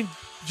to me. I mean,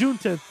 June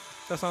 10th.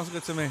 That sounds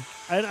good to me.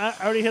 I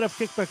already hit up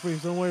Kickback for you,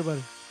 so don't worry about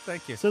it.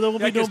 Thank you. So there will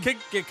be no...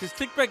 Because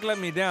Kickback let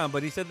me down,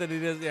 but he said that he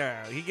does.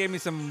 Yeah, he gave me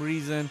some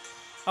reason.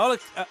 I'll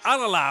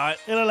allow it.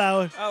 I'll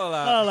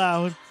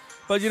allow it.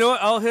 But you know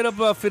what? I'll hit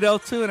up Fidel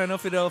too, and I know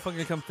Fidel will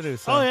fucking come through.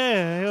 So. Oh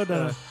yeah, he'll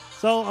do it.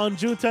 So on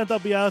June 10th I'll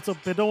be out. So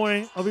but don't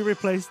worry, I'll be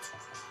replaced.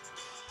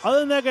 Other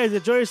than that, guys,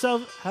 enjoy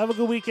yourself. Have a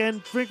good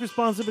weekend. Drink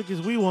responsibly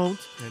because we won't.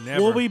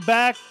 We'll be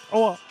back.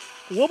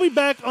 We'll be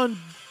back on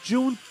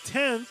June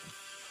 10th.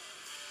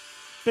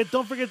 But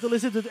don't forget to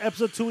listen to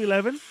episode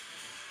 211.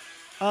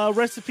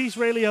 Rest in peace,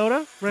 Ray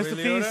Liotta. Rest in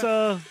peace,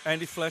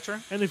 Andy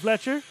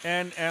Fletcher.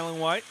 And Alan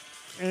White.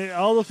 And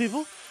all those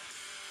people.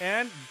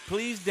 And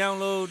please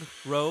download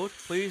Road.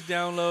 Please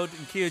download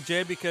Kia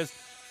J because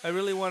I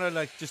really want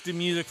to just do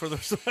music for the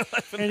rest of my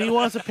life. And he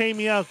wants to pay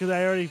me out because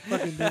I already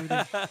fucking did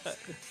everything.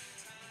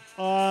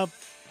 I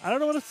don't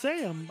know what to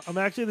say. I'm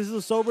actually, this is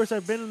the soberest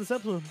I've been in this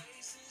episode.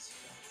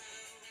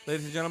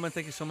 Ladies and gentlemen,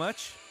 thank you so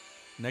much.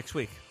 Next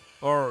week.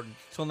 Or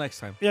till next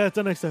time. Yeah,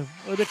 till next time.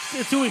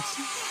 It's 2 weeks.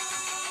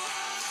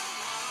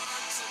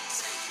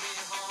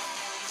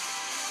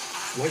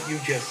 What you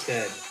just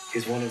said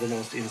is one of the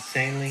most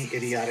insanely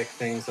idiotic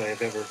things I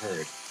have ever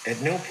heard.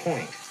 At no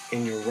point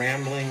in your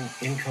rambling,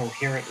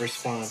 incoherent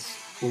response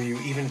were you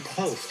even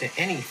close to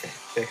anything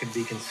that could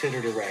be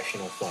considered a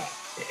rational thought.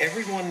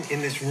 Everyone in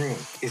this room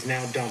is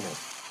now dumber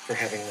for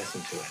having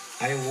listened to it.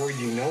 I award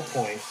you no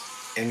points,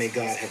 and may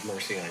God have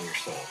mercy on your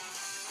soul.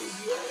 This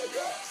is all I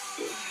got.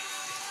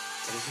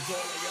 This is all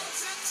I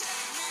got.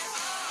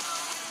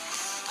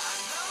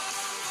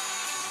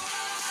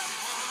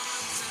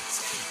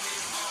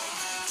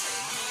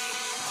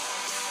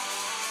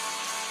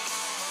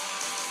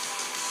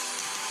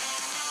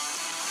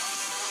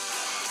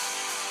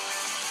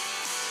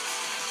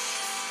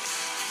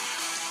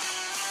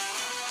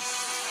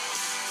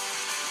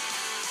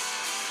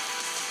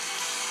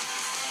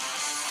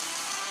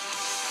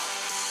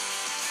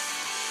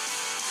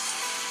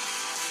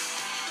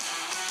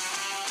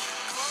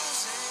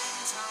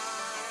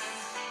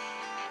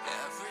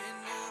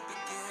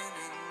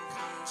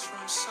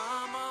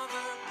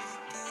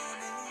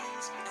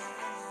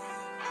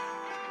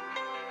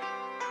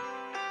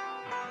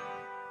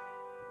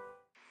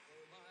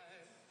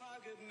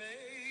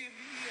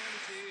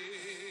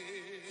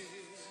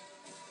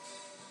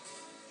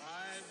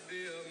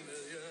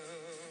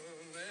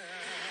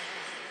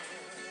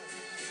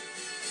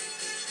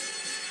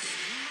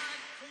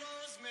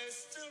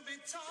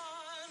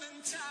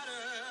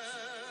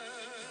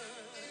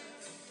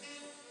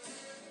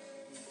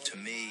 To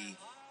me,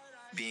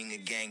 being a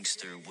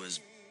gangster was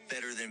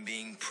better than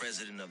being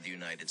president of the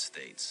United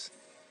States.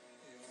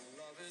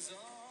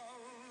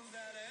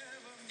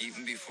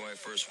 Even before I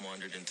first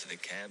wandered into the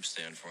cab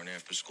stand for an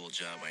after-school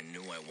job, I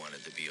knew I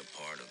wanted to be a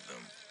part of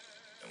them.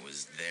 It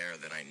was there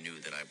that I knew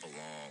that I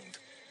belonged.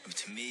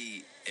 To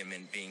me, it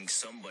meant being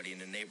somebody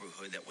in a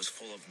neighborhood that was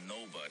full of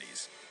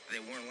nobodies. They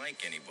weren't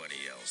like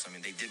anybody else. I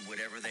mean, they did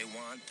whatever they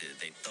wanted.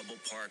 They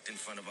double-parked in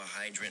front of a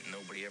hydrant and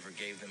nobody ever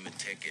gave them a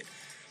ticket.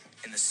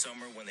 In the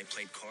summer, when they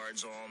played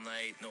cards all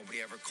night, nobody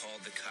ever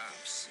called the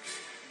cops.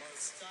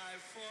 Must I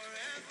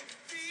forever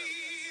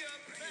be a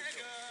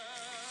beggar?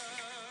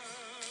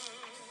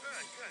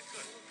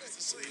 Good. Nice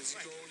to see you.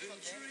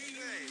 Golden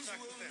dreams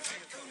will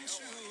not come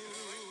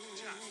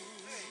true.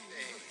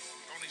 Hey,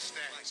 only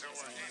stacks. How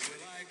are you?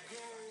 Will I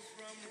go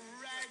from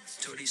rags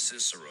to Tootie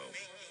Cicero.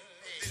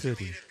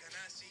 Tootie.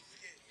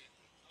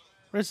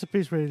 Rest in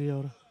peace, Ray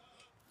Liotta.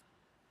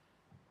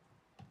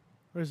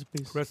 Rest in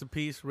peace. Rest in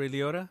peace, Ray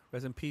Liotta.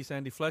 Rest in peace,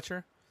 Andy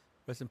Fletcher.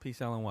 Rest in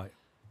peace, Alan White.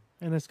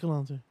 And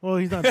Escalante. Well,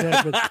 he's not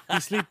dead, but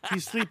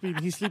he's sleeping.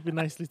 He's sleeping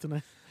nicely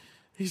tonight.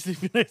 He's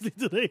sleeping nicely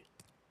today.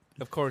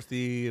 Of course,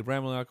 the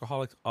Rambling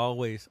Alcoholics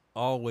always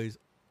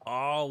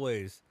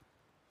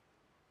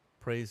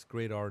praise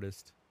great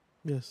artists.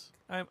 Yes.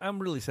 I'm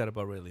really sad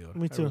about Ray Liotta.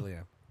 Me too.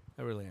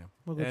 I really am.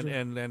 We'll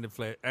And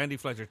Andy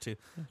Fletcher too.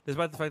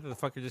 Despite the fact that the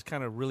fucker just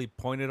kind of really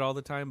pointed all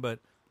the time, but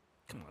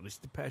come on, it's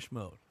Depeche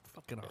Mode.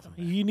 Fucking awesome.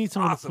 You need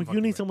someone. Awesome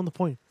You need fucking someone to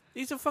point.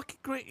 He's a fucking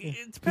great.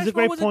 He's Depeche a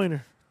great Mode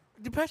pointer.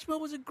 Depeche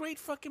Mode was a great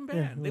fucking band.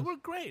 Yeah, it They was.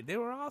 were great. They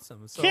were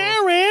awesome. So,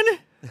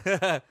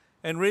 Karen.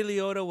 and Ray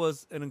Liotta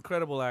was an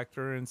incredible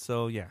actor, and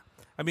so yeah.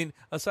 I mean,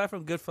 aside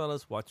from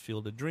Goodfellas, watch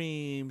Field of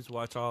Dreams,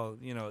 watch all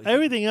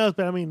Everything else,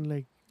 but I mean,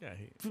 like, Yeah,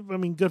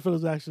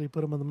 Goodfellas actually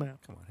put him on the map.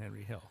 come on,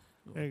 Henry Hill.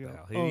 There you What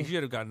go. the hell? He Oh.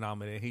 should have gotten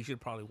nominated. He should have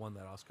probably won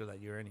that Oscar that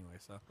year anyway.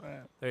 So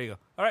Right. there you go.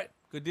 All right,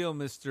 good deal,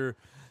 Mister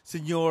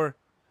Senor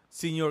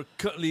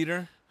Cut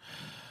Leader.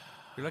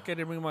 You're lucky I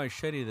didn't bring my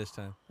machete this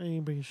time. I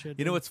ain't bringing shit.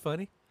 You know what's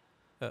funny?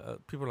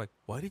 People are like,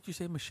 "Why did you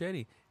say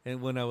machete?"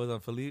 And when I was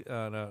on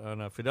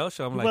on a Fidel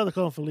show, I'm You like, rather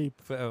call him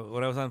Philippe.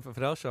 when I was on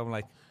Fidel show, I'm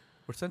like,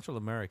 "We're Central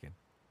American.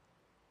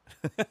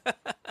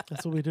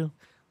 That's what we do.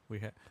 We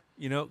had,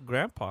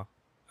 Grandpa.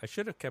 I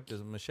should have kept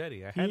his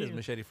machete. I had his Yeah.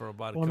 machete for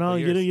about a Well, couple no,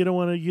 years. you don't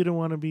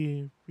want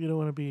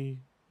to be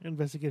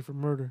investigated for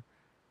murder.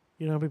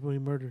 You know how people be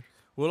murdered.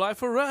 Will I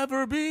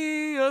forever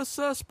be a Yeah,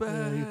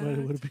 suspect you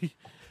probably would be.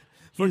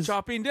 for He's-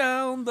 chopping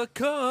down the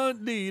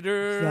cunt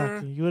leader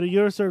Exactly. You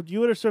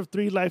would have served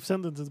 3 life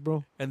sentences,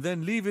 bro. and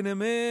then leaving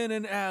him in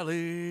an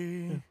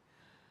alley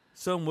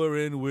somewhere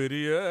in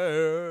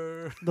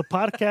Whittier? The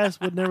podcast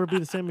would never be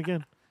the same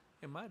again.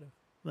 It might have.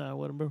 Nah, it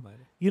wouldn't, bro. Might have.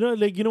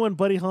 You know when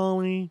Buddy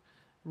Holly,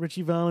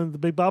 Richie Valens, the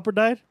Big Bopper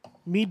died?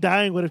 Me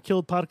dying would have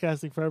killed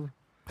podcasting forever.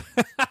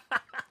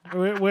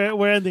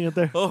 we're ending it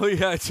there. Oh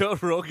yeah, Joe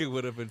Rogan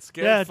would have been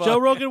scared. Yeah, fuck. Joe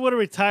Rogan would have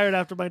retired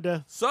after my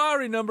death.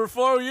 Sorry, number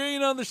 4, you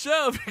ain't on the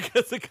show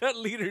because the cut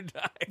leader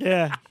died.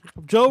 Yeah,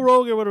 Joe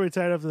Rogan would have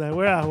retired after that.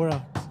 We're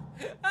out.